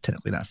 well, it's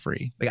technically not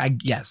free.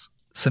 Like, yes,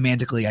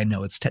 semantically, I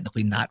know it's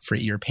technically not free.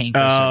 You're paying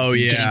for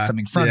getting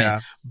something from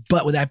it.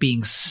 But with that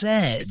being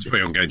said, it's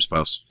free on Games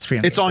Pass.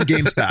 It's on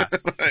Games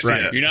Pass.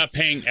 Right. Yeah. You're not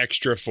paying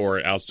extra for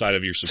it outside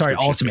of your subscription.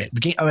 Sorry, Ultimate.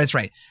 Oh, that's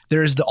right.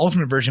 There's the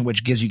Ultimate version,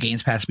 which gives you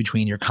Games Pass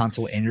between your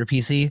console and your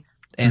PC.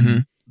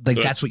 And like,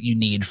 that's what you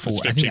need for,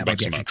 I think that might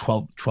be actually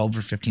 12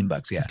 or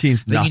 $15. Yeah.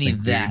 15's nothing. You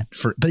need that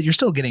but you're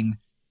still getting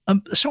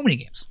so many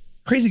games.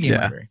 Crazy game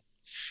library.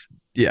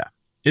 Yeah.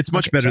 It's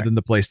much better than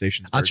the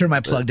PlayStation. I'll turn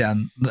my plug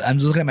down. I'm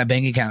just looking at my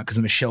bank account because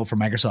I'm a shill for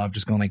Microsoft,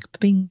 just going like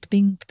ping,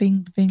 ping,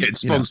 ping, ping. Getting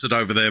sponsored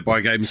over there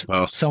by Games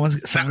Pass. Someone's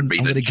that would be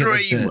the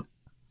dream.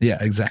 Yeah,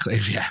 exactly.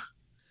 Yeah.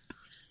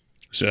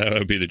 So that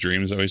would be the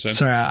dream, is that what you said?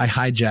 Sorry, I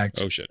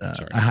hijacked. Oh shit!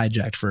 Sorry. I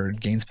hijacked for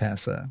Games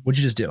Pass. What'd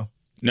you just do?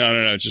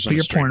 No. It's just put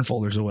your porn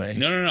folders away.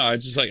 No. I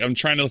just like, I'm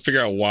trying to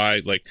figure out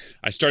why. Like,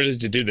 I started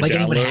to do the like download.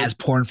 Anyone has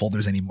porn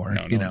folders anymore.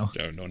 No, no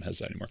one has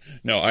that anymore.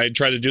 No, I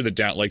tried to do the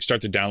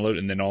start the download,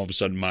 and then all of a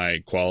sudden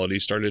my quality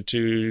started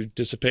to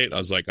dissipate. I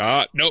was like,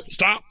 nope,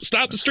 stop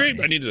the stream.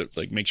 I need to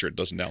like make sure it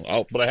doesn't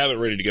download. But I have it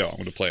ready to go. I'm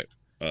going to play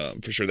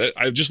it for sure. That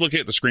I just looking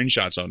at the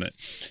screenshots on it.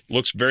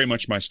 Looks very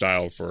much my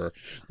style for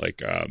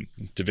like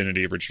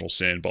Divinity, Original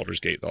Sin, Baldur's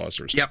Gate, all that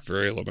sort of stuff.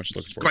 Very much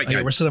looking for. Great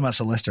game. We're still about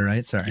Celeste,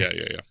 right? Sorry.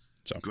 Yeah.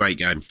 So great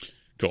game.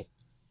 Cool.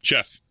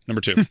 Chef number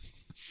 2.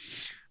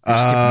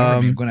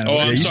 I'm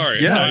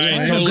sorry.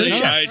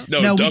 Yeah,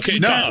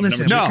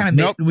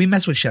 we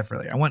messed with Chef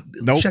earlier.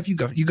 Chef, you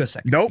go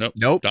second. No.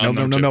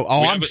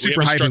 Oh, I'm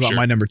super hyped about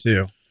my number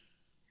 2.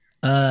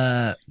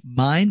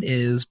 Mine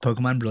is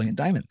Pokemon Brilliant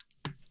Diamond.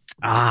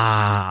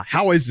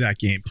 How is that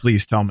game?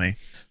 Please tell me.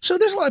 So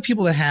there's a lot of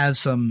people that have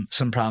some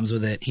problems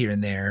with it here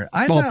and there.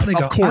 But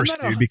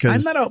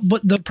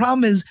the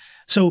problem is,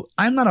 so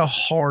I'm not a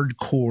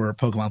hardcore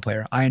Pokemon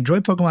player. I enjoy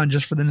Pokemon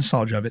just for the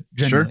nostalgia of it,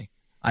 generally.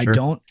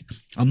 Sure.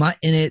 I'm not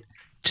in it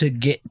to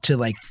get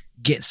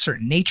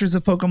certain natures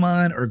of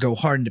Pokemon or go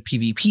hard into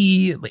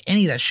PvP, like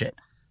any of that shit.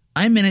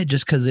 I'm in it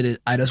just because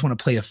I just want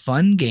to play a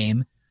fun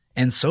game.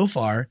 And so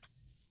far,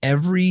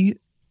 every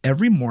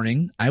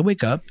morning I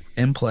wake up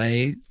and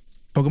play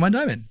Pokemon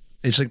Diamond.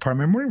 It's like part of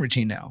my morning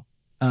routine now.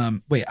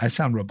 Wait, I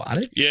sound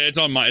robotic? Yeah,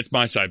 it's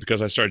my side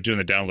because I started doing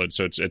the download,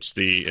 so it's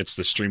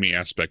the streaming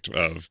aspect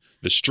of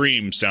the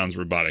stream sounds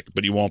robotic,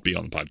 but you won't be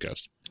on the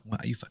podcast. Wow,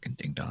 you fucking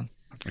ding dong.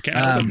 I can't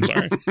help it, I'm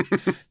sorry.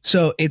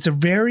 So it's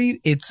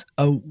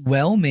a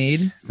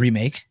well-made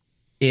remake.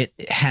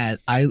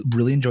 I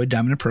really enjoyed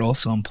Diamond and Pearl,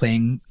 so I'm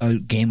playing a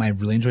game I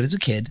really enjoyed as a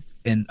kid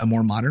in a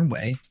more modern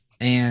way.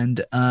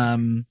 And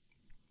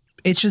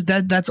it's just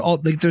that's all.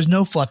 Like, there's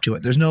no fluff to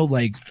it. There's no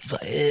like.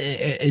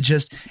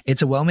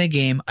 It's a well-made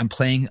game. I'm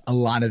playing a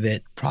lot of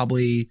it.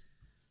 Probably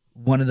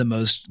one of the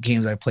most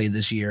games I've played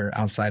this year,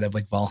 outside of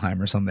like Valheim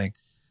or something.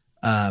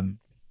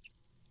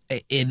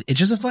 It's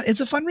just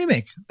a fun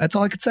remake. That's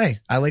all I could say.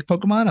 I like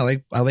Pokemon.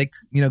 I like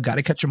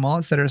gotta catch them all,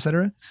 et cetera, et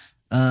cetera.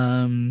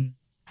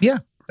 Yeah,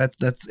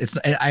 that's it's.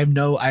 I have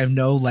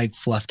no like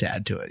fluff to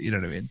add to it. You know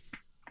what I mean?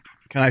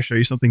 Can I show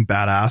you something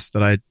badass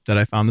that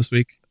I found this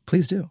week?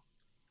 Please do.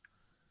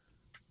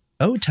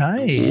 Oh,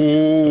 tight.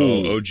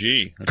 Oh, OG.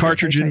 Okay.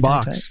 Cartridge in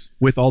box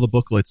with all the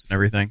booklets and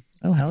everything.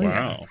 Oh, hell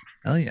yeah. Wow.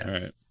 Hell yeah. All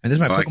right. And there's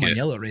my Pokemon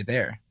Yellow right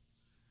there.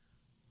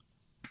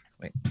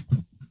 Wait.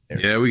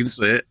 We can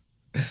see it.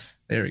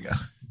 There we go.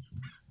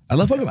 I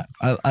love Pokemon.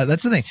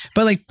 That's the thing.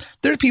 But like,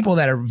 there are people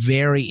that are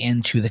very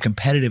into the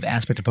competitive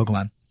aspect of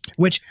Pokemon,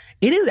 which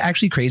it is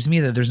actually crazy to me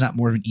that there's not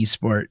more of an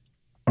esport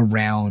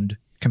around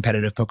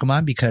competitive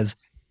Pokemon, because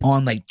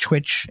on like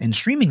Twitch and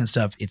streaming and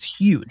stuff, it's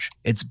huge.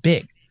 It's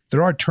big.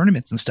 There are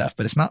tournaments and stuff,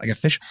 but it's not like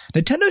official.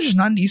 Nintendo's just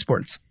not in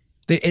esports.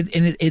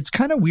 It's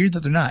kind of weird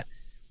that they're not.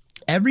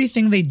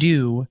 Everything they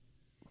do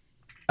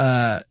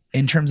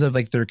in terms of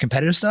like their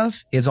competitive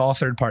stuff is all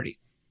third party,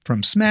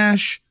 from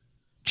Smash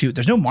to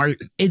there's no Mario.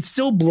 It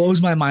still blows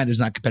my mind there's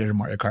not competitive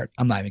Mario Kart.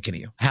 I'm not even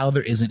kidding you. How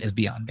there isn't is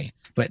beyond me.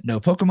 But no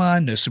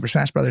Pokemon, no Super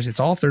Smash Brothers. It's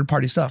all third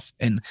party stuff,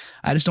 and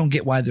I just don't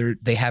get why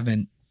they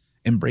haven't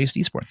embraced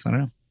esports. I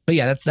don't know. But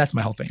yeah, that's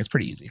my whole thing. It's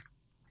pretty easy.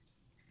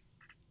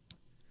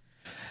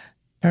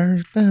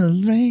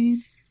 Purple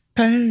rain,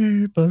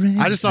 purple rain.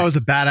 I just thought it was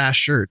a badass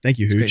shirt. Thank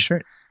you, Hooch. Great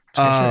shirt.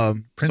 So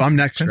I'm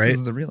next, Prince right?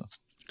 Is the realist.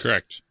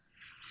 Correct.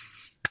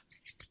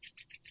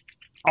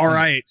 All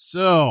right,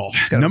 so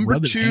number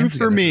 2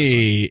 for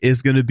me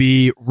is going to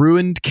be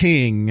Ruined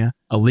King,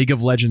 a League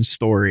of Legends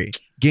story.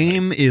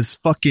 Game is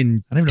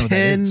fucking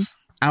 10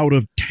 out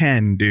of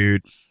 10,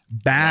 dude.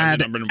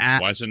 Bad.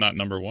 Why is it not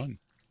number 1?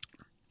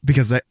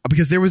 Because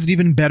there was an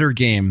even better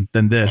game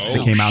than this that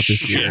came out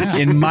this year,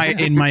 in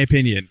my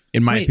opinion.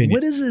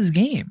 What is this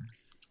game?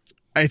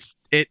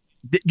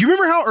 Do you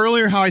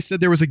remember how I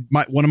said there was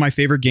one of my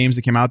favorite games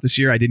that came out this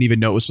year? I didn't even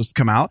know it was supposed to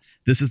come out.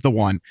 This is the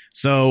one.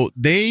 So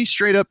they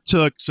straight up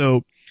took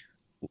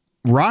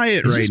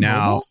Riot right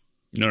now.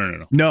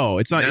 No. No,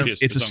 it's not.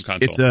 It's on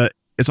console.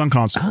 It's on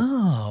console.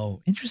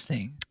 Oh,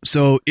 interesting.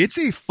 So it's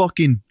a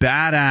fucking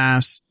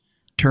badass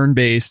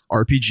turn-based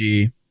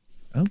RPG.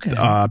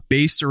 Okay.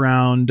 Based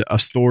around a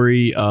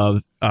story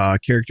of a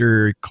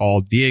character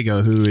called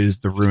Viego, who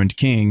is the Ruined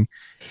King.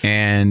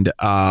 And,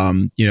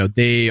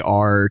 they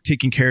are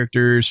taking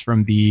characters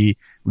from the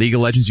League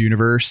of Legends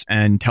universe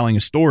and telling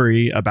a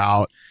story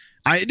about,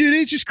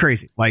 it's just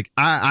crazy. Like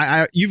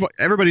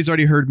everybody's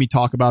already heard me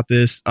talk about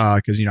this,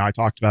 cause I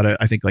talked about it,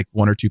 I think like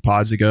 1 or 2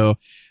 pods ago.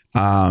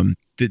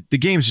 The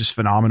game's just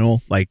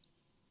phenomenal. Like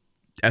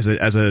as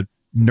a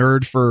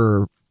nerd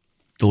for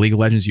the League of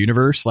Legends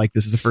universe, like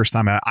this is the first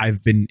time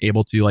I've been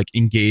able to like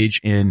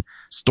engage in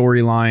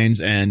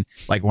storylines. And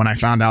like when I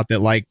found out that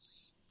like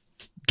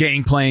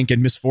Gangplank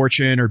and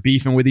Misfortune are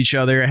beefing with each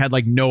other, I had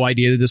like no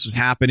idea that this was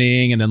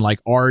happening. And then like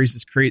Ares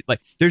is great. Like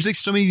there's like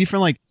so many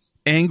different like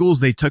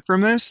angles they took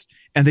from this,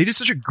 and they did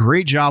such a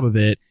great job of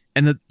it.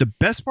 And the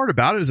best part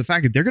about it is the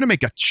fact that they're going to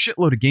make a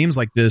shitload of games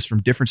like this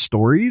from different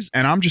stories.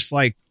 And I'm just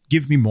like,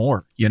 give me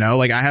more,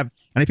 like I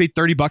paid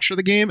 $30 for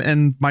the game,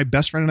 and my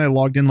best friend and I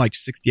logged in like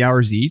 60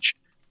 hours each.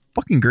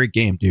 Fucking great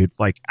game, dude.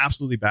 Like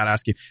absolutely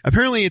badass game.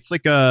 Apparently it's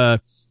like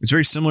it's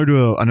very similar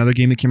to another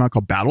game that came out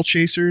called Battle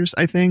Chasers,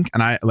 I think.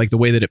 And I like the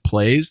way that it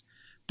plays,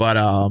 but,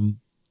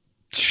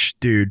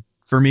 dude,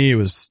 for me, it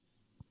was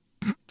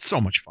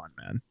so much fun,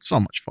 man. So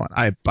much fun.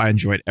 I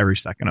enjoyed every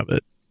second of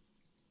it.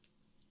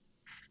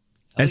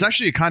 And it's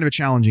actually a kind of a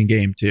challenging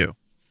game too.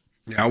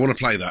 Yeah. I want to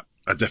play that.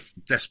 I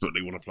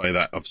desperately want to play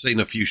that. I've seen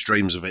a few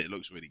streams of it. It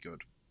looks really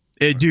good.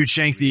 Dude,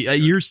 Shanksy,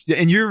 you're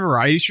a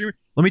variety streamer.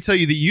 Let me tell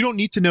you that you don't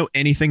need to know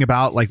anything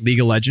about like League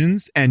of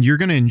Legends, and you're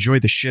going to enjoy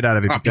the shit out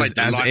of it. I played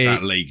the life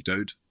out League,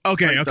 dude.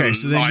 Okay.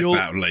 So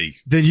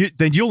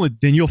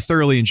then you'll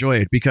thoroughly enjoy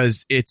it,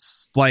 because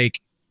it's like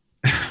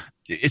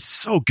it's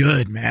so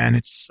good, man.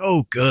 It's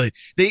so good.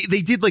 They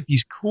did like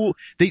these cool.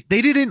 They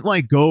didn't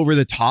like go over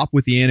the top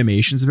with the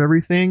animations of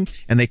everything,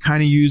 and they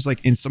kind of use like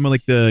in some of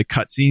like the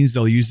cutscenes,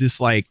 they'll use this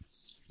like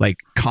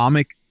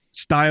comic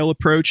style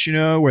approach,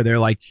 where they're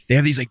like, they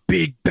have these like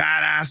big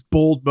badass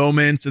bold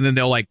moments, and then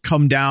they'll like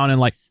come down and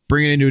like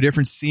bring it into a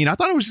different scene. I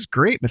thought it was just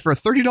great, but for a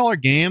 $30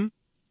 game,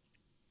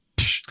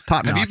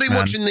 top notch. Have you been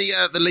watching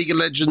the League of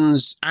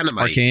Legends anime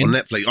Arcane? on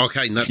Netflix?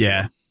 Arcane, that's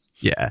yeah.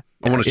 I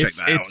want to check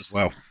that out as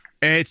well.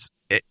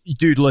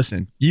 Dude,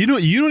 listen, you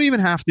don't even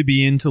have to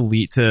be into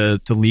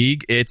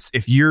League. It's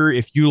if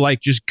you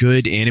like just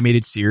good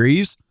animated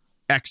series,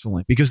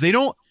 excellent, because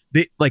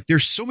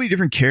there's so many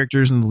different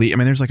characters in the League. I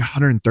mean, there's like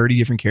 130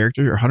 different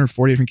characters or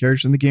 140 different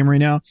characters in the game right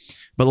now,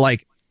 but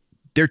like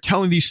they're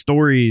telling these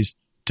stories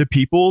to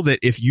people that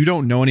if you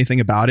don't know anything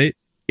about it,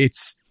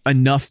 it's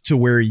enough to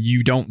where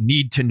you don't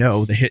need to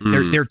know the hit.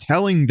 They're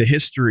telling the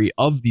history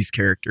of these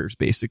characters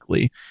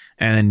basically,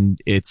 and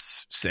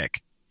it's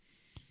sick.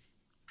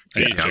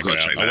 I've got to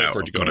check that out.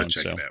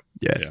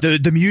 Yeah.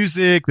 The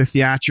music, the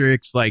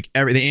theatrics, like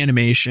the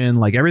animation,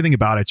 like everything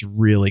about it's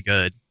really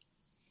good.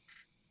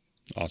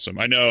 Awesome.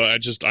 I know. I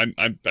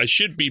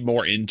should be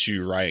more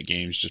into Riot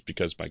Games just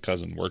because my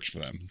cousin works for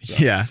them. So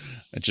yeah.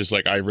 It's just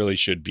like I really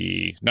should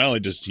be. Not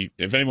only does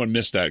if anyone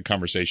missed that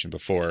conversation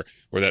before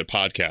or that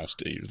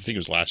podcast, I think it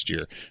was last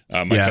year.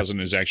 My cousin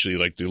is actually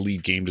like the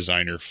lead game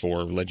designer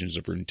for Legends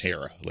of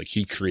Runeterra. Like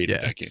he created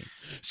that game.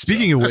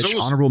 Speaking of which,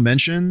 honorable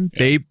mention,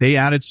 they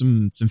added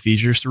some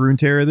features to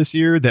Runeterra this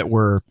year that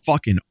were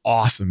fucking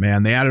awesome,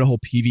 man. They added a whole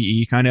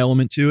PvE kind of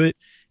element to it,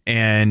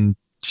 and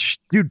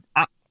dude,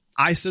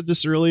 I said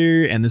this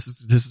earlier, and this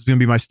is going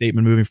to be my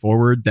statement moving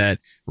forward, that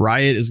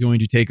Riot is going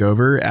to take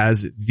over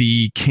as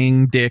the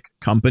king dick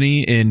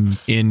company in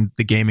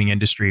the gaming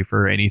industry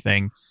for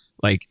anything.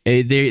 Like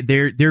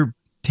they're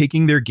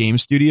taking their game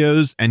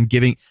studios and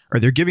giving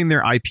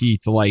their IP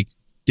to like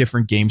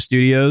different game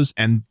studios,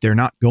 and they're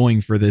not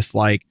going for this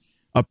like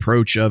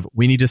approach of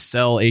we need to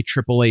sell a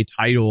AAA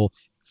title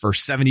for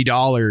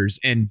 $70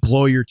 and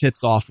blow your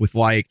tits off with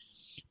like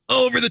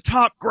over the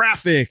top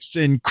graphics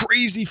and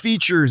crazy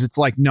features. It's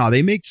like, no,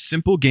 they make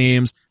simple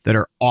games that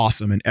are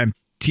awesome. And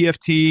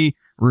TFT,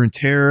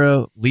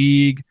 Runeterra,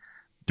 League,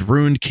 the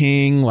Ruined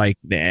King, like,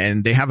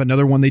 and they have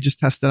another one they just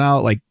tested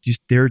out. Like,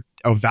 just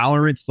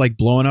Valorant's like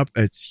blowing up.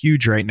 It's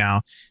huge right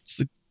now. It's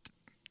like,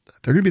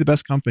 they're gonna be the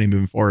best company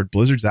moving forward.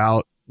 Blizzard's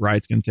out.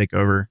 Riot's gonna take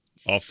over.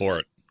 All for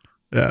it.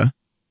 Yeah.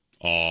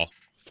 All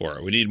for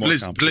it. We need more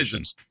competition.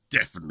 Blizzard's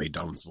definitely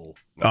done for.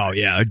 Like, oh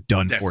yeah, they're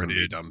done for,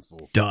 dude. Done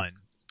for. Done.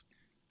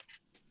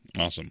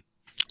 Awesome.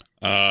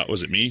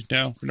 Was it me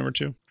now for number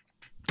 2?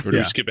 Or did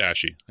we skip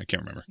Ashy? I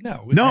can't remember.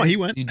 No, he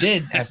went. You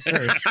did at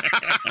first.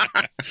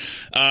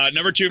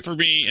 Number 2 for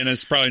me, and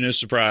it's probably no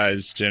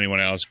surprise to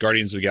anyone else,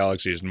 Guardians of the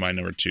Galaxy is my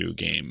number 2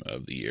 game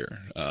of the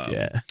year.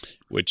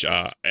 Which,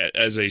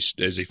 as a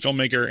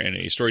filmmaker and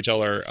a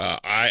storyteller,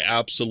 I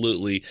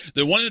absolutely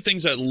one of the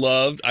things I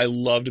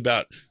loved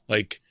about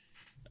like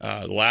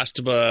The Last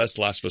of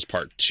Us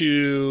Part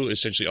 2,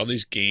 essentially all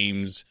these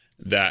games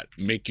that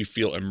make you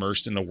feel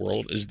immersed in the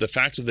world is the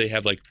fact that they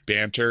have like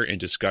banter and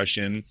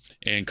discussion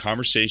and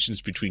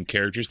conversations between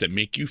characters that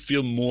make you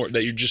feel more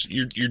that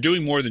you're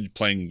doing more than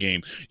playing a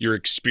game. You're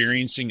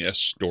experiencing a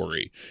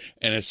story.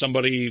 And as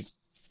somebody,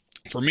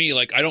 for me,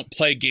 like I don't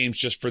play games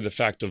just for the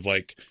fact of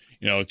like,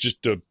 you know,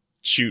 just to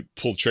shoot,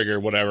 pull trigger,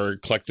 whatever,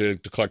 collect the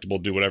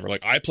collectible, do whatever.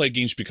 Like I play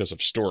games because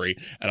of story,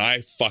 and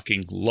I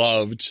fucking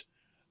loved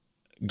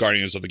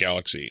Guardians of the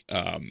Galaxy.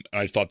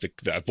 I thought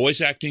the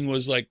voice acting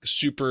was like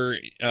super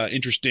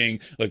interesting.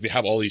 Like they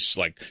have all these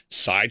like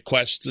side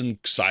quests and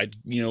side,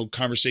 you know,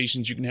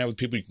 conversations you can have with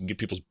people. You can get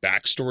people's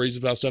backstories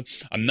about stuff.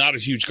 I'm not a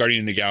huge Guardian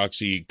of the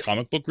Galaxy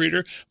comic book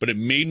reader, but it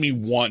made me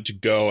want to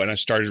go, and I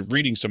started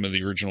reading some of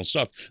the original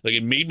stuff. Like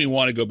it made me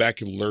want to go back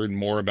and learn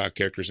more about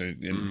characters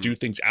and do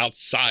things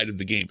outside of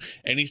the game.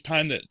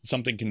 Anytime that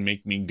something can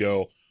make me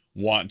go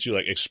want to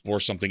like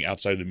explore something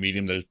outside of the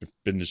medium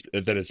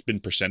that has been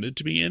presented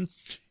to me in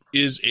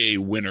is a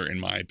winner in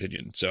my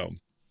opinion. So,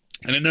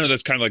 and I know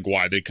that's kind of like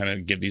why they kind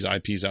of give these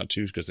IPs out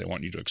too, because they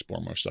want you to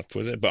explore more stuff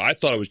with it. But I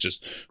thought it was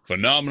just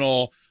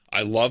phenomenal.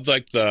 I loved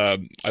that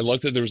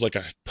there was like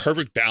a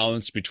perfect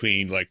balance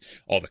between like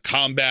all the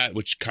combat,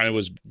 which kind of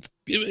was,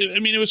 I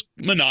mean, it was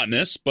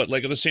monotonous, but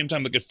like at the same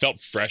time, like it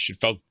felt fresh. It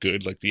felt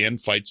good. Like the end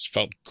fights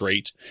felt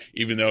great,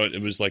 even though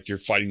it was like you're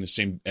fighting the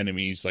same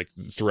enemies like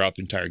throughout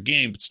the entire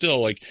game, but still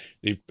like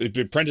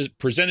it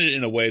presented it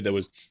in a way that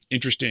was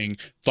interesting,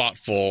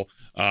 thoughtful,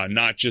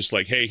 not just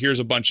like, hey, here's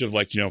a bunch of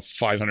like, you know,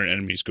 500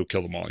 enemies, go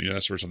kill them all, you know,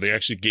 that sort of stuff. They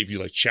actually gave you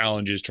like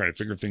challenges, trying to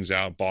figure things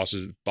out. Boss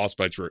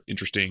fights were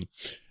interesting,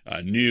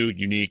 new,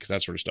 unique,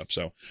 that sort of stuff.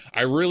 So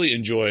I really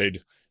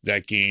enjoyed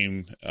that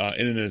game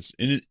in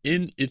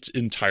its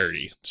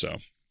entirety. So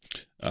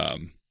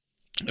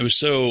it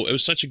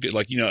was such a good,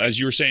 like, you know, as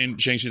you were saying,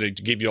 Shang-Chi, they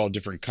gave you all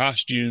different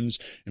costumes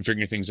and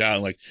figuring things out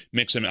and like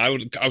mix them. I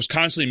was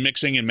constantly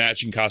mixing and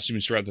matching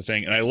costumes throughout the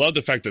thing, and I love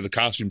the fact that the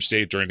costumes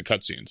stayed during the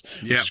cutscenes.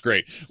 Yeah, it's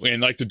great.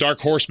 And like the Dark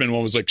Horseman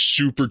one was like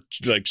super.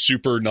 All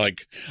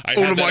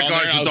of my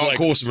guys were Dark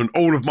Horsemen.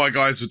 All of my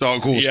guys were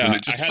Dark Horsemen.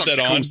 It's just such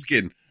a cool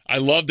skin. I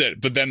loved it,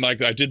 but then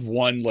like I did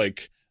one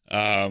like.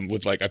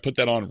 With like I put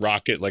that on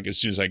Rocket like as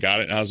soon as I got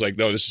it, and I was like,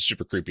 no, this is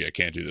super creepy. I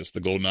can't do this. The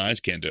golden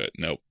eyes, can't do it.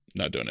 Nope,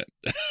 not doing it.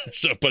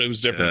 So, but it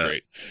was definitely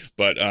great.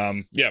 But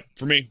yeah,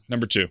 for me,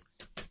 number 2.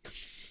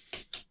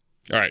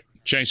 All right,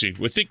 Shang-Chi,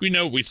 we think we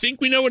know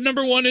what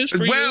number 1 is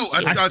for you. Well,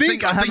 so. I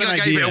think I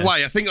gave it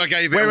away. I think I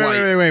gave it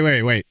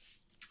away. Wait.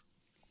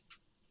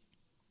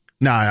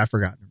 No, I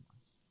forgot.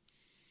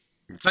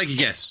 Take a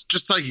guess.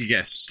 Just take a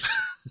guess.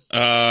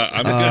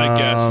 I'm gonna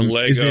guess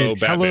Lego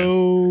Batman.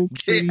 Hello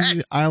Kitty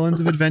Islands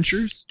of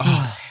Adventures.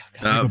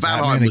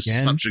 Valheim was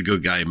such a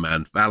good game,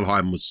 man.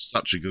 Valheim was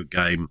such a good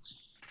game.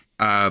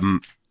 I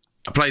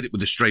played it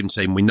with the stream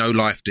team. We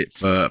no-lifed it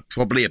for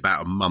probably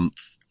about a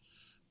month.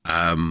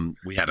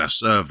 We had our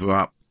server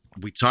up.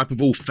 We type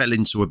of all fell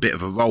into a bit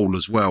of a role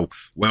as well,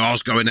 where I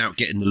was going out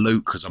getting the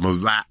loot because I'm a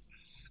rat,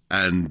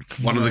 and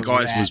one of the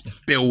guys was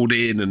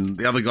building, and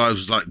the other guy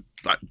was like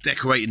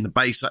decorating the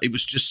base. It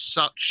was just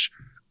such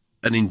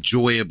an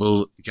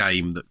enjoyable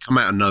game that come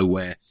out of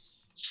nowhere,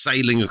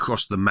 sailing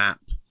across the map,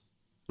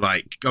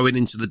 like going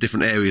into the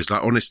different areas.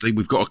 Like honestly,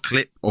 we've got a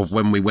clip of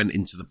when we went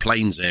into the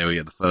plains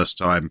area the first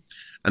time,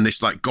 and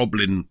this like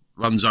goblin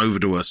runs over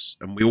to us,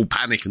 and we all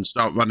panic and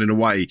start running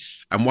away.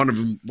 And one of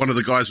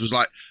the guys was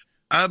like,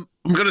 "I'm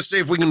going to see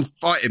if we can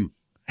fight him,"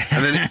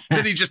 and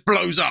then he just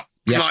blows up.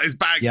 Yep. Like his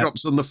bag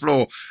drops on the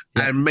floor,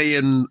 and me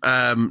and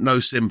No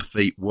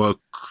Sympathy were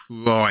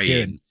crying.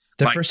 Dude,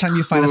 the first time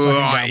you find a fucking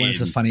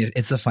goblin,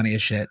 it's the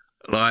funniest shit.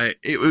 Like,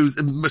 it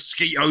was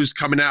mosquitoes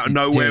coming out of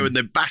nowhere and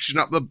they're bashing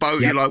up the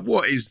boat. Yep. You're like,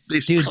 what is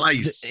this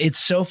place? It's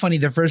so funny.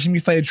 The first time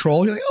you fight a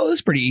troll, you're like, oh, this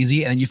is pretty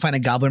easy. And then you find a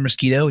goblin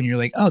mosquito and you're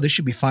like, oh, this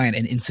should be fine.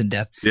 And instant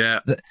death. Yeah.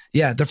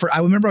 I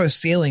remember I was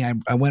sailing.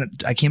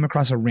 I came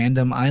across a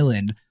random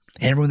island.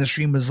 And everyone in the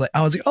stream was like,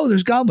 I was like, oh,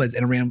 there's goblins.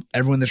 And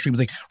everyone in the stream was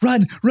like,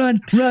 run. Do not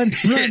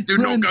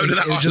go to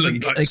that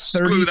island. Like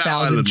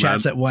 30,000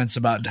 chats at once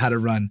about how to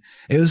run.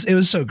 It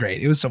was so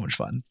great. It was so much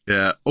fun.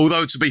 Yeah.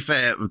 Although, to be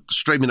fair,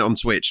 streaming it on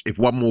Twitch, if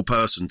one more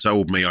person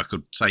told me I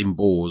could tame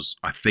boars,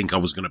 I think I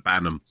was going to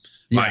ban them.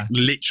 Like,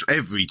 literally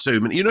every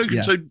 2 minutes. You know, you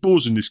can tame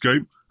boars in this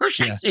game. Oh,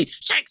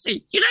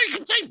 Shaxi, you know you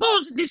can tame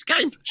boars in this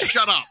game.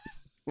 Shut up.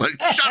 Like,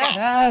 shut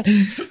up!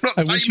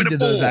 I wish you did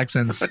those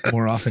accents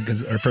more often,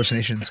 or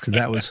impersonations, because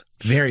that was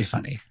very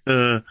funny.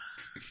 It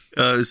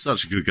was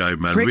such a good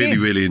game, man.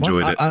 Really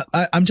enjoyed it.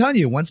 I'm telling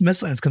you, once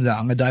Mistlands comes out,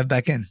 I'm gonna dive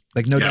back in.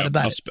 Like, no doubt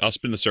about it. I'll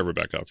spin the server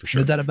back up for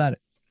sure. No doubt about it.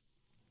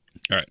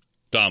 All right,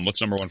 Dom,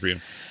 what's number 1 for you?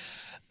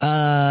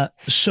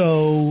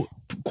 So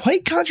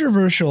quite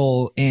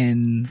controversial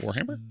in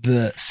Warhammer,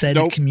 the said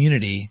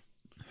community.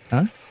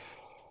 Huh?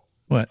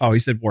 What? Oh, he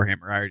said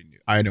Warhammer. I already knew.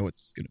 I know what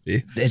it's going to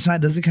be. It's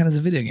not. Doesn't count as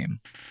a video game.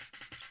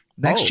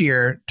 Next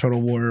year,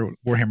 Total War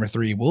Warhammer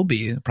 3 will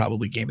be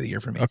probably game of the year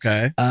for me.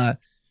 Okay.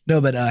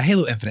 No, but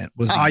Halo Infinite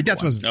was. That's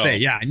what I was going to say.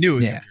 Yeah, I knew it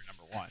was your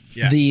number 1.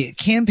 Yeah. The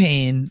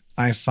campaign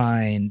I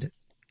find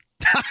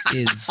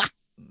is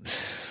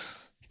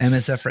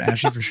MSF for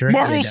Ashley for sure.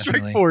 Marvel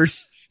Strike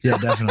Force. Yeah,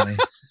 definitely,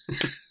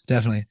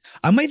 definitely.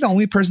 I'm like the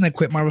only person that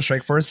quit Marvel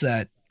Strike Force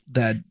that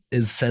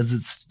says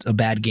it's a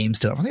bad game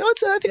still. I'm like,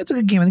 I think it's a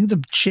good game. I think it's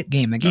a shit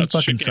game. That game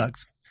fucking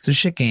sucks. It's a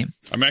shit game.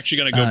 I'm actually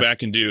going to go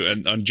back and do,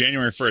 and on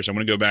January 1st, I'm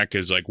going to go back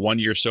as like 1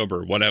 year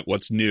sober.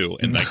 What's new,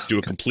 and like do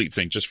a complete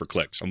thing just for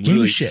clicks. I'm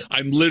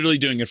literally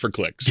doing it for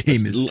clicks.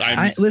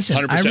 I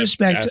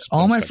respect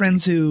all my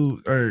friends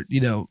who are,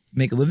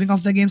 make a living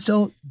off that game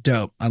still.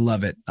 Dope. I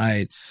love it.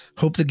 I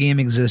hope the game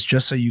exists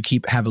just so you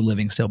have a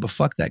living still, but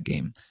fuck that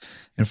game.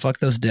 And fuck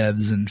those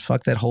devs and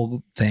fuck that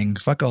whole thing.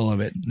 Fuck all of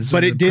it.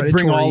 But it did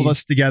bring all of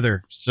us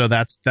together. So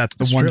that's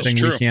the one thing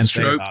we can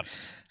say about it.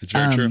 It's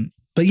very true.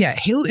 But yeah,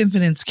 Halo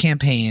Infinite's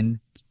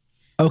campaign.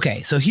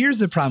 Okay, so here's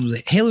the problem.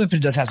 Halo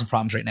Infinite does have some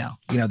problems right now.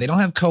 They don't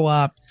have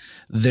co-op.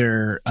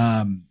 Their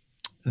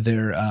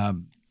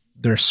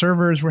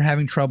servers were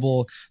having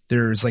trouble.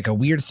 There's like a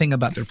weird thing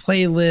about their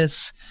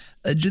playlists.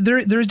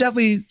 There's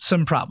definitely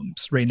some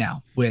problems right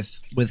now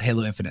with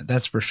Halo Infinite.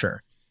 That's for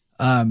sure.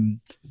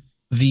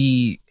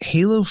 The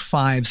Halo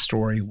 5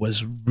 story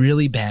was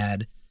really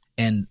bad,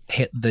 and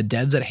the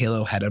devs at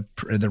Halo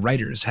the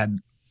writers had,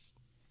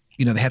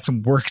 they had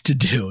some work to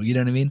do. You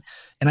know what I mean?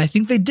 And I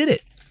think they did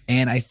it.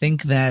 And I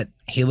think that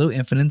Halo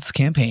Infinite's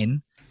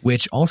campaign,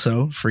 which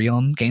also free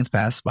on Games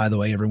Pass, by the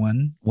way,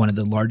 everyone, one of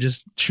the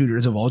largest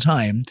shooters of all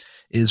time,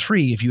 is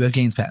free if you have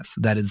Games Pass.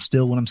 That is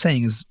still what I'm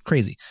saying is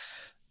crazy.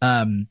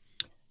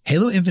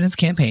 Halo Infinite's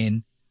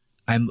campaign,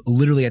 I'm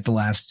literally at the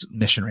last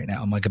mission right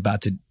now. I'm like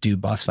about to do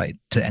boss fight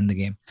to end the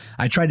game.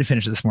 I tried to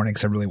finish it this morning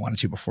because I really wanted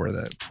to before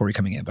we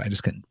coming in, but I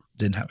just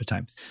didn't have the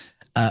time.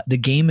 The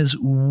game is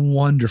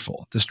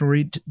wonderful.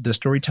 The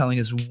storytelling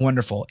is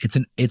wonderful.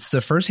 It's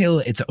the first Halo.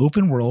 It's an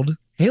open world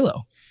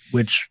Halo,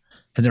 which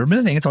has never been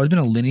a thing. It's always been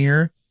a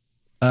linear,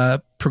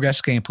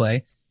 progressive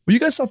gameplay. Will you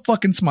guys stop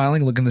fucking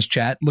smiling? Look in this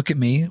chat. Look at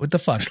me. What the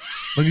fuck?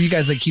 Look at you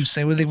guys. Like keep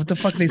saying what the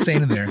fuck are they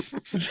saying in there?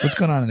 What's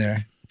going on in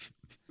there?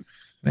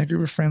 That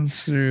group of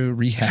friends through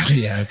rehab.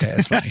 Yeah, okay,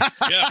 that's funny.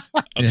 Yeah,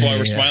 that's why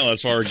we're smiling.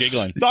 That's why we're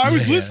giggling. No, I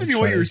was listening to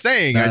what you were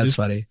saying. That's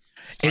funny.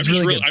 It's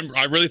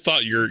I really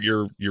thought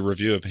your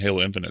review of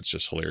Halo Infinite is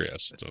just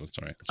hilarious. So it's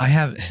all right.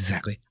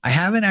 I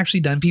haven't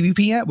actually done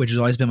PvP yet, which has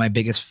always been my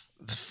biggest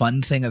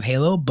fun thing of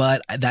Halo.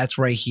 But that's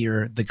where I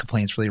hear the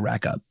complaints really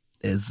rack up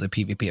is the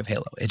PvP of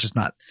Halo. It's just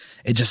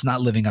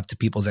not living up to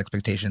people's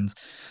expectations.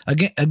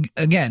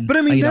 Again. But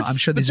I mean, I'm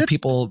sure these are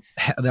people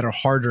that are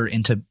harder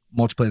into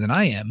multiplayer than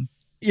I am.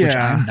 Yeah. Which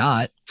I'm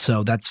not,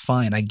 so that's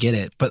fine. I get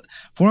it. But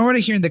from what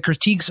I'm hearing, the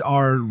critiques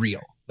are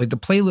real. Like the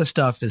playlist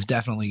stuff is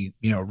definitely,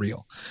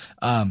 real.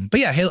 But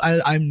yeah,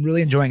 I'm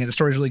really enjoying it. The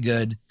story's really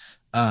good.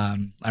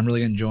 I'm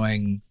really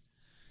enjoying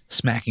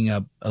smacking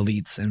up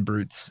elites and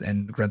brutes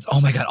and grunts. Oh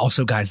my god!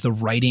 Also, guys, the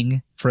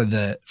writing for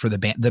the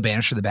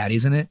banners for the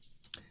baddies in it,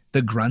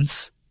 the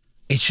grunts,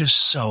 it's just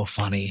so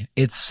funny.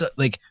 It's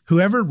like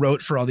whoever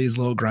wrote for all these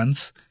little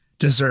grunts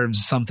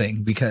deserves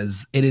something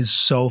because it is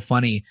so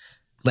funny.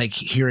 Like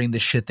hearing the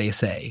shit they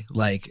say,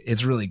 like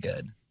it's really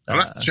good. I'll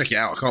have to check it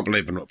out. I can't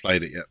believe I've not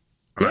played it yet.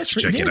 I'll have to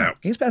check it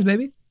out. Games Pass,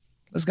 baby.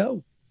 Let's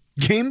go.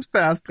 Games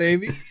Pass,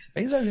 baby.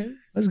 Games Pass, baby.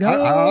 Let's go.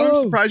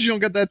 I'm surprised you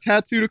don't get that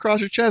tattooed across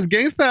your chest.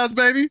 Games Pass,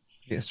 baby.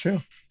 Yeah, it's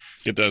true.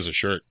 Get that as a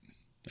shirt,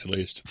 at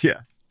least.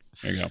 Yeah.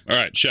 There you go. All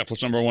right, Chef,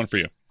 what's number 1 for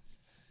you?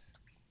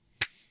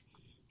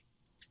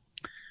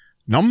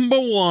 Number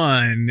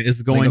 1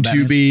 is going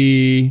to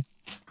be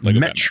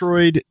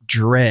Metroid Batman.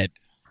 Dread.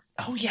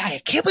 Oh, yeah.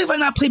 I can't believe I've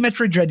not played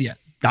Metroid Dread yet.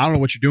 I don't know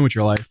what you're doing with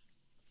your life.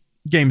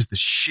 Game's the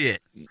shit.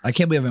 I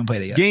can't believe I haven't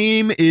played it yet.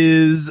 Game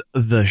is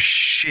the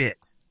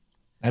shit.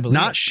 I believe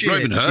not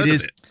shit. It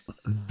is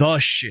the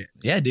shit.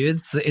 Yeah,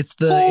 dude. It's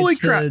the holy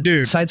crap,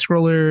 dude. Side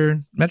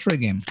scroller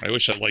Metroid game. I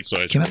wish I liked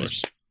side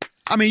scrollers.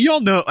 I mean,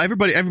 y'all know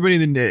everybody.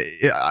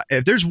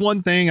 If there's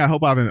one thing I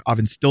hope I've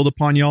instilled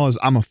upon y'all is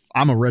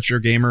I'm a retro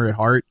gamer at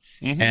heart,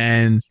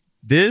 and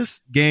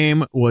this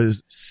game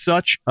was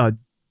such a.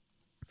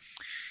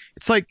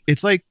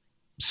 It's like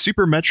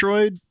Super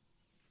Metroid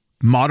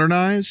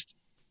modernized,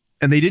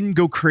 and they didn't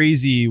go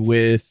crazy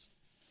with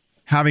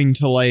having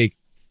to like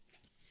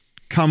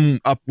come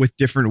up with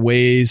different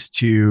ways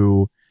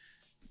to,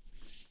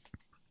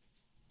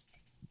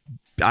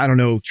 I don't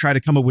know, try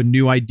to come up with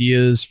new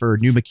ideas for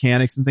new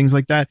mechanics and things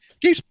like that.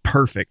 The game's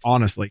perfect,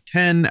 honestly.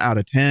 10 out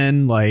of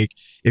 10. Like,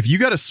 if you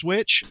got a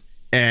Switch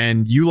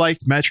and you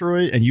liked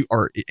Metroid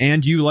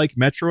and you like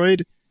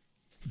Metroid,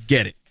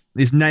 get it.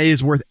 It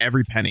is worth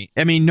every penny.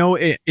 I mean, no,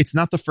 it's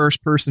not the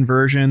first person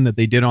version that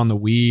they did on the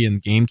Wii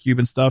and GameCube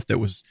and stuff that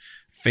was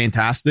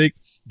fantastic.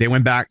 They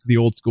went back to the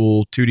old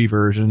school 2D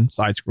version,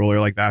 side scroller,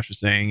 like Vash was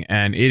saying,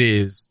 and it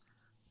is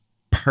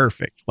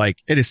perfect.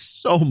 Like, it is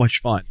so much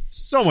fun,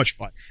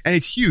 and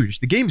it's huge.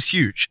 The game's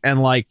huge,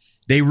 and like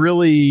they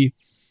really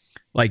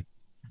like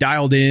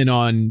dialed in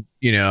on,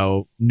 you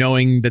know,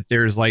 knowing that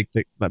there's like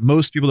that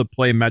most people that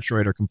play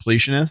Metroid are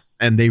completionists,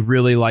 and they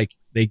really like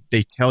they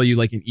tell you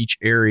like in each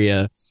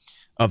area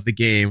of the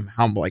game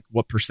how like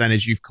what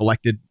percentage you've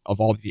collected of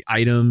all of the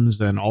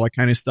items and all that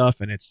kind of stuff,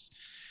 and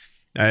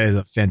that is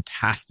a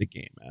fantastic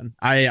game, man.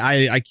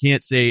 I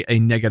can't say a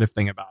negative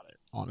thing about it,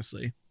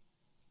 honestly.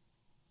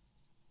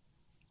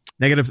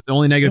 The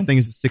only negative thing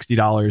is it's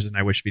 $60, and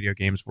I wish video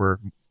games were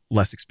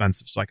less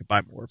expensive so I could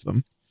buy more of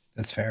them.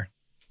 That's fair.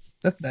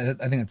 I think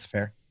that's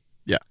fair.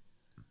 Yeah.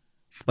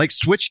 Like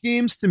Switch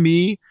games, to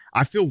me,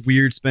 I feel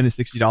weird spending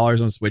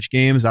 $60 on Switch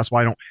games. That's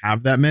why I don't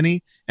have that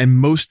many. And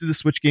most of the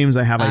Switch games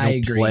I have, I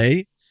don't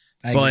play.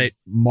 But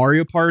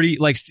Mario Party,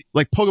 like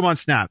Pokemon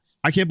Snap,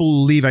 I can't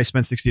believe I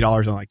spent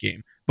 $60 on that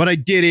game. But I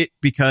did it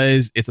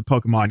because it's a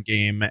Pokemon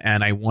game,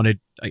 and I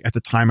wanted, like, at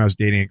the time I was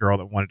dating a girl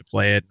that wanted to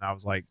play it, and I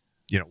was like,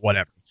 you know,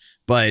 whatever.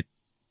 But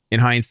in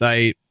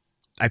hindsight,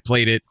 I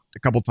played it a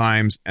couple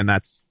times, and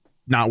that's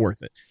not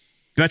worth it.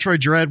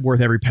 Metroid Dread,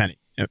 worth every penny.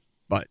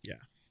 But yeah.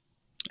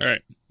 All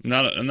right.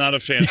 I'm not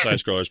a fan of side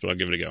scrollers, but I'll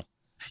give it a go.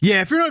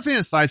 Yeah, if you're not a fan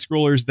of side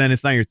scrollers, then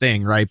it's not your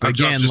thing, right? But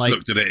again, just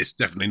looked at it. It's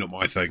definitely not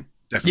my thing.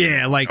 Definitely.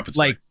 Yeah,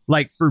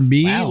 like for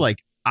me,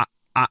 like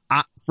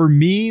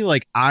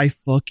I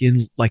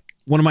fucking like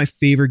one of my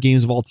favorite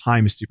games of all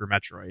time is Super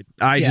Metroid.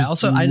 I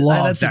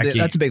love that game.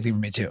 That's a big thing for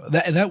me too.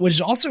 That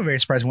was also very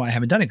surprising why I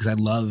haven't done it, because I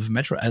love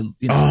Metroid.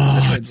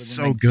 It's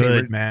so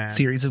good, man.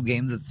 Series of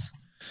games.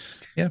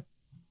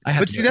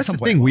 But see, that's the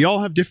thing. We all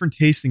have different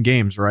tastes in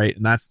games, right?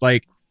 And that's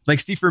like,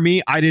 see, for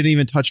me, I didn't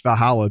even touch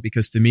Valhalla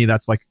because to me,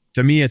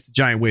 it's a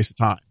giant waste of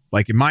time.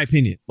 Like, in my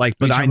opinion, like,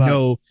 but I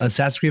know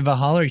Assassin's Creed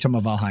Valhalla, or are you talking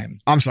about Valheim?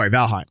 I'm sorry,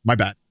 Valheim. My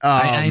bad.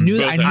 I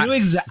knew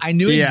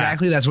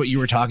exactly that's what you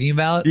were talking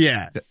about.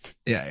 Yeah.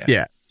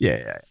 Hey,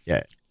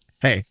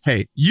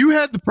 you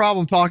had the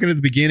problem talking at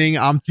the beginning.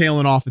 I'm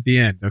tailing off at the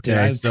end.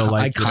 Okay, dude, so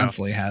like, I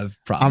constantly have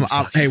problems.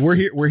 Hey,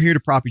 we're here to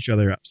prop each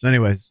other up. So,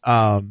 anyways,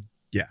 yeah,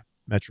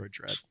 Metroid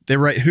Dread. They're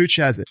right. Hooch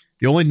has it.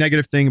 The only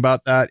negative thing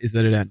about that is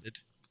that it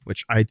ended,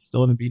 which I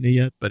still haven't beaten it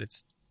yet, but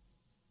it's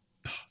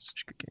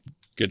such a good game.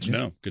 Good to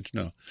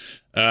know.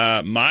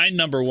 My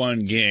number one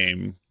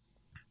game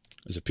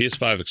is a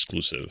PS5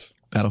 exclusive.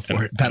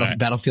 Battlefield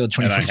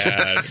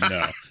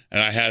 2042.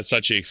 And I had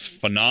such a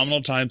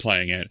phenomenal time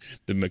playing it.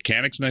 The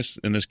mechanics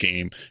in this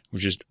game were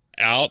just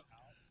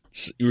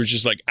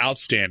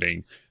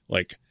outstanding.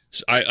 Like,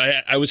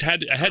 I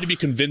had to be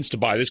convinced to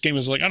buy this game. I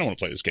was like, I don't want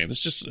to play this game. It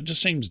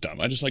just seems dumb.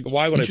 I just like,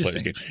 why would I play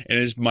this game? And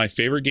it's my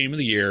favorite game of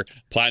the year.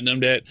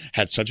 Platinumed it.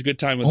 Had such a good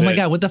time with it. Oh my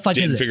god, what the fuck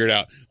is it? Didn't figure it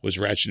out. Was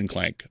Ratchet and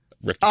Clank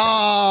Rift Apart.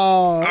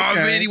 Oh,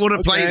 okay. I really want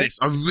to play this.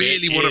 I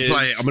really want to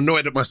play it. I'm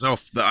annoyed at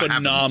myself that I haven't.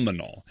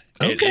 Phenomenal.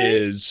 It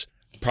is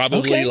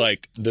probably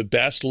like the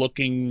best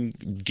looking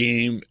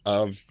game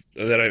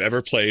that I've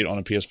ever played on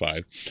a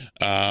PS5.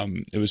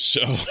 It was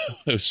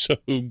so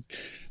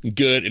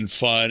good and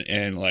fun,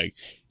 and like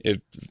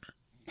it.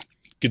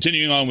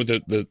 Continuing on with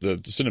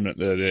the cinnamon,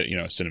 the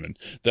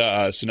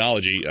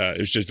Synology, it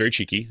was just very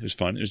cheeky. It was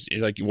fun.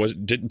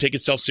 Didn't take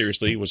itself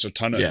seriously. It was a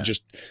ton of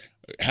just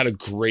had a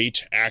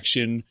great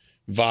action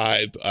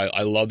vibe.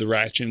 I love the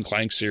Ratchet and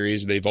Clank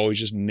series. They've always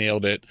just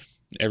nailed it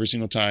every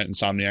single time.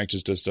 Insomniac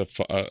just does a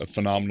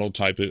phenomenal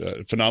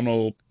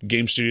phenomenal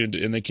game studio,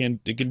 and they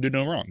can do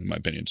no wrong in my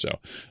opinion. So,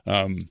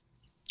 and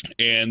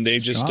they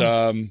just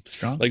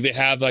like they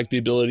have like the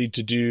ability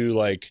to do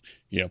like,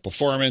 you know,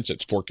 performance.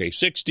 It's 4K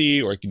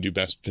 60, or it can do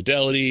best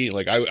fidelity.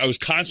 Like I was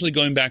constantly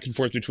going back and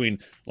forth between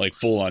like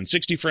full on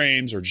 60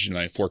 frames or just, you know,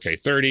 like 4K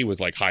 30 with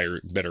like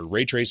better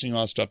ray tracing and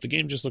all that stuff. The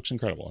game just looks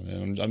incredible,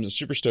 and I'm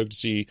super stoked to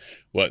see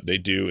what they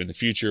do in the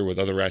future with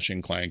other Ratchet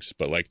and Clanks.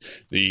 But like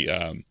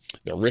the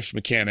Rift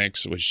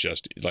mechanics was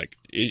just like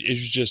it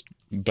was just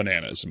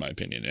bananas in my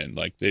opinion, and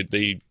like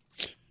they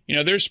you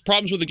know, there's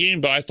problems with the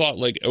game, but I thought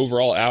like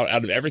overall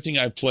out of everything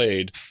I've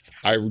played,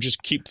 I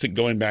just keep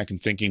going back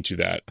and thinking to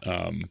that.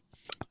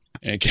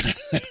 and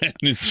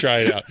try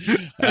it out.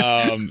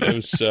 It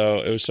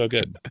was so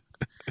good.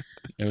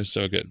 It was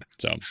so good.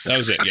 So that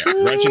was it. Yeah,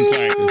 Ratchet and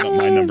Clank is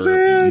my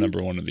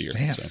number one of the year.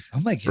 Damn, so.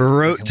 I'm like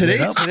today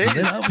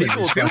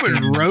people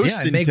been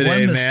roasting. I make today,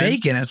 one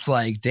mistake and it's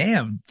like,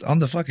 damn, on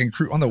the fucking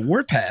on the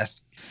warpath.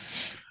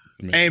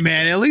 Hey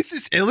man, at least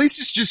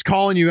it's just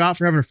calling you out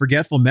for having a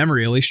forgetful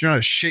memory. At least you're not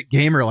a shit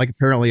gamer like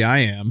apparently I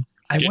am.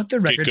 I want the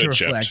record to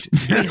reflect.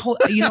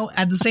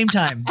 At the same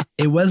time,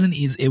 it wasn't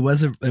easy.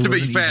 To be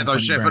fair though,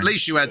 Chef, at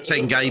least you had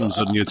 10 games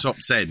on your top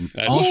 10.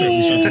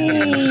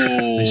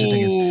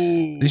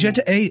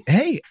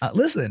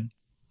 Listen,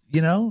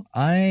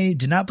 I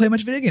did not play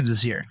much video games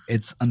this year.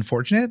 It's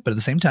unfortunate, but at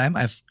the same time,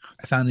 I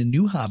found a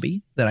new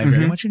hobby that I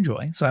very much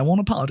enjoy, so I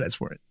won't apologize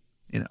for it.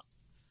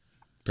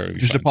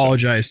 Just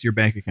apologize to your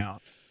bank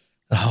account.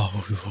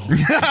 Oh,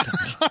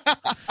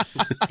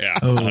 yeah,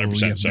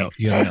 100%. So,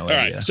 you have no all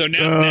idea. right. So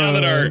now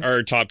that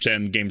our top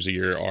 10 games a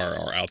year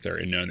are out there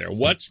and known there,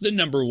 what's the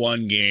number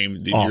one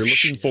game that you're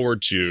looking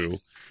forward to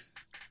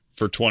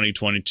for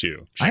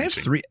 2022? I have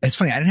 3. It's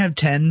funny. I didn't have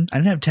 10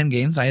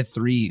 games. I had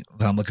 3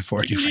 that I'm looking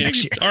forward to for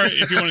next year. All right,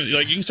 if you want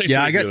to, you can say.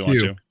 Yeah, I got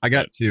 2. I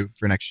got 2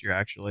 for next year,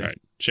 actually. All right,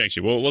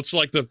 Shanksy. Well, what's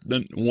like the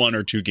 1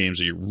 or 2 games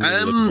that you're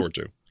really looking forward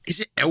to?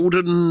 Is it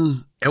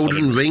Elden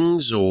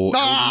Rings or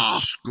Elden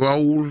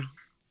Scroll?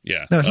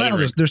 Yeah. No, it's not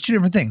Elder. There's 2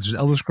 different things. There's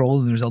Elder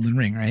Scrolls and there's Elden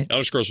Ring, right?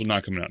 Elder Scrolls will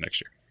not coming out next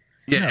year.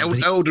 Yeah,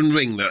 Elden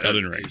Ring.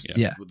 Elden Ring.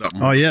 Yeah.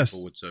 Oh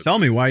yes. Tell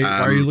me why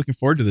are you looking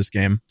forward to this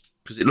game?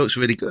 Because it looks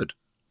really good.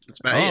 That's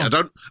about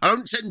it. I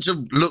don't tend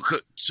to look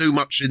at too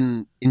much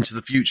into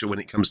the future when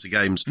it comes to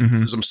games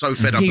because I'm so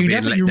fed up of being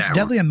let down. You're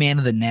definitely a man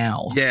of the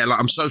now. Yeah, like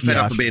I'm so fed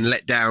up of being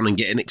let down and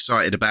getting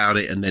excited about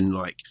it, and then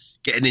like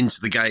getting into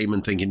the game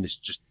and thinking this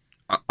just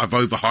I've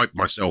overhyped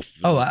myself.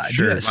 Oh,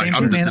 sure. Same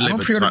thing, man. I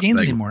don't pre-order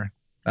games anymore.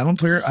 I don't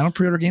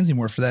pre-order games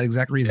anymore for that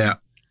exact reason. Yeah.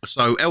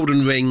 So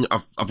Elden Ring,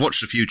 I've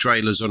watched a few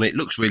trailers on it.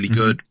 Looks really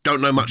good.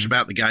 Don't know much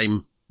about the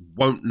game.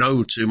 Won't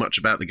know too much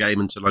about the game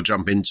until I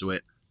jump into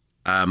it.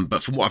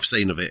 But from what I've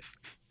seen of it,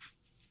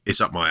 it's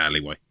up my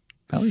alleyway.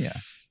 Oh yeah,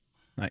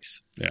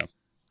 nice. Yeah,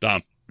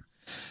 Dom.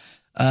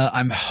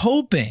 I'm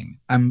hoping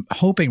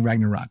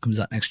Ragnarok comes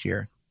out next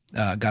year.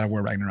 God of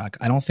War Ragnarok.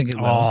 I don't think it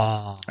will.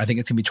 I think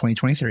it's gonna be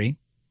 2023.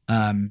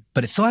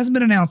 But it still hasn't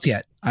been announced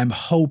yet. I'm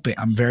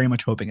very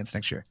much hoping it's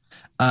next year.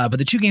 But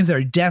the 2 games that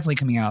are definitely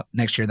coming out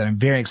next year that I'm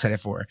very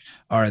excited for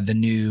are the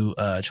new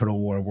Total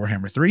War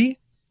Warhammer 3,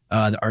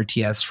 the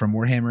RTS from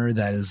Warhammer.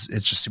 It's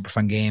just a super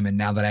fun game. And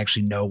now that I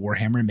actually know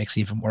Warhammer, it makes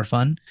it even more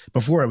fun.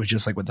 Before it was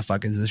just like, what the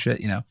fuck is this shit?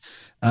 And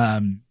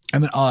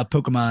then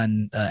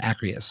Pokemon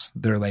Acreus.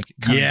 They're like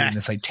kind of doing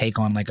this like take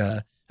on like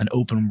an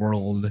open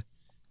world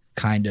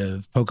kind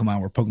of Pokemon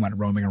where Pokemon are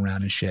roaming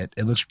around and shit.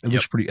 It looks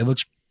pretty.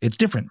 It's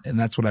different, and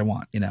that's what I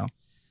want.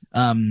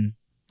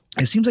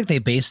 It seems like they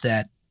based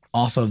that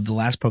off of the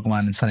last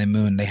Pokemon in Sun and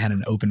Moon. They had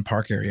an open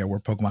park area where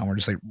Pokemon were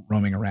just like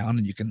roaming around,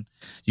 and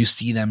you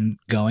see them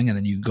going, and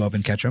then you go up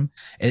and catch them.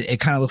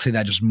 It kind of looks like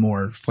that, just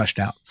more fleshed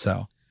out.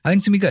 So I think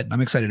it's gonna be good. I'm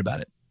excited about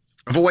it.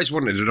 I've always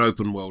wanted an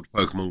open world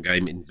Pokemon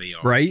game in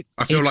VR. Right?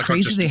 I feel like I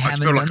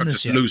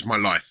just lose my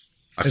life.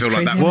 I feel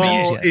like that.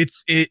 Well,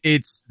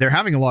 it's they're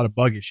having a lot of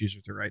bug issues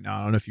with it right now.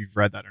 I don't know if you've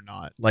read that or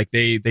not. Like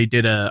they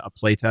did a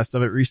play test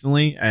of it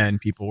recently, and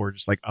people were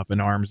just like up in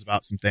arms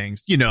about some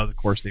things. Of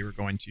course they were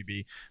going to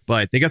be,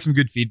 but they got some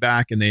good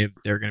feedback, and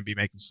they're going to be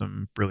making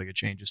some really good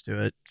changes to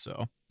it.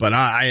 So, but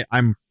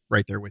I'm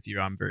right there with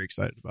you. I'm very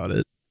excited about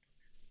it.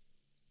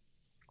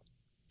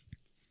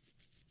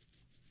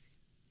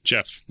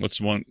 Jeff,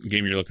 what's one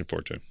game you're looking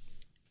forward to?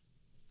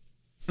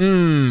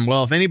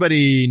 Well, if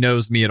anybody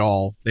knows me at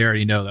all, they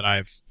already know that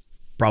I've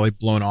probably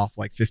blown off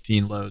like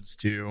 15 loads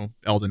to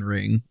Elden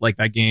Ring. Like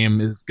that game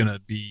is going to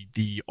be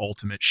the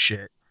ultimate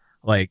shit.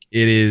 Like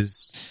it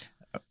is.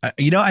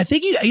 I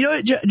think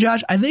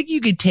Josh, I think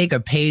you could take a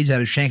page out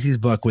of Shanksy's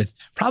book with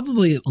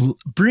probably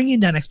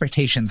bringing down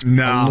expectations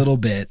a little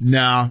bit.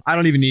 No, I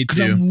don't even need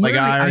to.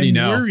 I already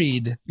know.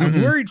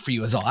 I'm worried for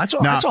you. Is all. That's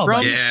all. That's all.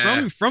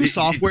 From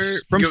software.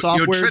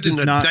 You're treading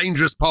a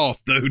dangerous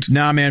path, dude.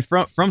 Nah, man.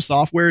 From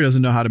software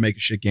doesn't know how to make a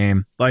shit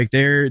game. Like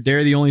they're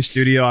the only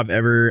studio I've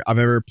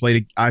ever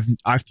played.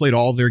 I've played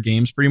all of their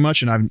games pretty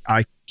much, and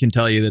I can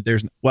tell you that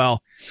there's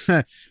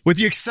with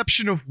the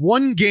exception of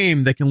one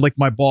game that can lick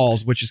my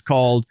balls, which is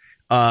called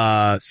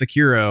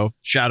Sekiro.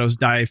 Shadows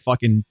die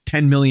fucking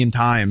 10 million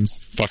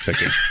times. Fuck that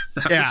game.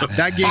 Yeah,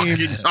 that game.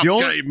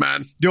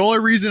 The only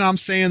reason I'm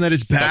saying that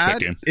it's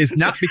bad is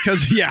not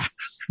because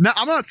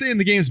I'm not saying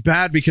the game's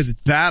bad because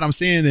it's bad. I'm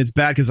saying it's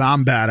bad because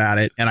I'm bad at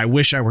it, and I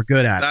wish I were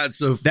good at it.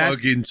 That's a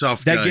fucking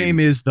tough game. That game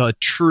is the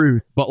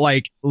truth. But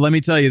like, let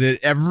me tell you that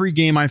every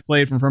game I've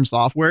played from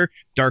Software,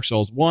 Dark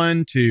Souls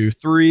 1, 2,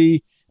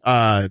 3,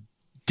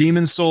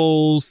 Demon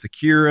Souls,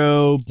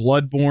 Sekiro,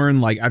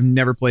 Bloodborne, like I've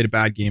never played a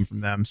bad game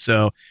from them.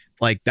 So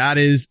like that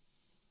is,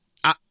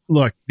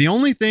 look, the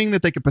only thing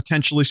that they could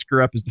potentially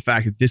screw up is the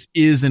fact that this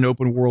is an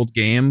open world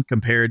game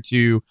compared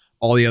to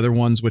all the other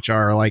ones, which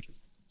are like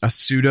a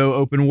pseudo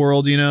open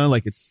world,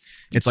 like it's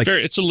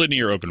a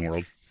linear open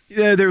world.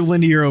 Yeah, they're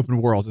linear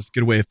open worlds. That's a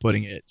good way of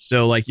putting it.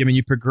 So, like, I mean,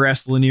 you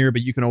progress linear,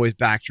 but you can always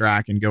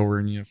backtrack and go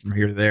from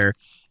here to there.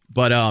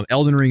 But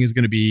Elden Ring is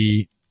going to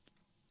be.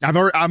 I've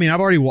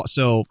already watched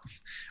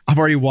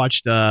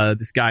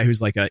this guy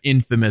who's like an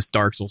infamous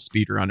Dark Souls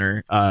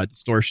speedrunner,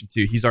 Distortion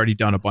 2. He's already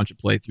done a bunch of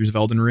playthroughs of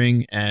Elden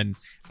Ring, and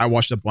I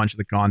watched a bunch of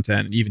the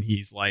content, and even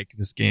he's like,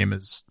 this game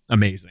is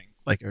amazing.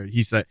 Like,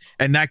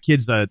 and that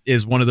kid's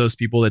is one of those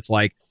people that's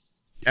like,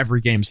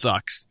 every game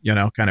sucks,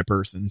 kind of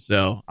person.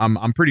 So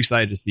I'm pretty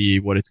excited to see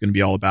what it's going to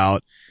be all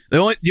about.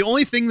 The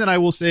only thing that I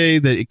will say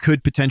that it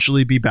could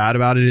potentially be bad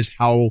about it is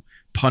how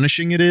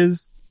punishing it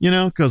is.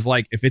 Because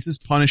like if it's as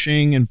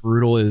punishing and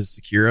brutal as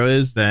Sekiro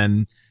is,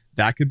 then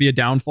that could be a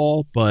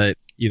downfall. But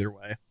either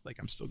way, like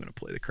I'm still going to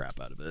play the crap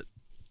out of it.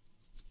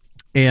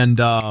 And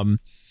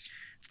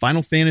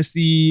Final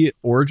Fantasy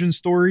Origin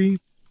Story,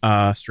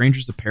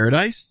 Strangers of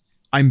Paradise.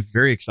 I'm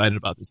very excited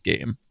about this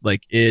game.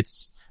 Like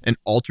it's an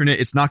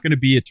alternate. It's not going to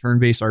be a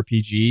turn-based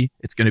RPG.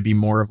 It's going to be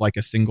more of like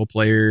a single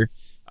player,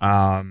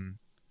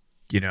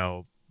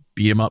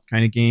 beat 'em up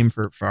kind of game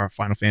for our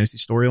Final Fantasy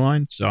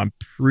storyline. So I'm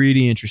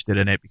pretty interested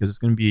in it because it's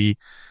going to be.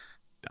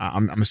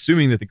 I'm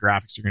assuming that the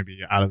graphics are going to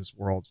be out of this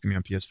world. It's going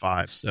to be on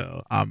PS5,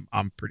 so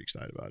I'm pretty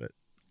excited about it.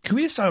 Can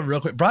we just talk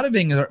real quick? Brada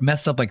Bing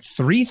messed up like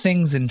 3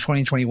 things in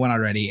 2021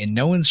 already, and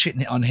no one's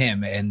shitting on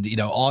him. And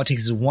all it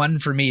takes is one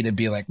for me to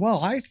be like,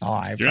 "Well, I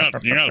thought you're not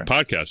a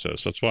podcast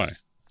host. That's why."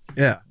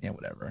 Yeah,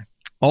 whatever.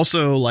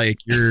 Also, like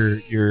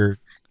you're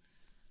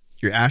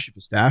Ashy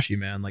Pistachio,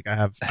 man. Like I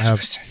have.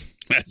 Stop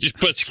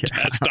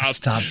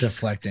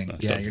deflecting.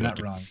 You're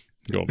not wrong.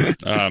 Cool.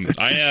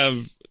 I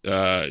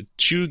have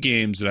 2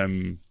 games that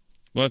I'm.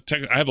 Well,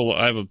 I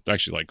have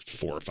actually like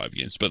 4 or 5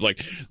 games, but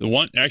like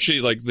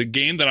the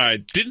game that I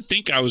didn't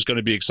think I was going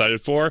to be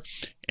excited for,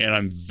 and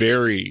I'm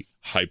very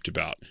hyped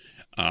about,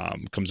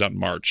 comes out in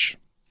March.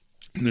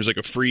 And there's like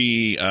a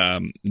free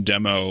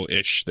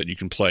demo-ish that you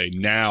can play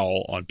now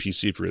on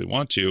PC if you really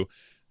want to.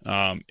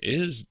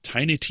 Is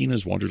Tiny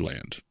Tina's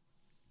Wonderland.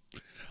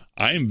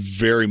 I am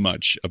very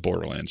much a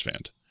Borderlands fan,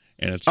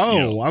 and it's.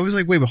 I was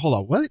like, wait, but hold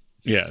on, what?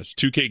 Yeah, it's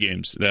 2K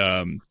games.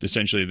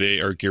 Essentially, they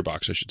are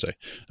Gearbox, I should say.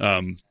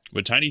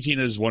 But Tiny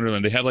Tina's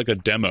Wonderland, they have like a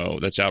demo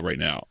that's out right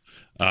now.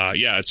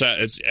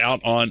 It's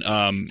out on.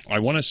 I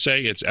want to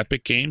say it's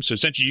Epic Games. So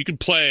essentially, you can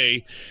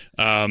play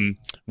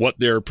what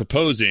they're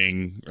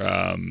proposing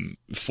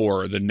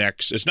for the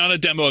next. It's not a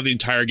demo of the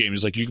entire game.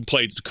 It's like you can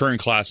play the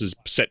current classes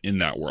set in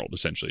that world,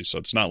 essentially. So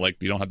it's not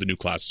like you don't have the new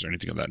classes or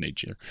anything of that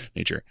nature.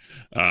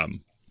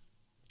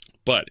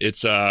 But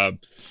it's all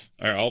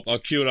right, I'll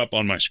queue it up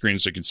on my screen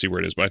so you can see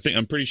where it is. But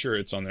I'm pretty sure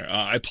it's on there.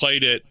 I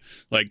played it.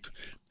 Like,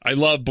 I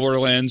love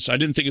Borderlands. I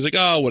didn't think it's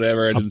like,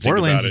 whatever. I didn't think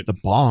Borderlands about it. Is the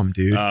bomb,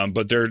 dude.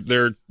 But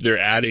they're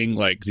adding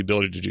like the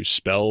ability to do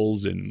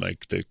spells, and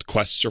like the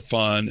quests are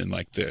fun, and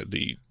like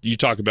the you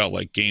talk about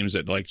like games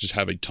that like just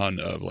have a ton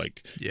of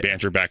like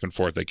banter back and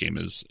forth. That game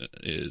is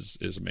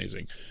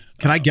amazing.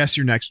 Can I guess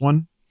your next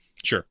one?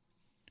 Sure.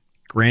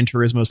 Gran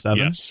Turismo 7?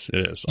 Yes,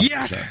 it is. 100%.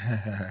 Yes!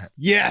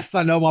 Yes,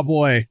 I know my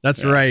boy.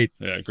 That's right.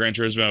 Yeah, Gran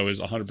Turismo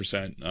is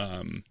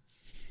 100%.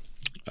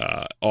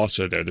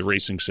 Also there, the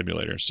racing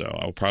simulator. So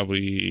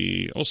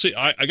we'll see.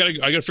 I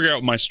gotta figure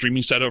out my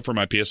streaming setup for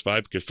my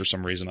PS5, because for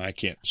some reason I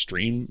can't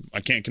stream.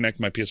 I can't connect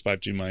my PS5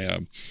 to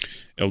my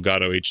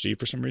Elgato HD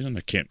for some reason.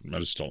 I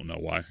just don't know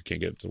why. I can't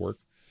get it to work.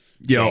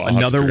 Yo, so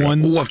another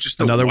one.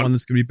 Another one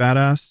that's gonna be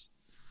badass.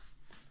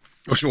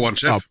 What's your one,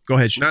 Chef? Oh, go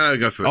ahead. No,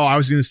 go for it. Oh, I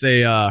was going to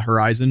say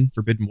Horizon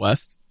Forbidden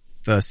West,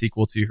 the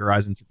sequel to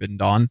Horizon Forbidden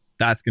Dawn.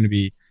 That's going to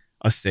be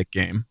a sick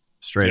game,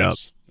 straight up.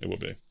 It will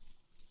be.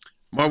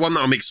 My one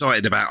that I'm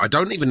excited about, I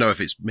don't even know if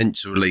it's meant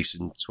to release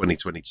in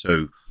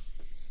 2022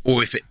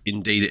 or if it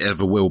indeed it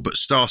ever will, but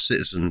Star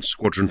Citizen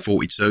Squadron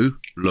 42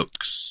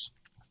 looks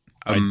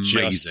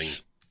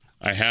amazing.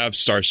 I have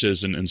Star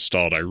Citizen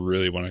installed. I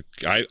really want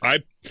to.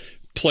 I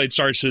played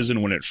Star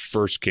Citizen when it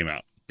first came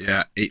out.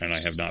 Yeah, and I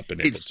have not been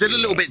able to. It's still a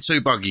little bit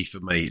too buggy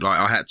for me. Like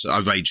I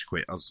rage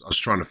quit. I was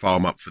trying to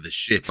farm up for this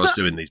ship. I was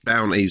doing these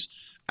bounties,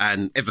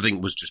 and everything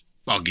was just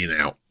bugging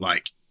out.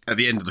 Like at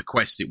the end of the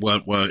quest, it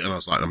weren't working, and I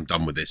was like, I'm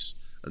done with this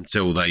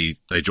until they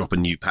drop a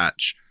new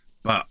patch.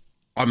 But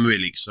I'm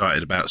really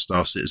excited about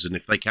Star Citizen.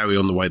 If they carry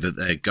on the way that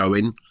they're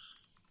going,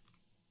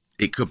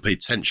 it could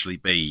potentially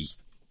be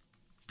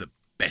the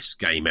best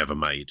game ever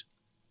made.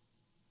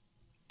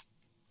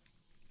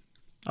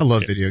 I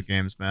love video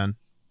games, man.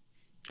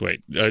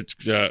 Wait,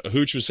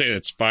 Hooch was saying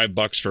it's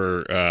 $5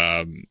 for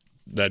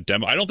that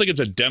demo. I don't think it's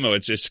a demo.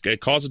 It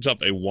calls itself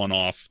a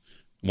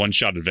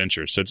one-shot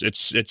adventure. So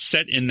it's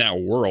set in that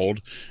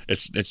world.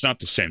 It's not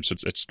the same. So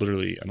it's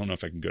literally. I don't know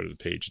if I can go to the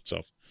page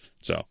itself.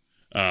 So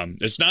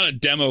it's not a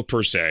demo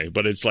per se,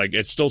 but it's like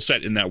it's still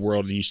set in that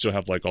world, and you still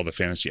have like all the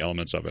fantasy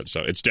elements of it.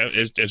 So is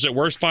it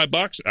worth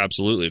 $5?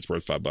 Absolutely, it's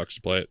worth $5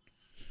 to play it.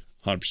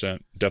 100%.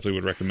 Definitely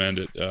would recommend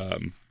it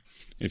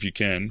if you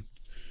can.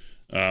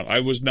 I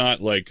was not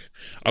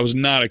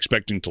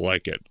expecting to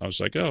like it. I was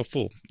like, oh,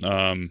 fool.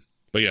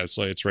 But yeah,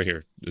 it's right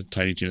here.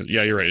 Tiny Tina's.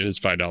 Yeah, you're right. It is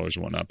 $5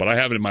 and whatnot. But I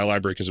have it in my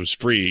library because it was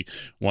free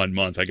 1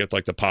 month. I get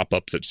like the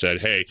pop-ups that said,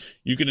 "Hey,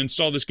 you can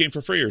install this game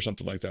for free" or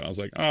something like that. I was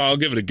like, "Oh, I'll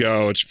give it a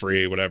go. It's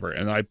free, whatever."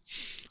 And it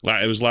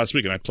was last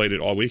week, and I played it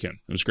all weekend.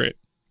 It was great.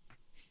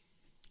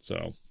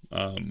 So,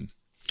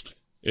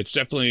 it's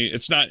definitely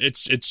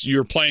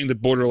you're playing the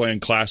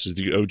Borderland classes,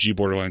 the OG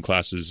Borderland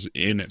classes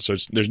in it. So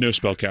there's no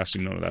spell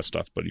casting, none of that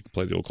stuff. But you can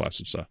play the old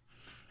classes stuff.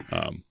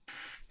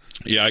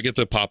 Yeah, I get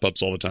the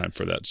pop-ups all the time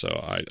for that, so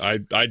I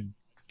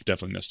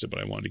definitely missed it, but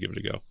I wanted to give it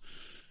a go.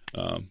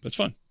 It's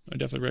fun. I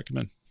definitely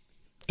recommend.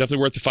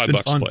 Definitely worth the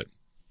 $5 to play.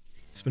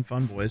 It's been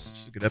fun, boys.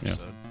 It's a good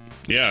episode.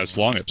 Yeah, it's a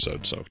long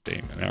episode, so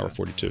dang, an hour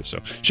 42. So,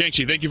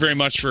 Shanksy, thank you very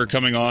much for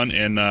coming on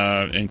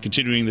and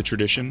continuing the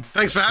tradition.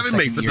 Thanks for having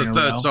me for the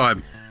third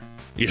time.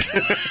 Yeah.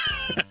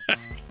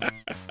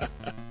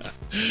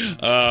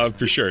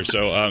 For sure.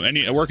 So,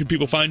 where can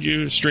people find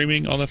you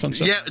streaming, all that fun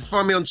stuff? Yeah,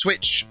 find me on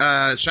Twitch,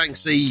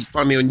 Shanksy.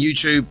 Find me on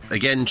YouTube,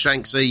 again,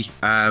 Shanksy,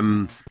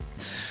 and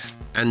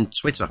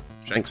Twitter,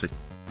 Shanksy.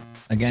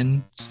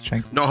 Again,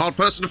 Shanksy. Not a hard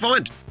person to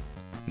find.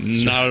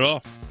 Not at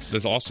all.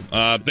 That's awesome.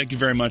 Thank you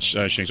very much,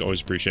 Shanks. Always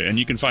appreciate it. And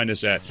you can find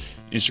us at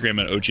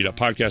Instagram at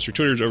OG.podcast. Our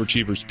Twitter is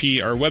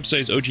OverachieversP. Our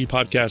website is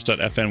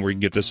OGpodcast.fm, where you can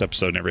get this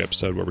episode and every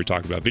episode where we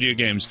talk about video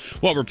games,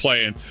 what we're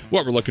playing,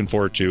 what we're looking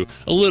forward to,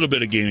 a little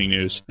bit of gaming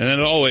news, and then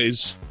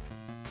always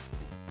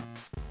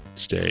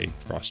stay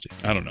frosty.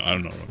 I don't know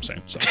what I'm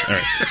saying. So, all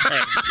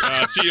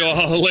right. See you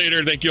all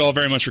later. Thank you all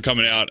very much for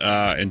coming out.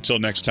 Until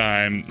next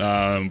time,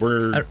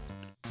 we're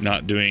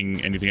not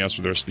doing anything else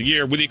for the rest of the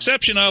year, with the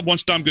exception of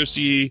once Dom goes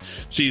sees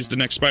the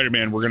next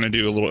Spider-Man, we're going to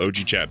do a little OG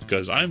chat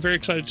because I'm very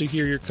excited to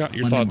hear your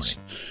thoughts.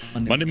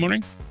 Monday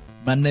morning?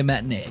 Monday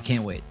matinee. I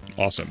can't wait.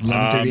 Awesome.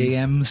 11:30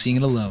 a.m. Seeing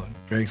it alone.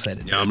 Very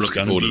excited. Yeah, I'm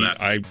looking forward to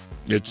that.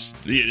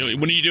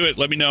 When you do it,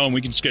 let me know and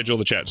we can schedule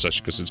the chat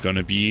session because it's going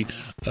to be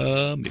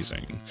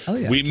amazing. Oh,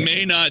 yeah, we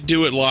may not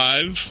do it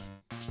live.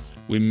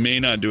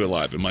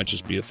 It might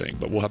just be a thing,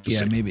 but we'll have to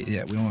see. Maybe.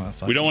 Yeah, we don't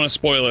want to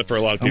spoil it for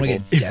a lot of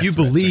people. If you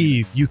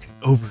believe, you can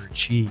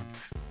overachieve.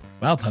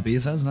 Wow,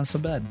 puppies, that was not so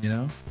bad, you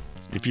know?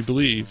 If you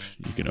believe,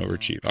 you can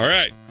overachieve. All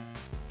right.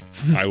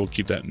 I will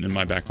keep that in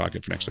my back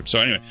pocket for next time. So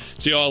anyway,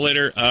 see you all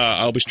later.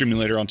 I'll be streaming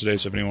later on today,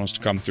 so if anyone wants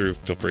to come through,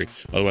 feel free.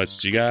 Otherwise,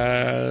 see you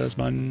guys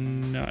not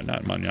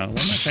manana. Why am I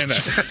saying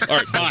that? All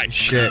right, bye.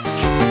 Shit.